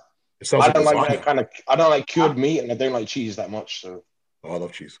It sounds I like don't like lasagna. that kind of I don't like cured meat and I don't like cheese that much. So Oh, I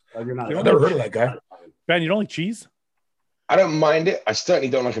love cheese. You're not. I've never heard of that guy. Ben, you don't like cheese? I don't mind it. I certainly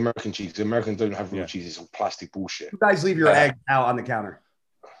don't like American cheese. Americans don't have real Yeah. cheese. It's all plastic bullshit. You guys leave your egg out on the counter.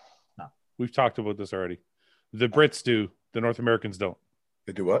 We've talked about this already. The Brits do. The North Americans don't.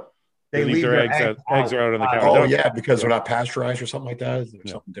 They do what? They leave their eggs out. Eggs are out on the counter. Oh yeah, because they're not pasteurized or something like that. Is there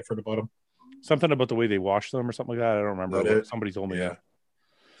something different about them? Something about the way they wash them or something like that. I don't remember. Somebody told me. Yeah.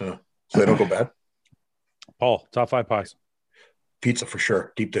 Huh. So they don't go bad. Paul, top 5 pies. Pizza for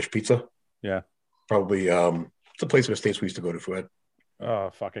sure. Deep dish pizza. Yeah. Probably. It's a place in the States we used to go to. Fuad. Oh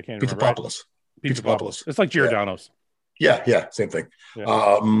fuck, I can't Pizza remember. Pizza Pizza Populous. It's like Giordano's. Yeah, same thing.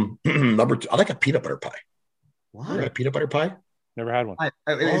 Yeah. Number 2, I like a peanut butter pie. What? A peanut butter pie? Never had one.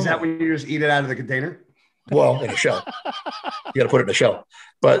 Is that when you just eat it out of the container? Well, in a shell. You got to put it in a shell.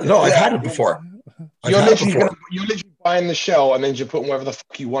 But no, I've had it before. You're literally buying the shell and then you're putting whatever the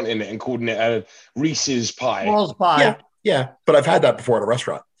fuck you want in it and calling it a Reese's pie. Paul's pie. Yeah, but I've had that before at a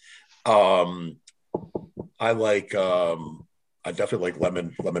restaurant. I like. I definitely like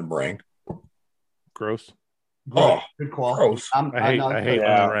lemon meringue. Gross. Oh, good call. Gross. I hate lemon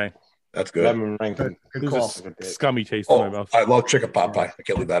meringue. That's good. Lemon meringue. Good call. Scummy taste in my mouth. I love chicken pot pie. I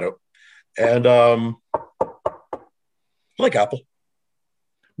can't leave that out. And I like apple.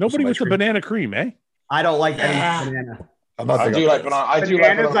 Nobody with the banana cream, eh? I don't like any banana. I do like banana.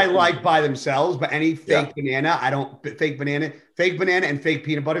 Bananas I like by themselves, but any fake banana, I don't. Fake banana and fake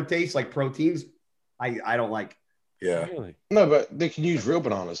peanut butter taste like proteins. I don't like. Yeah. Really? No, but they can use real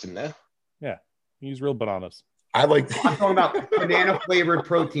bananas in there. Yeah. Use real bananas. I like. I'm talking about banana flavored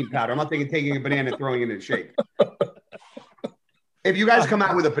protein powder. I'm not thinking taking a banana and throwing it in a shake. If you guys come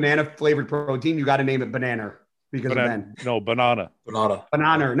out with a banana flavored protein, you got to name it banana because of Ben. No, banana.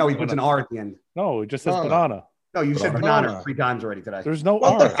 Banana. No, he puts an R at the end. No, it just says banana. No, you said banana 3 times already today. There's no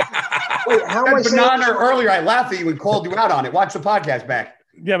R. Wait, how am I banana earlier? I laughed at you and called you out on it. Watch the podcast back.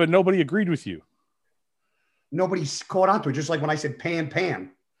 Yeah, but nobody agreed with you. Nobody caught on to it, just like when I said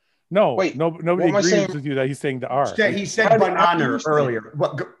pan. No, wait, nobody agrees with you that he's saying the R. He said banana earlier.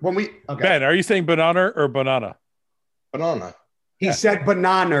 When we Ben, are you saying banana or banana? Banana. He said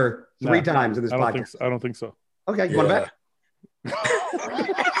banana 3 times in this podcast. I don't think so. Okay, you want to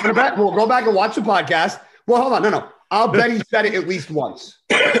bet? We'll go back and watch the podcast. Well, hold on. No. I'll bet he said it at least once.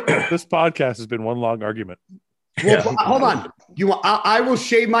 This podcast has been one long argument. Well, hold on. I will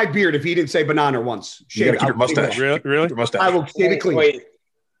shave my beard if he didn't say banana once. Shave your mustache. Really? Your mustache. I will shave it clean. Wait.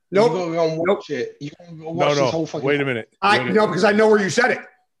 Nope. You're going to watch it. You're going to watch this whole fucking Wait a minute. No, because I know where you said it.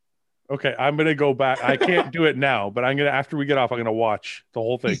 Okay, I'm going to go back. I can't do it now, but I'm going to, after we get off, I'm going to watch the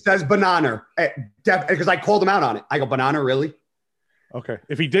whole thing. He says banana. Because I called him out on it. I go, banana, really? Okay.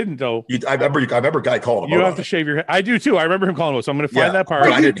 If he didn't, though. I remember a guy calling him. You have to shave your head. I do, too. I remember him calling him. So I'm going to find that part.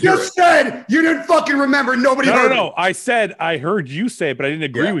 But you just said you didn't fucking remember. Nobody heard No. I said I heard you say it, but I didn't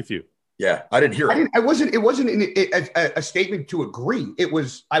agree with you. Yeah, I didn't hear it. It wasn't a statement to agree.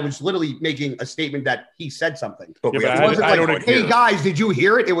 I was literally making a statement that he said something. But I don't agree. Hey guys, did you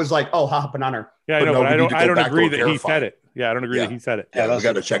hear it? It was like, oh, banana. Yeah, I know, but I don't agree that he said it. Yeah, I don't agree that he said it. Yeah, we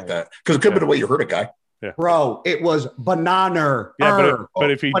got to check that because it could have been the way you heard it, guy. Yeah. Bro, it was banana. Yeah,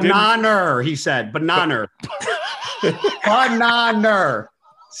 but if he banana, he said banana. Banana.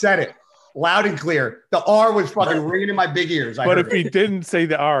 Said it. Loud and clear. The R was fucking ringing in my big ears. But if he didn't say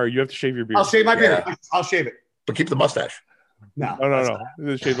the R, you have to shave your beard. I'll shave my beard. I'll shave it. But keep the mustache. No.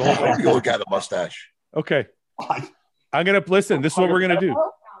 Shave the whole thing. You always got the mustache. Okay. I'm going to listen. This is what we're going to do.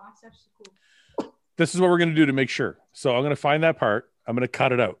 This is what we're going to do to make sure. So I'm going to find that part. I'm going to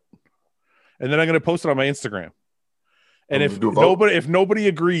cut it out. And then I'm going to post it on my Instagram. And if nobody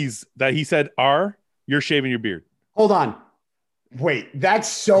agrees that he said R, you're shaving your beard. Hold on. Wait, that's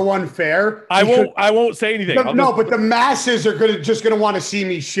so unfair. I won't say anything. But the masses are just gonna want to see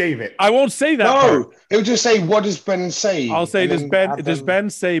me shave it. I won't say that. No, it'll just say, what does Ben say? I'll say, does Ben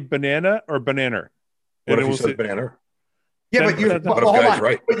say banana or banana? What if he said banana? Yeah, but hold on.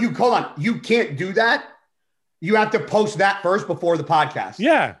 Right. But hold on. You can't do that. You have to post that first before the podcast.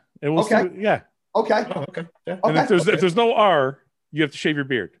 Yeah. And we'll see. Yeah. Okay. Oh, okay. Yeah. And if there's no R, you have to shave your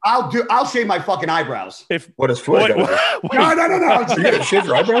beard. I'll shave my fucking eyebrows. What is Floyd? No. You're gonna shave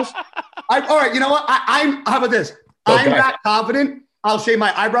your eyebrows? All right. You know what? How about this? I'm not confident. I'll shave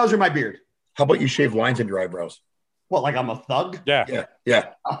my eyebrows or my beard. How about you shave lines in your eyebrows? What? Like I'm a thug? Yeah. No.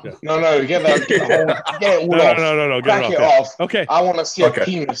 Get it all off. No. Get it off. Okay. I want to see a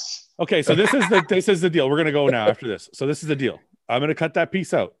penis. Okay. So this is the deal. We're gonna go now after this. So this is the deal. I'm gonna cut that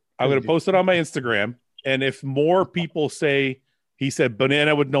piece out. I'm gonna post it on my Instagram, and if more people say he said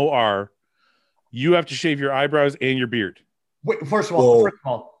banana with no R, you have to shave your eyebrows and your beard. Wait, first of all,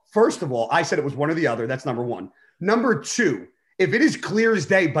 I said it was one or the other. That's number one. Number two, if it is clear as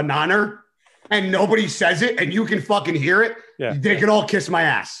day banana and nobody says it and you can fucking hear it, they can all kiss my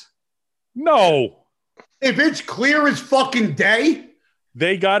ass. No. If it's clear as fucking day,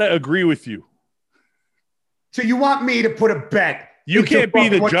 they got to agree with you. So you want me to put a bet You can't be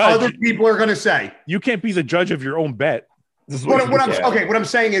the what judge. other people are going to say. You can't be the judge of your own bet. This is What you I'm do. okay. What I'm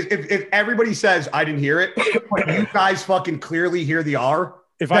saying is, if everybody says I didn't hear it, but you guys fucking clearly hear the R,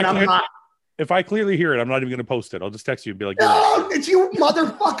 then I'm not. If I clearly hear it, I'm not even going to post it. I'll just text you and be like, "You're right." No, it's you,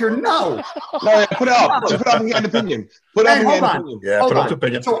 motherfucker. No. No, put it up. Just put it up and get an opinion. Put it up Hey, and get hold an on. opinion. Yeah, Hold put up on. the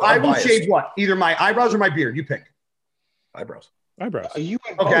opinion. So I'm I will biased. shave what? Either my eyebrows or my beard. You pick. Eyebrows. Eyebrows. You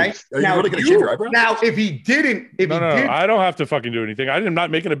went Okay. both. Are you really going to shave your eyebrows? Now, if he didn't, No, I don't have to fucking do anything. I'm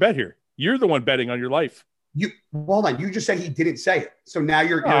not making a bet here. You're the one betting on your life. hold on. You just said he didn't say it. So now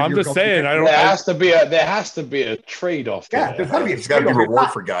you're. I'm just saying. I don't. There has to be a trade-off. Yeah, there. there's got to be a It's gotta be trade-off. reward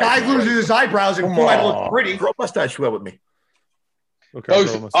for guys. Guy loses his eyebrows and Come Floyd on. looks pretty. Grow a mustache well with me. Okay, I'll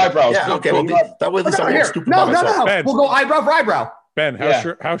go with Both myself. eyebrows. Yeah, okay. Well, that way at least I'm a little stupid No, by no, myself. no. Ben. We'll go eyebrow for eyebrow. Ben,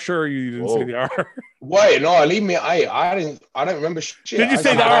 Yeah. how sure are you didn't say the R? Wait, no, leave me. I don't remember shit. Did you I say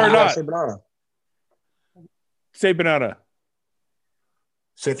said the R or I not? said banana. Say banana.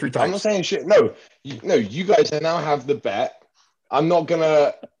 Say it 3 I'm times. not saying shit. No, you guys now have the bet. I'm not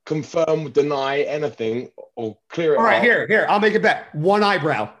gonna confirm, deny anything, or clear it. All right, up. here. I'll make it bet. One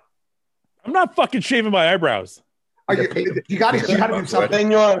eyebrow. I'm not fucking shaving my eyebrows. Are you got to do something.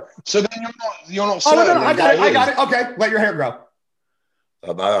 Then you're not. Oh Certain no, I got it. Okay, let your hair grow.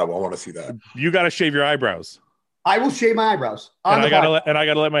 I want to see that. You got to shave your eyebrows, I will shave my eyebrows. and I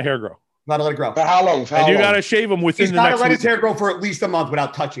gotta let my hair grow. Gotta let it grow. For how long? And you got to shave them within He's the got to next let week. his hair grow for at least a month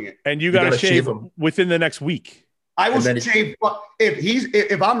without touching it. And you got to gotta shave shave 'em. within the next week. I will And then shave.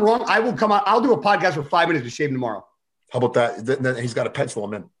 If I'm wrong, I will come out. I'll do a podcast for 5 minutes to shave him tomorrow. How about that? Then he's got to pencil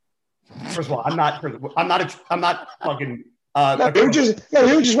him in. First of all, I'm not fucking. No, he'll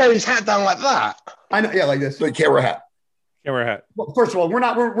just wear his hat down like that. I know, yeah, like this. So he can't wear a hat. Can't wear a hat. Well, first of all,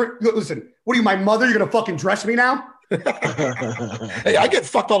 we're listen. What are you, my mother? You're gonna fucking dress me now? Hey, I get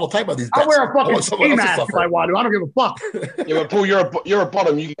fucked all the time by these I'll bets. wear a I want fucking someone ski else to mask if suffer. I want to. I don't give a fuck. Yeah, but Paul, you're a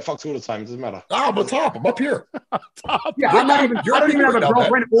bottom. You get fucked all the time. It doesn't matter. Ah, I'm on top. I'm up here. Yeah, I'm not even. You're I don't even have a right now,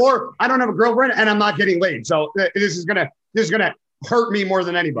 girlfriend, or I don't have a girlfriend, and I'm not getting laid. So this is gonna hurt me more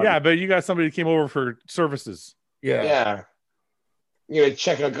than anybody. Yeah, but you got somebody who came over for services. Yeah. Yeah. You're gonna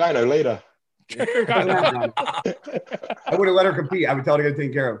check a gyno later. I would have let her compete. I would tell her to get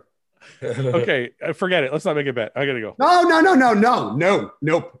taken care of. Okay, forget it. Let's not make a bet. I gotta go. No,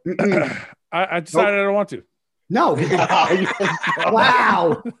 nope. Mm-mm. I decided I don't want to. No.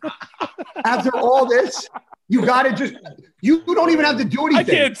 Wow. After all this, you got to just, you don't even have to do anything. I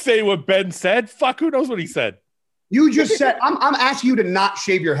can't say what Ben said. Fuck, who knows what he said? You just said, I'm asking you to not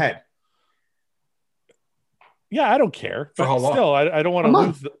shave your head. Yeah, I don't care. For But how long? still, I don't want to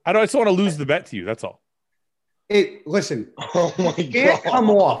lose. I just want to lose the bet to you. That's all. Listen, Oh my you can't come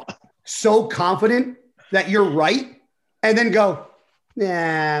off so confident that you're right and then go,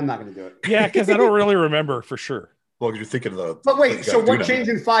 nah, I'm not going to do it. Yeah, because I don't really remember for sure. Well, because you're thinking of the. But wait, you so gotta do what that. changed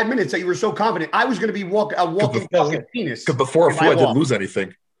in 5 minutes that you were so confident? I was going to be a walking fucking penis. Because before if I Floyd didn't lost. lose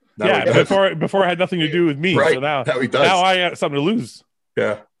anything. Now Yeah, he does. before it had nothing to do with me. Right. So now Now he does. now I got something to lose.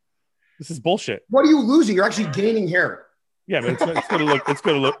 Yeah. This is bullshit. What are you losing? You're actually gaining hair. Yeah, but it's gonna look. It's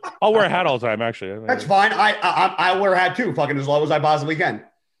gonna look. I'll wear a hat all the time. Actually, That's fine. I wear a hat too, fucking as low as I possibly can.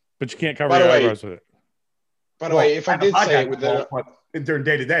 But you can't cover By the your way- eyebrows with it. By the way, if I did say it with during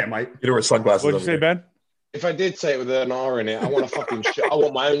day to day, I might. You know, wear sunglasses. What did you say, every day. Ben? if I did say it with an R in it, I want a fucking shirt. I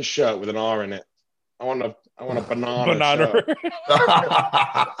want my own shirt with an R in it. I want a banana shirt.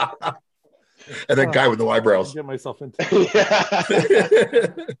 And that guy with no eyebrows. Get myself into. Yeah.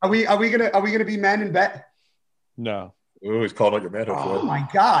 Are we gonna be men and bet? No, Oh, he's calling out your manhood. Oh Floyd. my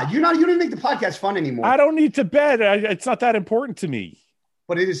god, you don't make the podcast fun anymore. I don't need to bet. It's not that important to me.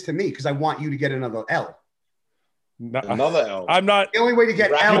 But it is to me because I want you to get another L. No, Another L. I'm not. The only way to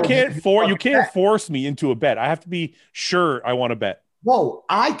get L. You can't you can't bet. force me into a bet. I have to be sure I want to bet. Whoa!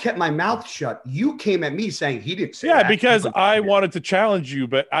 I kept my mouth shut. You came at me saying he didn't say Yeah, that. because I wanted to challenge you,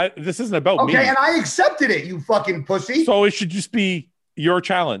 but this isn't about me. Okay, and I accepted it. You fucking pussy. So it should just be your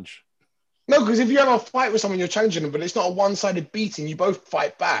challenge. No, because if you have a fight with someone, you're challenging them, but it's not a one-sided beating. You both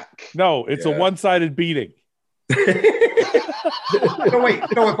fight back. No, it's a Yeah. one-sided beating. So wait.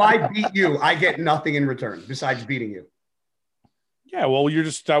 So if I beat you, I get nothing in return besides beating you. Yeah, well, you're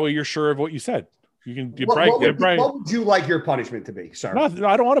just that way. You're sure of what you said. You can What, brag. what would you like your punishment to be, sir? No,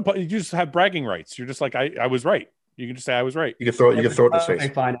 I don't want to. You just have bragging rights. You're just like I was right. You can just say I was right. You can throw it in his Okay,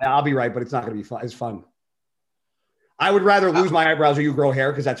 face. fine. I'll be right, but it's not going to be fun. It's fun. I would rather lose my eyebrows or you grow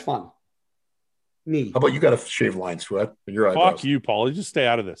hair because that's fun. Me. How about you got to shave lines, Sweat? Your eyebrows. Fuck you, Paul. You just stay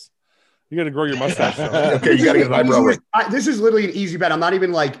out of this. You got to grow your mustache. though. Okay, you got to get an eyebrow ring. This is literally an easy bet. I'm not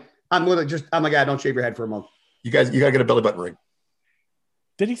even like, I'm like, yeah, don't shave your head for a month. You guys, you got to get a belly button ring.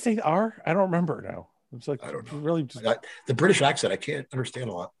 Did he say R? I don't remember now. It's like, I don't know. Really, just The British accent, I can't understand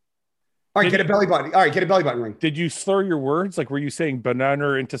a lot. All right, get a belly button. All right, get a belly button ring. did you slur your words? Like, were you saying banana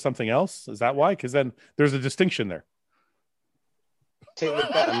into something else? Is that why? Because then there's a distinction there. Take the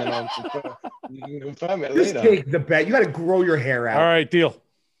bet and then you can confirm it Just later. take the bet. You got to grow your hair out. All right, deal.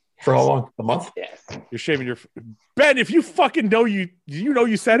 For how long? A month? Yeah. You're shaving your Ben. If you fucking know you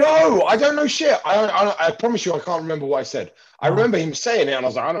said it. No, I don't know shit. I promise you, I can't remember what I said. I remember him saying it, and I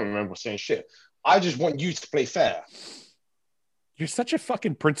was like, I don't remember saying shit. I just want you to play fair. You're such a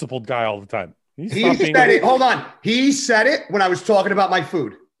fucking principled guy all the time. He said it. Hold on. He said it when I was talking about my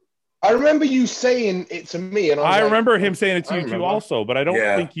food. I remember you saying it to me, and I remember him saying it to you too, also, but I don't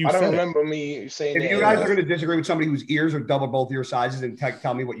think you I said don't it. remember me saying If it. you guys are going to disagree with somebody whose ears are double both your sizes and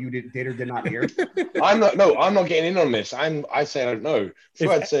tell me what you did or did not hear, I'm not getting in on this. I say I don't know.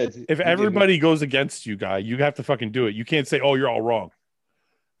 Fred said If everybody goes against you, guy, you have to fucking do it. You can't say, "Oh, you're all wrong."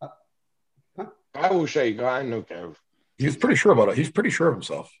 I will shake. I know, Kev. He's pretty sure about it. He's pretty sure of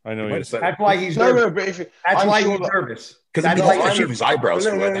himself. I know. He might have said it. that's why he's No, nervous. no, but if That's I'm why sure he's that- nervous. Because That's he why doesn't he's shave his eyebrows.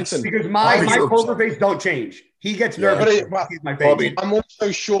 No, no, Fred. listen. because my I'm sure of poker himself. face don't change. He gets Yeah. nervous. But He's my Well, I face. mean, I'm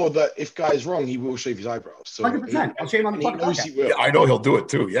also sure that if Guy's wrong, he will shave his eyebrows. So 100%. I'll shave him on the and he fucking knows podcast. he will. Yeah, I know he'll do it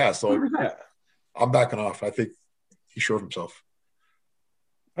too. Yeah, so 100%. I'm backing off. I think he's sure of himself.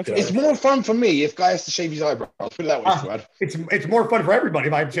 Okay. It's more fun for me if Guy has to shave his eyebrows. Put it that way, Fred. It's more fun for everybody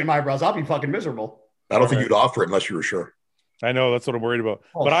if I shave my eyebrows. I'll be fucking miserable. I don't think you'd offer it unless you were sure. I know that's what I'm worried about.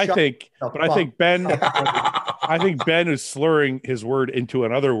 Oh, but I shut think Ben, That's I think Ben is slurring his word into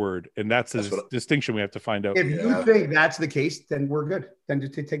another word, and that's his That's what- distinction we have to find out. If Yeah. you think that's the case, then we're good. Then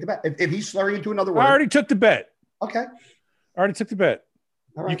just take the bet. If he's slurring into another I word, already took the bet. okay. All All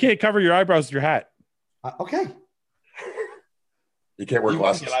right. You can't cover your eyebrows with your hat. Okay. You can't wear You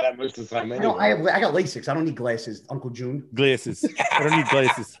glasses. like that most of the time I anyway. got LASIX. I don't need glasses, Uncle June. Glasses. I don't need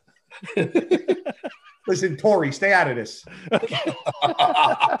glasses. Listen, Tori, stay out of this.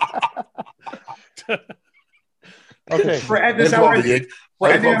 Okay. We're ending this I'd hour. love the Yankee- We're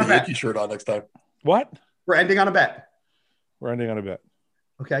I'd ending love on a the bet. Yankee shirt on next time. What? We're ending on a bet. We're ending on a bet.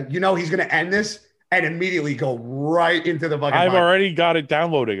 Okay. You know he's going to end this and immediately go right into the fucking. I've podcast. already got it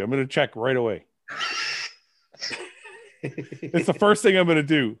downloading. I'm going to check right away. It's the first thing I'm going to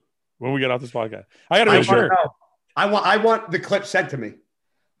do when we get off this podcast. I got to make wanna sure. know. I want the clip sent to me.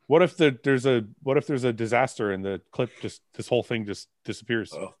 What if there's a disaster and the clip this whole thing just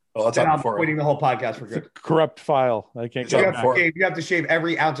disappears? Oh, that's Then on I'm before. quitting the whole podcast for It's a good. corrupt file. I can't It's get on it back. You have to shave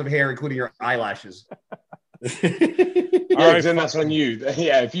every ounce of hair, including your eyelashes. Yeah, All right, then that's on you.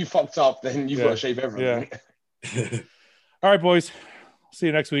 Yeah, if you fucked up, then you've Yeah. got to shave everything. All right, boys. See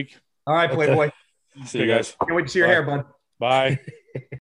you next week. All right, Playboy. See you guys. Can't wait to see your Bye. hair, bud. Bye.